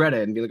regret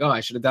it and be like, oh, I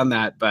should have done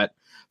that. But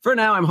for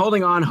now, I'm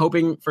holding on,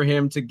 hoping for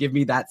him to give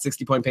me that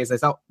 60-point pace I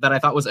thought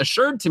was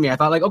assured to me. I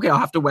thought, okay, I'll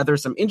have to weather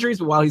some injuries,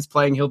 but while he's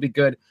playing, he'll be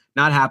good.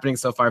 Not happening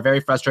so far.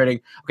 Very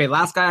frustrating. Okay,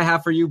 last guy I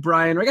have for you,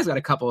 Brian. I guess I got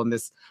a couple in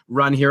this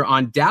run here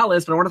on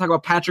Dallas, but I want to talk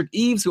about Patrick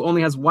Eaves, who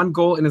only has 1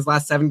 goal in his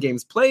last 7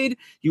 games played.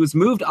 He was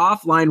moved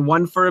off line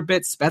 1 for a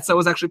bit. Spezza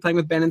was actually playing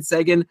with Ben and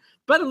Sagan,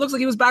 but it looks like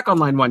he was back on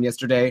line 1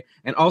 yesterday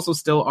and also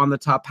still on the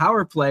top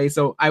power play.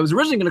 So I was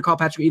originally going to call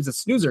Patrick Eaves a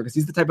snoozer because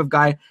he's the type of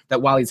guy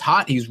that while he's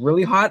hot, he's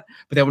really hot,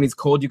 but then when he's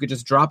cold, you could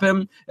just drop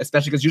him,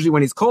 especially because usually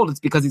when he's cold, it's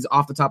because he's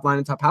off the top line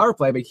and top power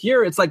play. But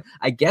here it's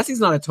I guess he's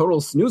not a total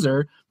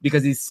snoozer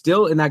because he's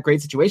still in that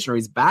great situation, or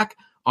he's back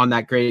on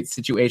that great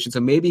situation.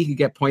 So maybe he could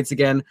get points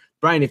again.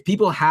 Brian, if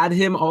people had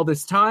him all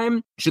this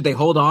time, should they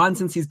hold on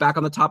since he's back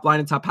on the top line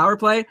and top power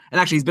play?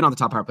 And actually, he's been on the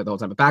top power play the whole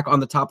time, but back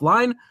on the top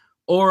line?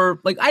 Or,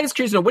 I just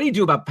curious to know, what do you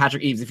do about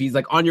Patrick Eaves if he's,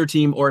 on your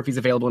team or if he's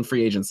available in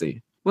free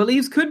agency? Well,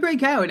 Eaves could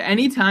break out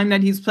any time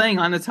that he's playing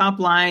on the top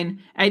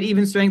line at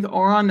even strength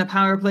or on the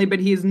power play, but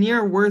he is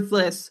near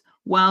worthless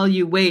while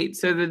you wait.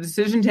 So the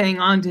decision to hang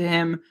on to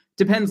him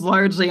depends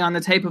largely on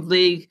the type of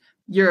league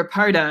you're a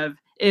part of.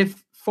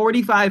 If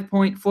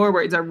 45-point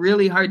forwards are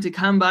really hard to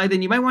come by,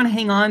 then you might want to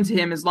hang on to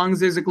him as long as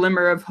there's a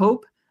glimmer of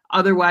hope.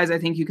 Otherwise, I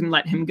think you can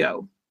let him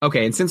go.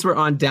 Okay, and since we're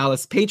on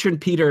Dallas, patron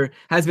Peter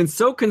has been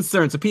so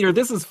concerned. So, Peter,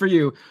 this is for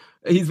you.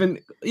 He's been,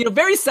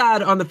 very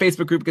sad on the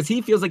Facebook group because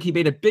he feels like he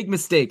made a big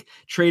mistake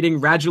trading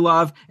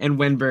Radulov and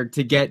Wenberg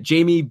to get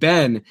Jamie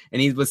Benn.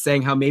 And he was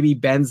saying how maybe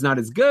Ben's not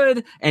as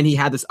good and he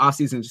had this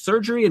offseason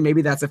surgery and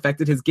maybe that's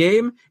affected his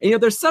game. And,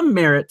 there's some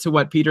merit to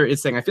what Peter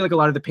is saying. I feel like a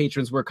lot of the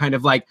patrons were kind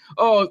of like,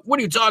 oh, what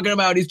are you talking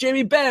about? He's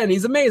Jamie Benn.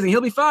 He's amazing.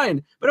 He'll be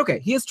fine. But okay,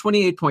 he has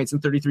 28 points in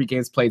 33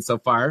 games played so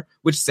far,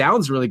 which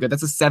sounds really good.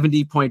 That's a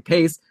 70-point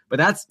pace. But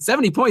that's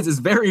 70 points is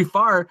very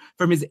far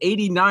from his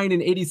 89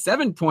 and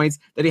 87 points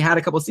that he had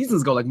a couple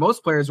seasons ago. Like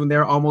most players, when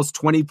they're almost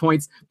 20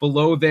 points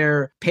below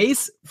their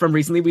pace from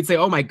recently, we'd say,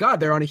 oh my God,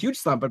 they're on a huge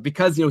slump. But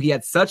because, he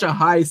had such a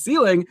high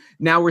ceiling,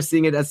 now we're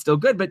seeing it as still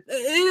good. But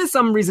it is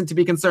some reason to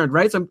be concerned,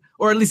 right? So,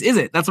 or at least is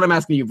it? That's what I'm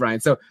asking you, Brian.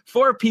 So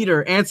for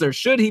Peter, answer,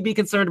 should he be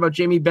concerned about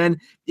Jamie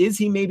Benn? Is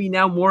he maybe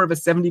now more of a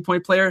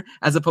 70-point player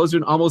as opposed to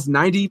an almost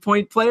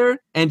 90-point player?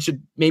 And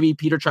should maybe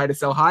Peter try to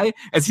sell high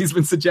as he's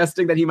been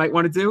suggesting that he might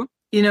want to do?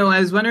 I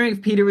was wondering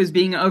if Peter was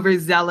being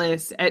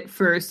overzealous at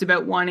first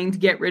about wanting to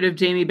get rid of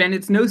Jamie Benn.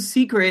 It's no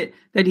secret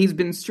that he's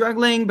been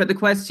struggling, but the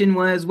question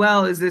was,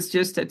 well, is this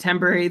just a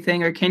temporary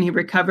thing or can he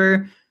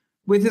recover?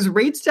 With his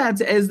rate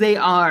stats as they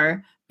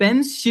are,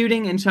 Benn's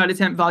shooting and shot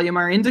attempt volume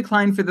are in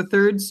decline for the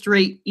 3rd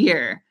straight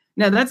year.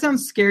 Now, that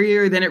sounds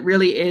scarier than it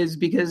really is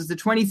because the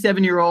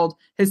 27-year-old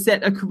has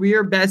set a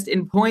career best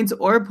in points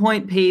or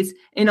point pace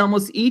in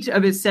almost each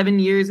of his 7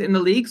 years in the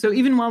league. So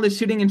even while the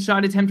shooting and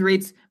shot attempt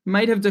rates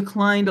might have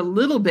declined a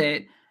little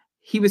bit,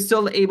 he was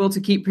still able to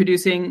keep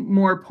producing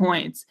more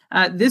points.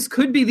 This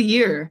could be the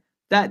year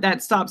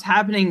that stops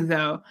happening,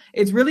 though.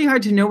 It's really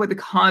hard to know what the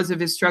cause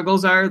of his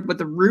struggles are, what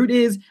the root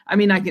is. I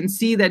mean, I can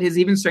see that his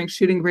even strength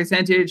shooting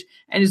percentage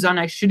and his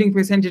on-ice shooting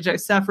percentage are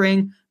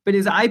suffering, but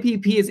his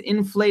IPP is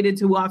inflated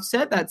to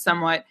offset that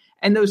somewhat.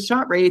 And those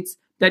shot rates,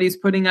 that he's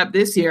putting up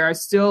this year are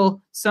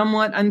still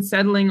somewhat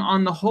unsettling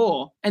on the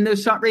whole. And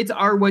those shot rates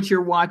are what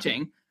you're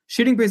watching.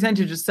 Shooting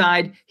percentage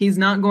aside, he's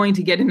not going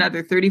to get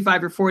another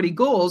 35 or 40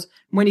 goals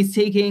when he's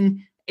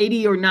taking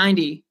 80 or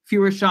 90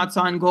 fewer shots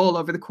on goal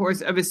over the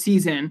course of a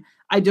season.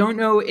 I don't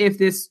know if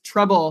this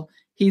trouble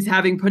he's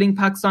having putting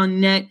pucks on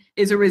net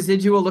is a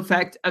residual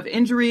effect of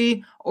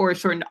injury or a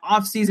shortened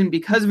offseason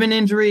because of an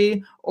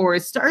injury or a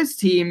Stars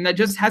team that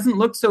just hasn't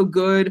looked so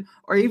good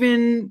or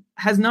even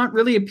has not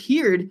really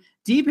appeared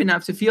deep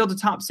enough to field a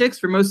top six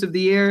for most of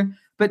the year.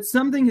 But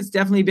something has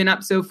definitely been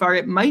up so far.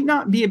 It might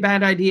not be a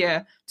bad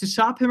idea to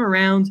shop him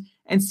around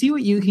and see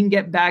what you can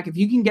get back. If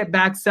you can get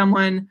back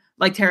someone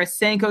like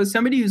Tarasenko,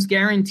 somebody who's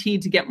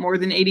guaranteed to get more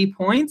than 80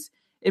 points,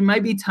 it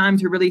might be time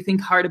to really think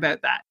hard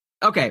about that.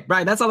 Okay,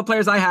 Brian, that's all the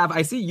players I have.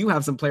 I see you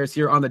have some players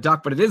here on the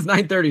dock, but it is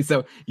 9:30,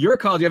 so your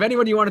call. Do you have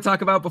anyone you want to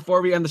talk about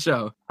before we end the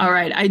show? All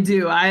right, I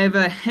do. I have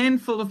a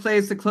handful of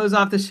players to close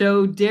off the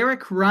show.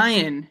 Derek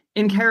Ryan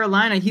in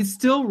Carolina, he's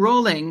still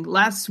rolling.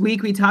 Last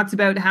week, we talked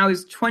about how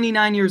he's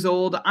 29 years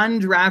old,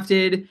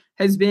 undrafted,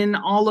 has been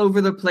all over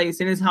the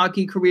place in his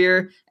hockey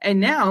career, and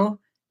now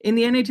in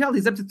the NHL,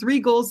 he's up to 3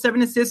 goals,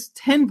 7 assists,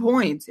 10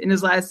 points in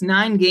his last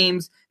 9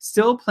 games,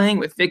 still playing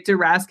with Victor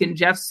Rask and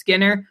Jeff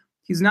Skinner.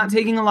 He's not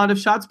taking a lot of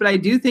shots, but I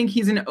do think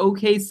he's an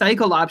okay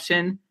cycle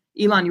option.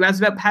 Elon, you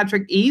asked about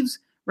Patrick Eaves.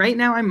 Right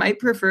now, I might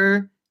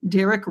prefer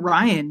Derek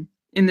Ryan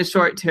in the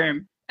short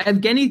term.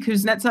 Evgeny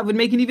Kuznetsov would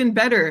make an even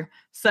better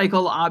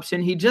cycle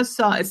option. He just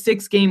saw a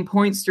 6-game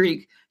point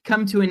streak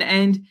come to an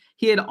end.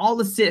 He had all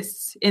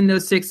assists in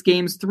those 6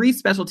 games, 3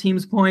 special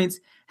teams points,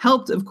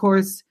 helped, of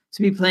course,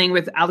 to be playing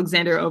with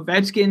Alexander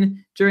Ovechkin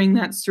during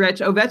that stretch.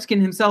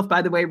 Ovechkin himself,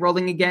 by the way,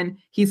 rolling again.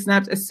 He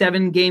snapped a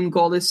 7-game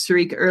goalless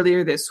streak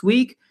earlier this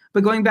week.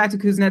 But going back to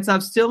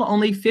Kuznetsov, still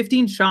only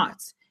 15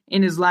 shots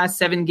in his last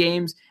 7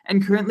 games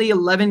and currently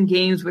 11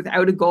 games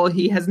without a goal.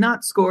 He has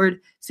not scored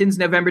since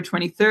November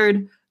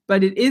 23rd,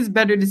 but it is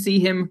better to see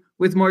him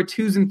with more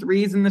 2s and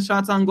 3s in the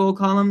shots on goal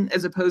column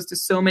as opposed to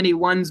so many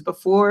 1s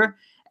before.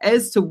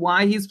 As to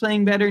why he's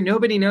playing better,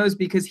 nobody knows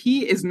because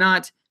he is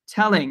not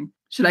telling.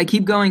 Should I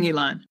keep going,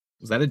 Elon?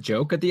 Was that a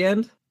joke at the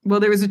end?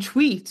 Well, there was a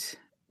tweet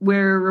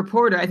where a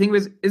reporter, I think it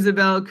was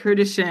Isabel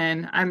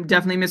Kurdashian, I'm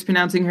definitely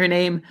mispronouncing her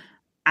name,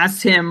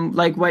 asked him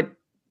like what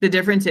the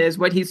difference is,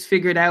 what he's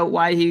figured out,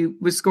 why he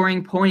was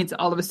scoring points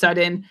all of a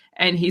sudden,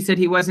 and he said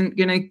he wasn't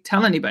going to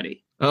tell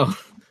anybody. Oh,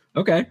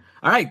 okay.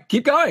 All right,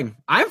 keep going.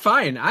 I'm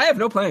fine. I have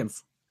no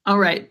plans. All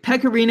right,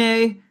 Pekka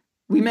Rinne,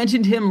 we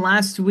mentioned him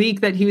last week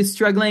that he was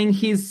struggling.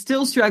 He's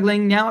still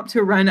struggling, now up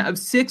to a run of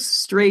 6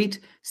 straight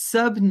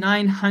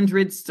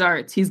sub-900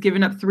 starts. He's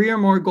given up 3 or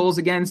more goals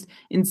against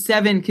in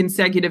 7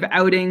 consecutive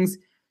outings.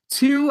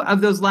 2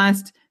 of those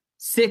last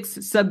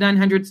 6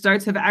 sub-900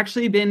 starts have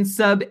actually been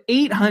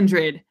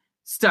sub-800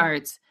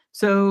 starts.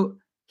 So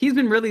he's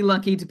been really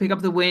lucky to pick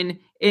up the win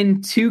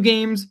in 2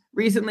 games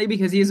recently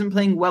because he isn't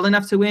playing well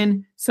enough to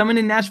win. Someone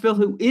in Nashville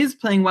who is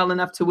playing well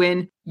enough to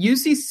win,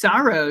 Juuse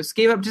Saros,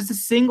 gave up just a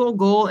single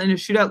goal in a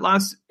shootout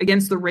loss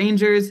against the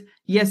Rangers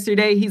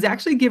yesterday. He's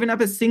actually given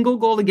up a single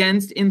goal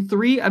against in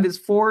 3 of his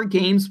 4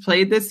 games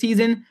played this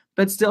season,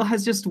 but still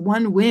has just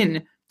 1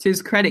 win to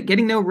his credit,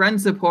 getting no run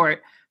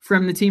support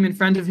from the team in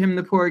front of him,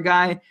 the poor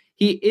guy.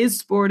 He is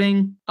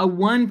sporting a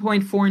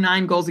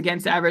 1.49 goals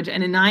against average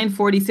and a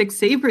 946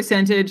 save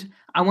percentage.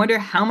 I wonder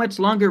how much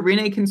longer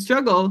Rinne can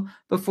struggle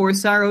before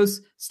Saros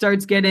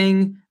starts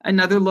getting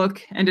another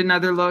look and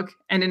another look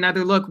and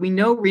another look. We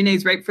know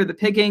Rinne's right for the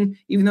picking,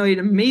 even though he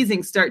had an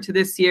amazing start to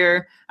this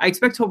year. I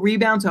expect he'll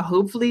rebound to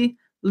hopefully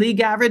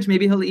league average.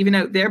 Maybe he'll even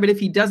out there. But if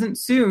he doesn't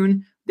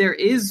soon, there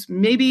is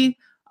maybe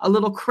a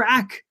little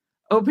crack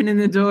open in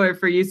the door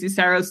for Juuse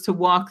Saros to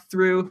walk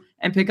through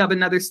and pick up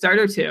another start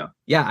or 2.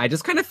 Yeah, I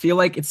just kind of feel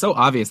like it's so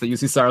obvious that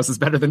Juuse Saros is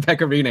better than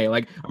Pekka Rinne.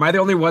 Like, am I the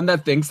only one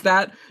that thinks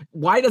that?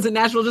 Why doesn't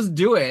Nashville just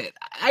do it?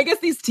 I guess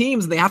these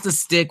teams, they have to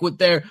stick with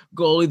their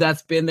goalie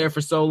that's been there for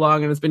so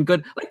long and it's been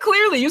good. Like,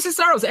 clearly, Juuse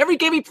Saros, every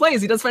game he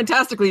plays, he does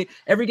fantastically.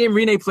 Every game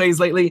Rinne plays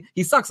lately,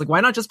 he sucks. Like, why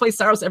not just play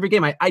Saros every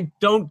game? I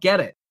don't get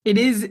it. It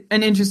is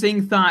an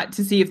interesting thought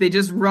to see if they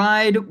just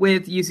ride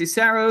with Juuse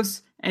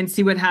Saros and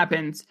see what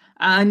happens.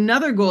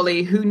 Another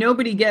goalie who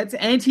nobody gets,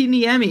 Antti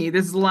Niemi.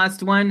 This is the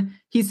last one.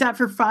 He sat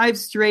for 5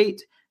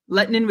 straight.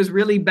 Lettinen was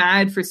really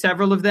bad for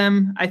several of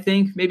them, I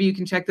think. Maybe you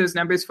can check those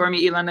numbers for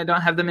me, Elon. I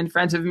don't have them in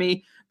front of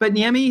me. But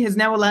Niemi has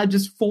now allowed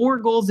just 4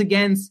 goals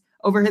against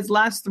over his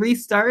last 3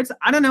 starts.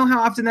 I don't know how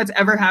often that's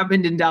ever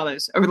happened in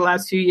Dallas over the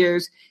last 2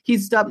 years.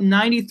 He's stopped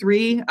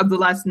 93 of the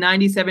last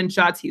 97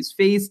 shots he's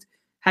faced,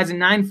 has a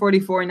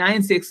 944,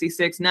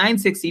 966,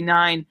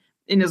 969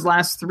 in his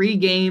last 3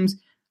 games.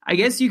 I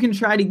guess you can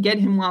try to get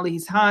him while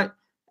he's hot,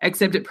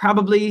 except it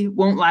probably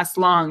won't last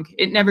long.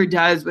 It never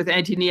does with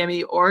Antti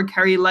Niemi or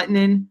Kari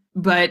Lettinen.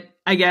 But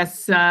I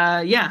guess,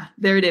 there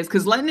it is.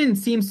 Because Lettinen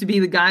seems to be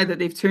the guy that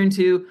they've turned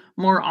to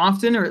more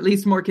often, or at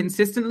least more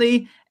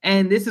consistently.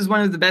 And this is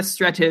one of the best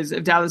stretches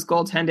of Dallas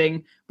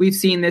goaltending we've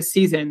seen this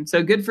season.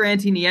 So good for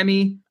Antti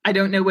Niemi. I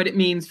don't know what it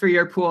means for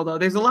your pool, though.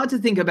 There's a lot to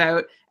think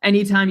about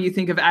anytime you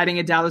think of adding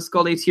a Dallas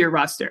goalie to your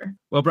roster.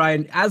 Well,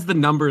 Brian, as the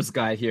numbers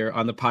guy here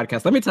on the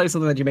podcast, let me tell you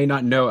something that you may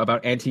not know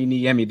about Antti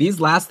Niemi. These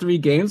last 3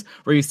 games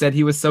where you said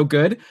he was so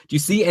good, do you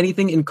see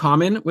anything in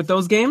common with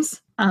those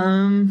games?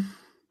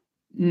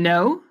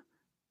 No.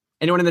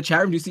 Anyone in the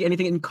chat room, do you see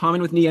anything in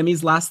common with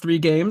Niemi's last 3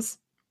 games?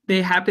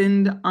 They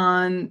happened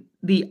on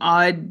the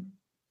odd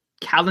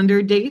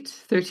calendar date,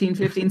 13,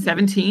 15,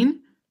 17.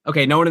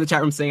 Okay, no one in the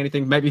chat room saying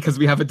anything, maybe because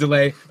we have a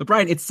delay. But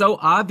Brian, it's so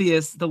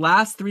obvious. The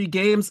last 3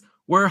 games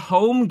were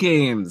home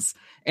games.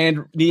 And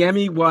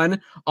Niemi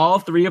won all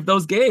 3 of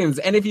those games.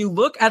 And if you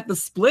look at the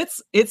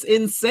splits, it's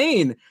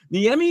insane.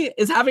 Niemi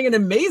is having an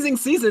amazing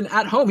season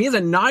at home. He has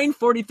a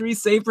 .943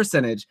 save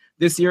percentage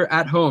this year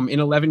at home in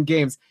 11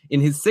 games.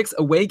 In his 6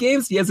 away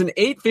games, he has an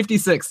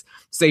 .856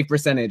 save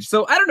percentage.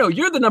 So I don't know.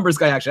 You're the numbers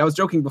guy, actually. I was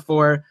joking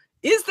before.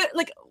 Is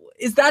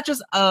that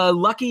just a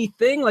lucky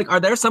thing? Like, are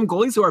there some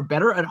goalies who are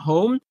better at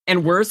home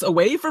and worse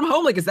away from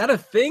home? Like, is that a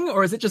thing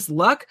or is it just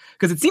luck?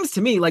 Because it seems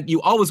to me like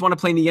you always want to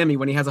play Niemi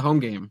when he has a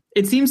home game.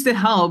 It seems to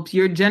help.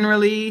 You're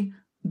generally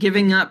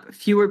giving up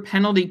fewer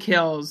penalty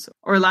kills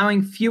or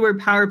allowing fewer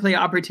power play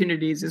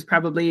opportunities is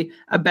probably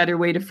a better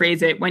way to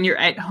phrase it. When you're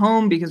at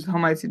home because of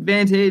home ice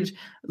advantage.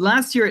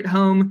 Last year at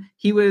home,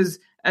 he was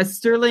a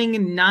sterling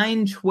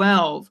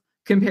 .912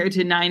 compared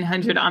to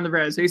 .900 on the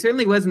road. So he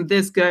certainly wasn't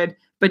this good.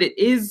 But it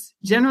is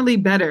generally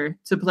better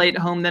to play at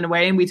home than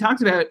away. And we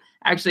talked about,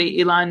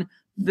 actually, Elon,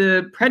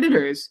 the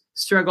Predators'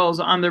 struggles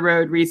on the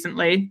road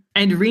recently.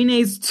 And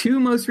Rinne's 2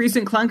 most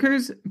recent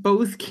clunkers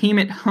both came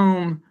at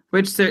home,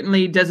 which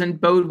certainly doesn't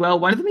bode well.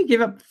 One of them, he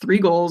gave up 3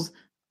 goals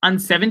on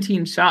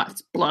 17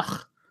 shots. Blah.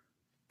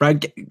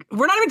 Brian,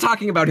 we're not even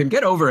talking about him.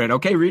 Get over it,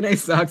 okay? Rinne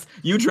sucks.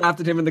 You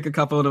drafted him in the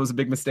Cacuffle, and it was a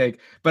big mistake.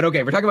 But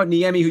okay, we're talking about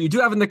Niemi, who you do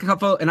have in the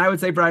Cacuffle. And I would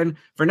say, Brian,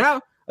 for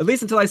now, at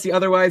least until I see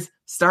otherwise,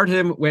 start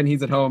him when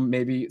he's at home,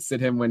 maybe sit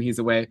him when he's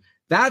away.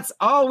 That's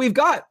all we've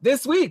got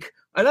this week.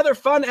 Another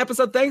fun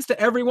episode. Thanks to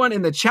everyone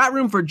in the chat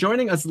room for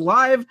joining us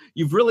live.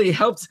 You've really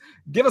helped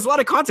give us a lot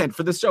of content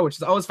for this show, which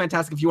is always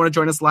fantastic. If you want to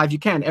join us live, you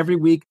can every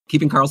week.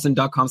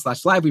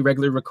 KeepingKarlsson.com/live. We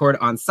regularly record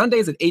on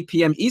Sundays at 8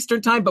 p.m.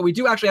 Eastern time, but we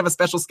do actually have a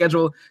special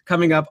schedule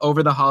coming up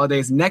over the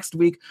holidays. Next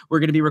week, we're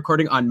going to be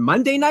recording on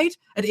Monday night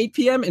at 8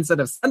 p.m. instead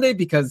of Sunday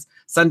because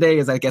Sunday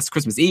is, I guess,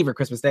 Christmas Eve or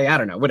Christmas Day. I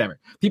don't know, whatever.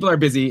 People are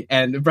busy,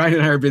 and Brian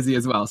and I are busy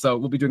as well. So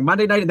we'll be doing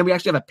Monday night, and then we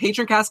actually have a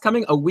patron cast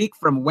coming a week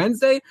from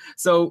Wednesday.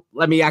 So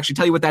let me actually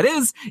tell you what that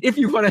is. If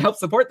you want to help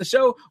support the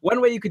show,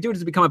 one way you could do it is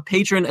to become a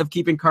patron of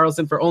Keeping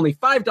Karlsson for only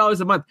 $5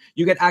 a month.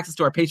 You get access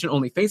to our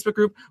patron-only Facebook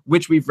group,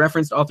 which we've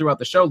referenced all throughout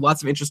the show.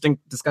 Lots of interesting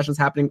discussions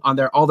happening on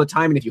there all the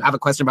time. And if you have a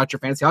question about your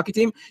fantasy hockey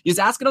team, you just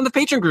ask it on the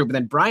patron group. And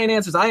then Brian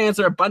answers, I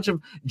answer, a bunch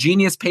of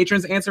genius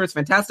patrons answer. It's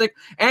fantastic.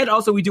 And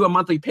also we do a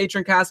monthly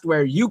patron cast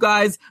where you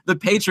guys, the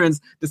patrons,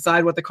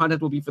 decide what the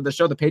content will be for the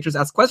show. The patrons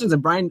ask questions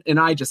and Brian and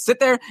I just sit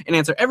there and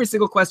answer every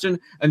single question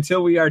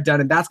until we are done.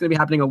 And that's going to be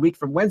happening a week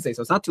from Wednesday. So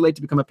it's not too late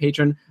to become a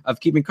patron of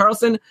Keeping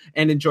Karlsson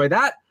and enjoy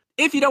that.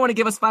 If you don't want to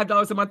give us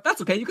 $5 a month,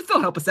 that's okay. You can still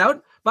help us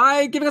out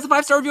by giving us a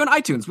 5-star review on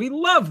iTunes. We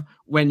love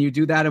when you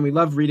do that, and we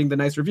love reading the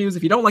nice reviews.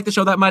 If you don't like the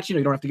show that much,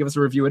 you don't have to give us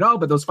a review at all,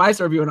 but those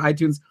 5-star reviews on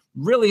iTunes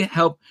really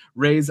help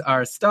raise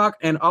our stock.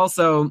 And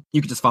also,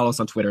 you can just follow us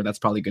on Twitter. That's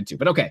probably good too.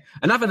 But okay,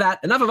 enough of that.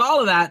 Enough of all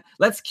of that.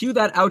 Let's cue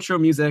that outro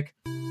music.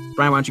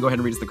 Brian, why don't you go ahead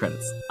and read us the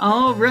credits?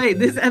 All right.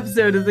 This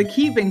episode of the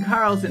Keeping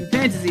Karlsson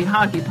Fantasy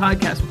Hockey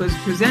Podcast was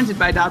presented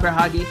by Dobber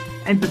Hockey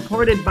and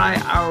supported by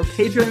our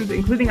patrons,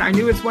 including our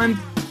newest ones,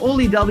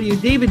 Oli W,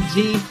 David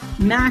G,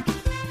 Mac,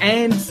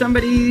 and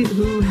somebody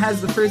who has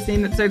the first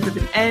name that starts with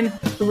an N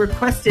who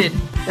requested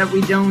that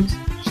we don't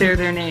share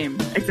their name,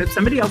 except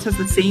somebody else has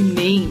the same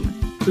name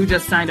who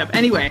just signed up.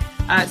 Anyway,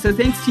 so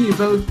thanks to you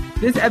both.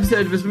 This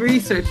episode was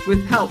researched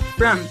with help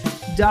from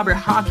Dobber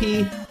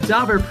Hockey,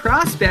 Dobber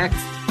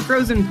Prospects,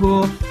 Frozen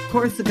Pool,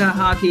 Corsica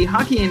Hockey,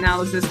 Hockey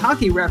Analysis,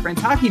 Hockey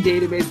Reference, Hockey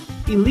Database,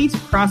 Elite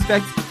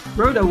Prospects,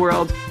 Roto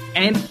World,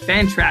 and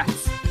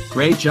Fantrax.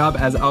 Great job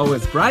as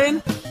always,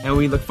 Brian, and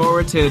we look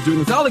forward to doing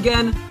this all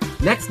again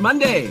next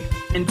Monday.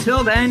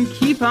 Until then,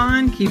 keep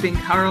on keeping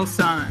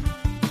Karlsson.